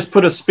 Let me just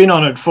put a spin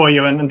on it for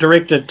you and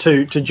direct it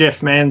to Jeff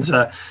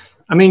Manzer.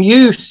 I mean,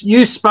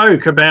 you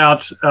spoke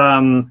about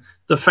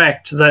the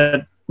fact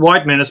that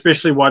white men,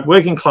 especially white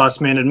working class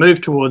men, had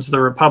moved towards the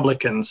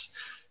Republicans.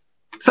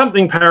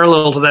 Something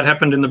parallel to that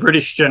happened in the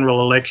British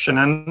general election,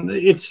 and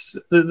it's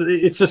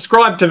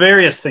ascribed to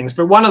various things,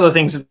 but one of the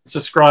things it's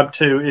ascribed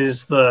to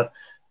is the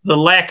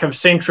lack of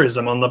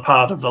centrism on the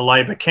part of the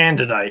Labor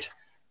candidate.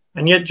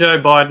 And yet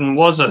Joe Biden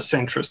was a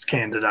centrist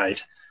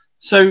candidate.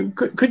 So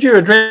could you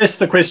address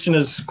the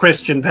questioner's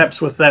question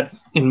perhaps with that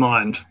in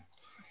mind?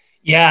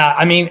 Yeah,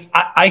 I mean,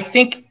 I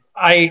think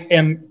I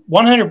am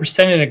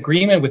 100% in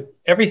agreement with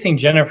everything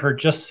Jennifer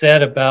just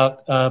said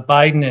about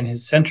Biden and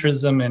his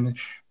centrism.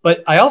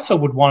 But I also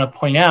would want to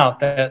point out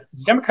that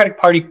the Democratic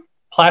Party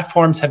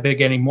platforms have been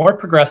getting more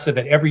progressive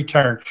at every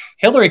turn.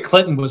 Hillary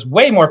Clinton was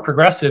way more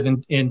progressive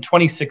in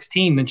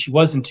 2016 than she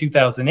was in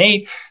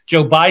 2008.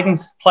 Joe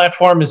Biden's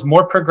platform is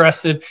more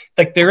progressive.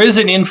 There is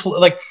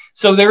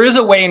so there is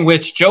a way in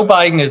which Joe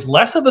Biden is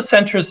less of a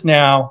centrist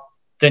now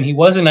than he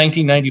was in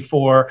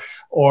 1994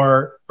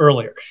 or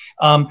earlier.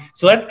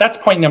 So that's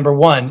point number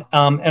one.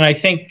 And I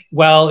think,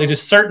 while it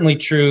is certainly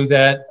true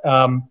that,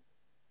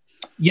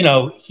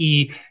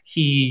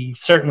 he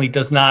certainly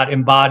does not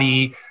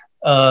embody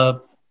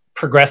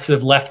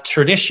progressive left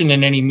tradition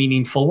in any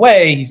meaningful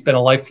way. He's been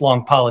a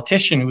lifelong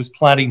politician who was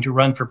planning to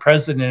run for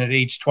president at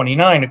age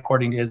 29,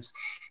 according to his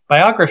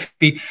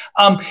biography.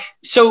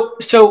 So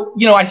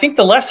I think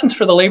the lessons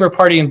for the Labour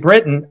Party in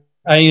Britain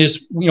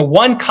is,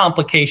 one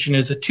complication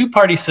is a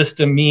two-party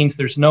system means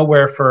there's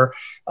nowhere for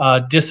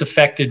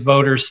disaffected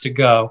voters to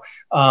go.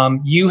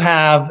 You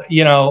have,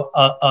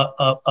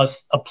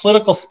 a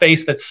political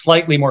space that's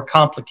slightly more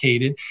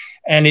complicated.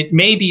 And it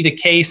may be the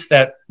case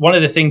that one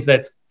of the things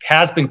that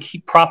has been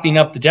propping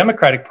up the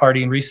Democratic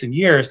Party in recent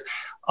years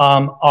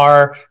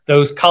are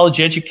those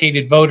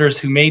college-educated voters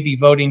who may be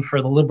voting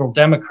for the liberal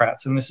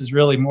Democrats. And this is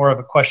really more of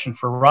a question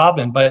for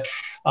Robin. But,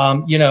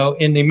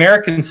 in the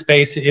American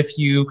space, if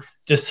you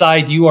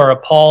decide you are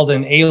appalled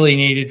and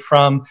alienated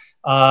from,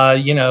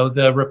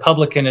 the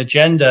Republican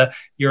agenda,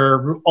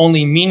 your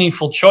only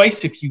meaningful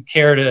choice, if you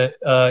care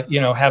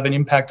to, have an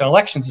impact on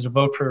elections, is to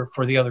vote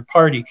for the other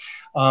party.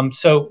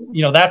 So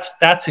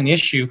that's an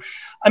issue.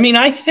 I mean,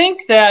 I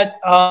think that,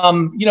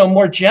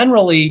 more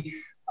generally,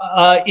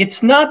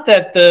 it's not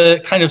that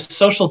the kind of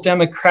social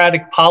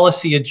democratic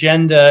policy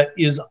agenda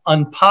is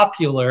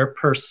unpopular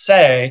per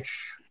se,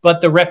 but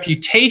the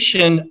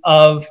reputation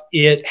of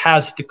it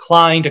has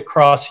declined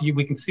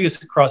we can see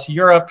this across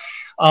Europe,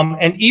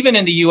 and even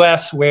in the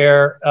US,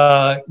 where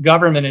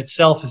government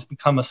itself has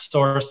become a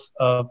source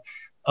of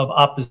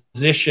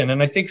opposition.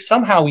 And I think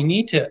somehow we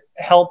need to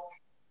help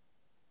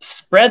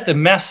spread the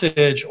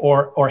message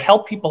or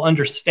help people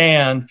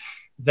understand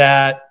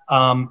that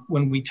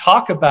when we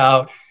talk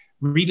about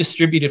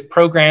redistributive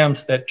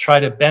programs that try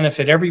to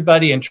benefit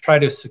everybody and try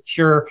to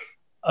secure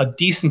a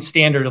decent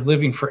standard of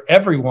living for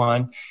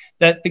everyone,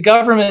 that the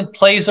government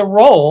plays a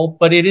role,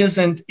 but it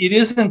isn't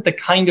the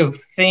kind of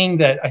thing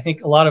that I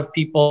think a lot of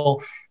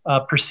people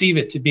perceive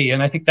it to be.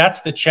 And I think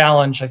that's the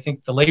challenge I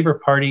think the Labour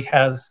Party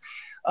has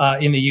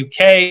in the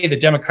UK, the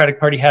Democratic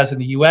Party has in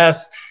the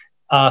US.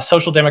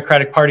 social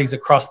democratic parties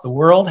across the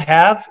world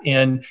have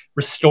in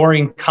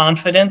restoring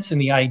confidence in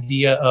the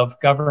idea of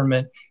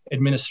government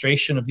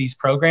administration of these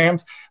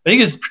programs. I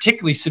think it's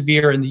particularly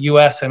severe in the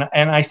US and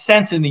I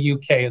sense in the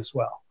UK as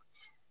well.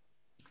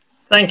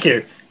 Thank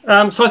you.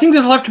 So I think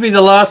this will have to be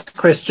the last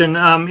question,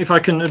 if I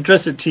can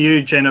address it to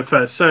you,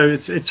 Jennifer. So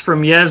it's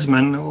from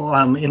Yasmin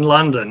in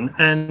London,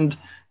 and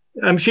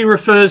she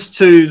refers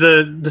to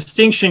the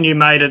distinction you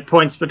made at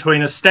points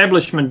between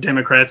establishment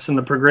Democrats and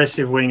the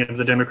progressive wing of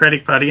the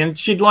Democratic Party, and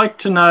she'd like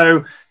to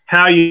know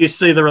how you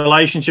see the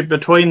relationship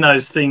between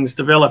those things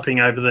developing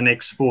over the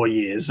next 4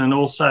 years, and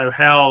also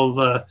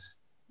how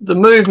the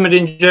movement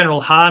in general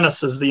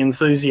harnesses the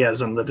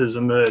enthusiasm that has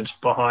emerged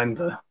behind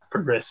the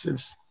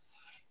progressives.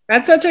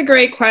 That's such a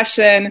great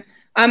question.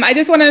 I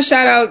just want to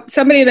shout out,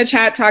 somebody in the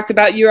chat talked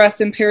about U.S.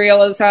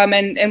 imperialism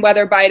and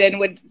whether Biden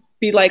would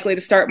be likely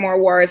to start more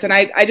wars. And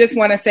I just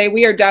want to say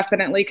we are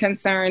definitely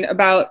concerned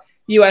about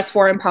U.S.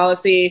 foreign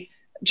policy,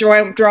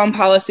 drone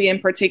policy in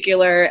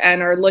particular,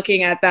 and are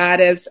looking at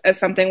that as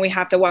something we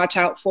have to watch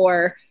out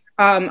for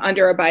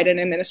under a Biden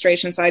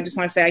administration. So I just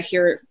want to say I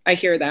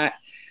hear that.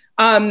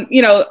 On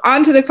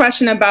to the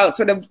question about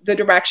sort of the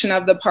direction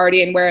of the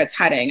party and where it's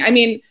heading. I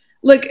mean,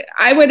 look,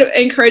 I would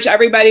encourage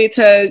everybody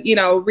to,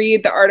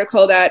 read the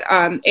article that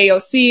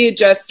AOC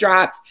just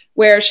dropped,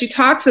 where she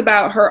talks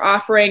about her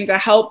offering to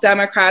help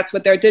Democrats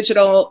with their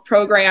digital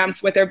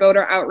programs, with their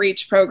voter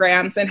outreach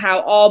programs, and how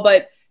all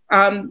but,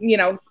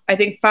 I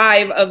think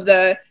 5 of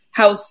the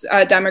House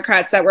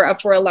Democrats that were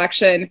up for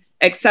election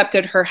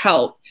accepted her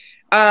help.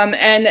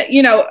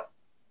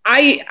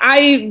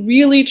 I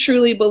really,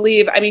 truly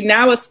believe, I mean,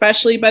 now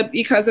especially, but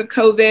because of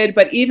COVID,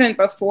 but even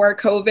before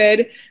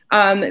COVID,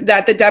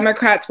 that the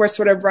Democrats were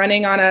sort of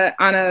running on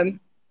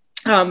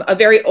a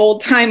very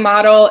old time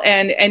model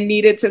and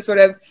needed to sort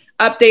of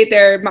update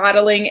their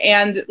modeling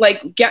and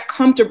get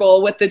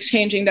comfortable with the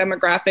changing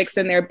demographics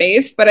in their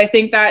base. But I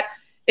think that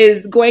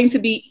is going to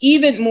be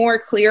even more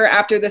clear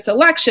after this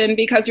election,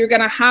 because you're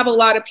going to have a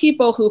lot of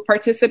people who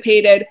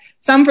participated,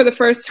 some for the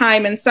first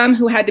time and some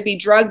who had to be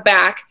drugged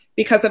back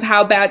because of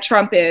how bad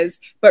Trump is,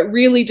 but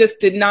really just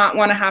did not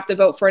want to have to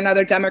vote for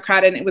another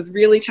Democrat. And it was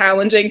really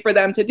challenging for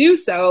them to do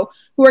so,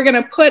 who are going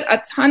to put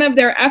a ton of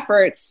their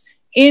efforts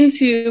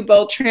into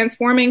both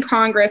transforming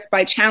Congress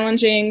by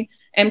challenging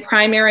and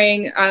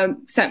primarying,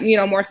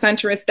 more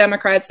centrist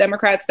Democrats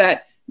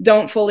that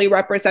don't fully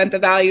represent the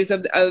values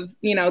of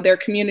their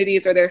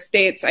communities or their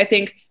states. I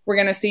think we're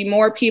going to see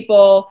more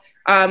people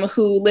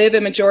who live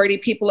in majority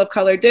people of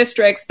color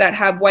districts that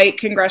have white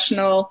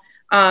congressional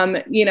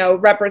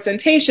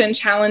representation,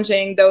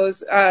 challenging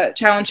those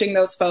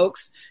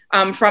folks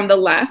from the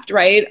left,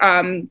 right?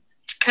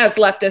 As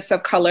leftists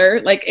of color,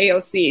 like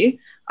AOC.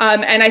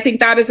 And I think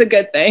that is a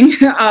good thing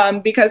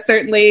because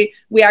certainly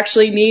we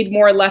actually need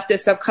more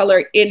leftists of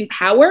color in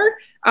power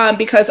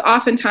because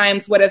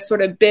oftentimes what has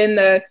sort of been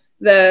the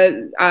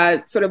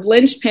sort of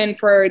linchpin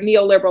for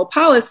neoliberal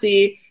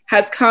policy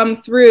has come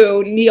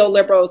through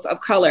neoliberals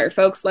of color,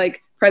 folks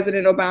like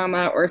President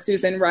Obama or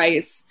Susan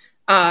Rice.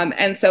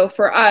 And so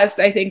for us,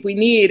 I think we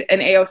need an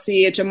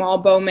AOC, a Jamal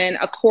Bowman,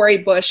 a Cori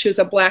Bush, who's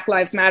a Black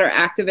Lives Matter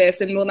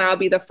activist and will now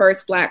be the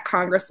first Black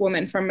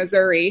congresswoman from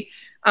Missouri.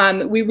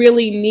 We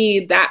really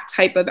need that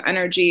type of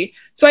energy.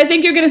 So I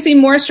think you're going to see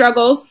more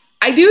struggles.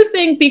 I do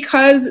think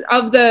because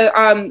of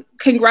the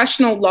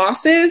congressional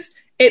losses,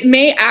 it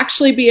may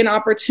actually be an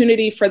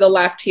opportunity for the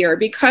left here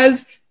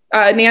because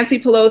Nancy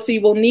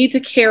Pelosi will need to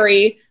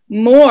carry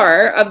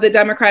more of the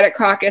Democratic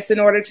caucus in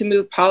order to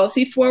move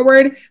policy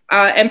forward.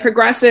 And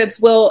progressives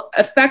will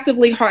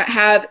effectively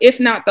have, if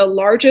not the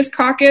largest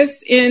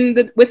caucus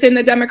within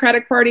the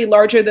Democratic Party,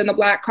 larger than the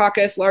Black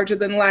caucus, larger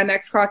than the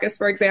Latinx caucus,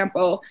 for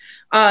example,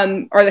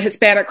 or the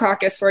Hispanic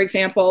caucus, for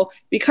example.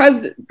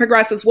 Because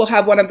progressives will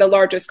have one of the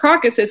largest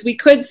caucuses, we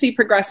could see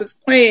progressives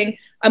playing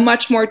a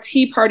much more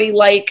Tea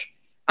Party-like,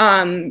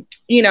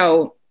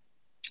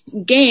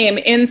 game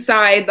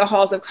inside the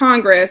halls of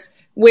Congress,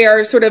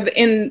 where sort of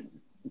in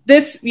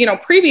this,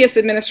 previous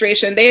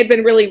administration, they had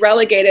been really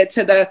relegated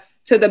to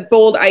the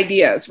bold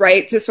ideas,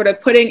 right? To sort of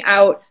putting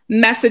out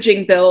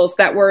messaging bills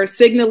that were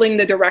signaling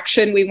the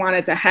direction we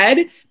wanted to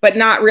head, but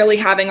not really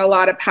having a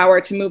lot of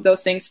power to move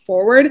those things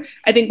forward.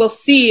 I think we'll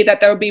see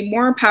that there will be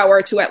more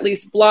power to at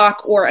least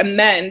block or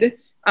amend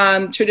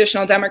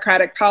traditional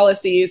Democratic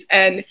policies.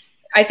 And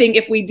I think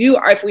if we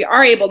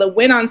are able to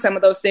win on some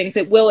of those things,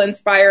 it will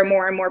inspire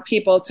more and more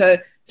people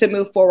to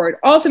move forward.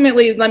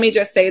 Ultimately, let me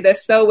just say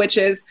this, though, which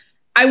is,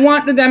 I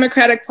want the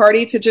Democratic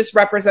Party to just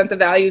represent the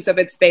values of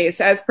its base.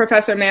 As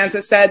Professor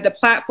Manza said, the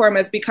platform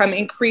has become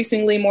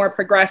increasingly more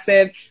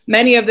progressive.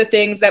 Many of the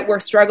things that we're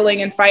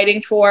struggling and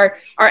fighting for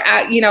are,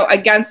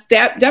 against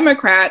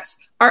Democrats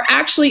are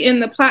actually in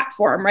the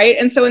platform, right?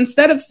 And so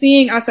instead of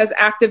seeing us as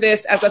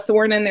activists, as a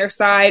thorn in their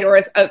side, or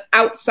as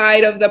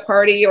outside of the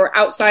party or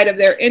outside of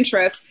their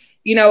interests,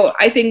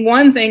 I think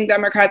one thing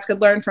Democrats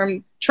could learn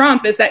from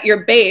Trump is that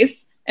your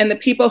base and the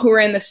people who are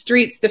in the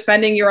streets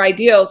defending your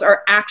ideals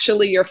are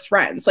actually your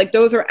friends. Like,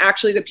 those are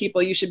actually the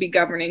people you should be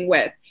governing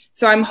with.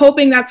 So I'm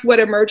hoping that's what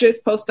emerges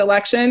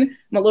post-election.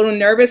 I'm a little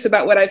nervous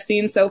about what I've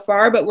seen so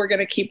far, but we're going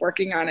to keep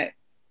working on it.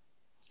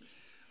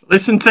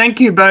 Listen, thank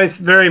you both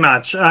very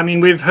much. I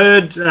mean, we've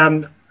heard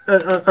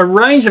a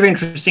range of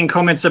interesting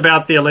comments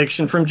about the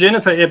election from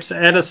Jennifer Epps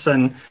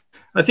Addison.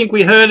 I think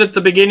we heard at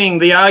the beginning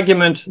the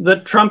argument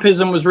that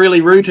Trumpism was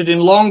really rooted in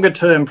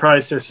longer-term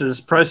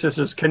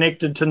processes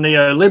connected to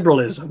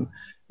neoliberalism.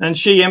 And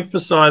she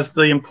emphasised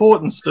the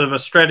importance of a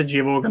strategy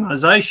of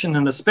organisation,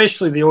 and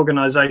especially the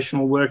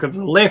organisational work of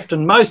the left,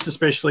 and most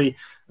especially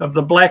of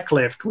the black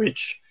left,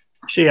 which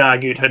she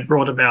argued had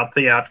brought about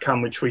the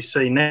outcome which we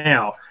see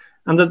now,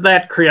 and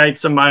that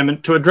creates a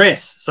moment to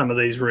address some of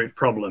these root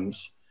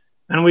problems.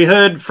 And we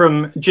heard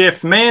from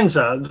Jeff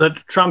Manza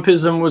that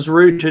Trumpism was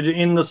rooted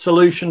in the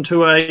solution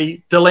to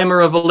a dilemma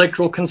of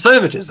electoral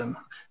conservatism.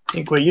 I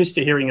think we're used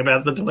to hearing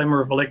about the dilemma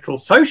of electoral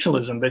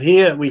socialism, but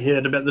here we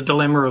heard about the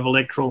dilemma of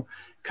electoral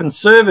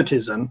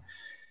conservatism,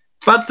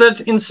 but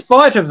that in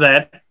spite of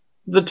that,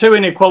 the two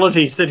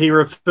inequalities that he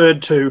referred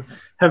to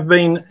have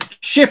been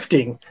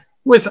shifting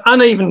with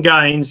uneven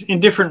gains in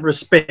different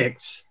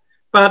respects.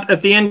 But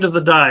at the end of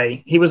the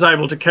day, he was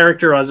able to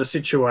characterise a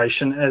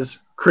situation as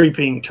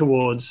creeping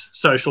towards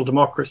social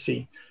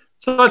democracy.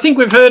 So I think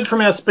we've heard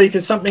from our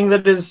speakers something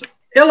that is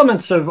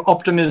elements of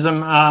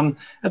optimism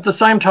at the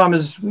same time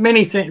as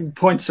many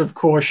points of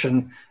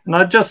caution. And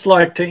I'd just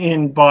like to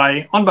end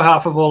by, on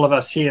behalf of all of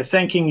us here,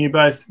 thanking you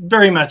both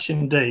very much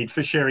indeed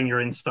for sharing your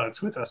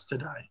insights with us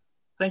today.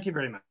 Thank you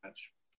very much.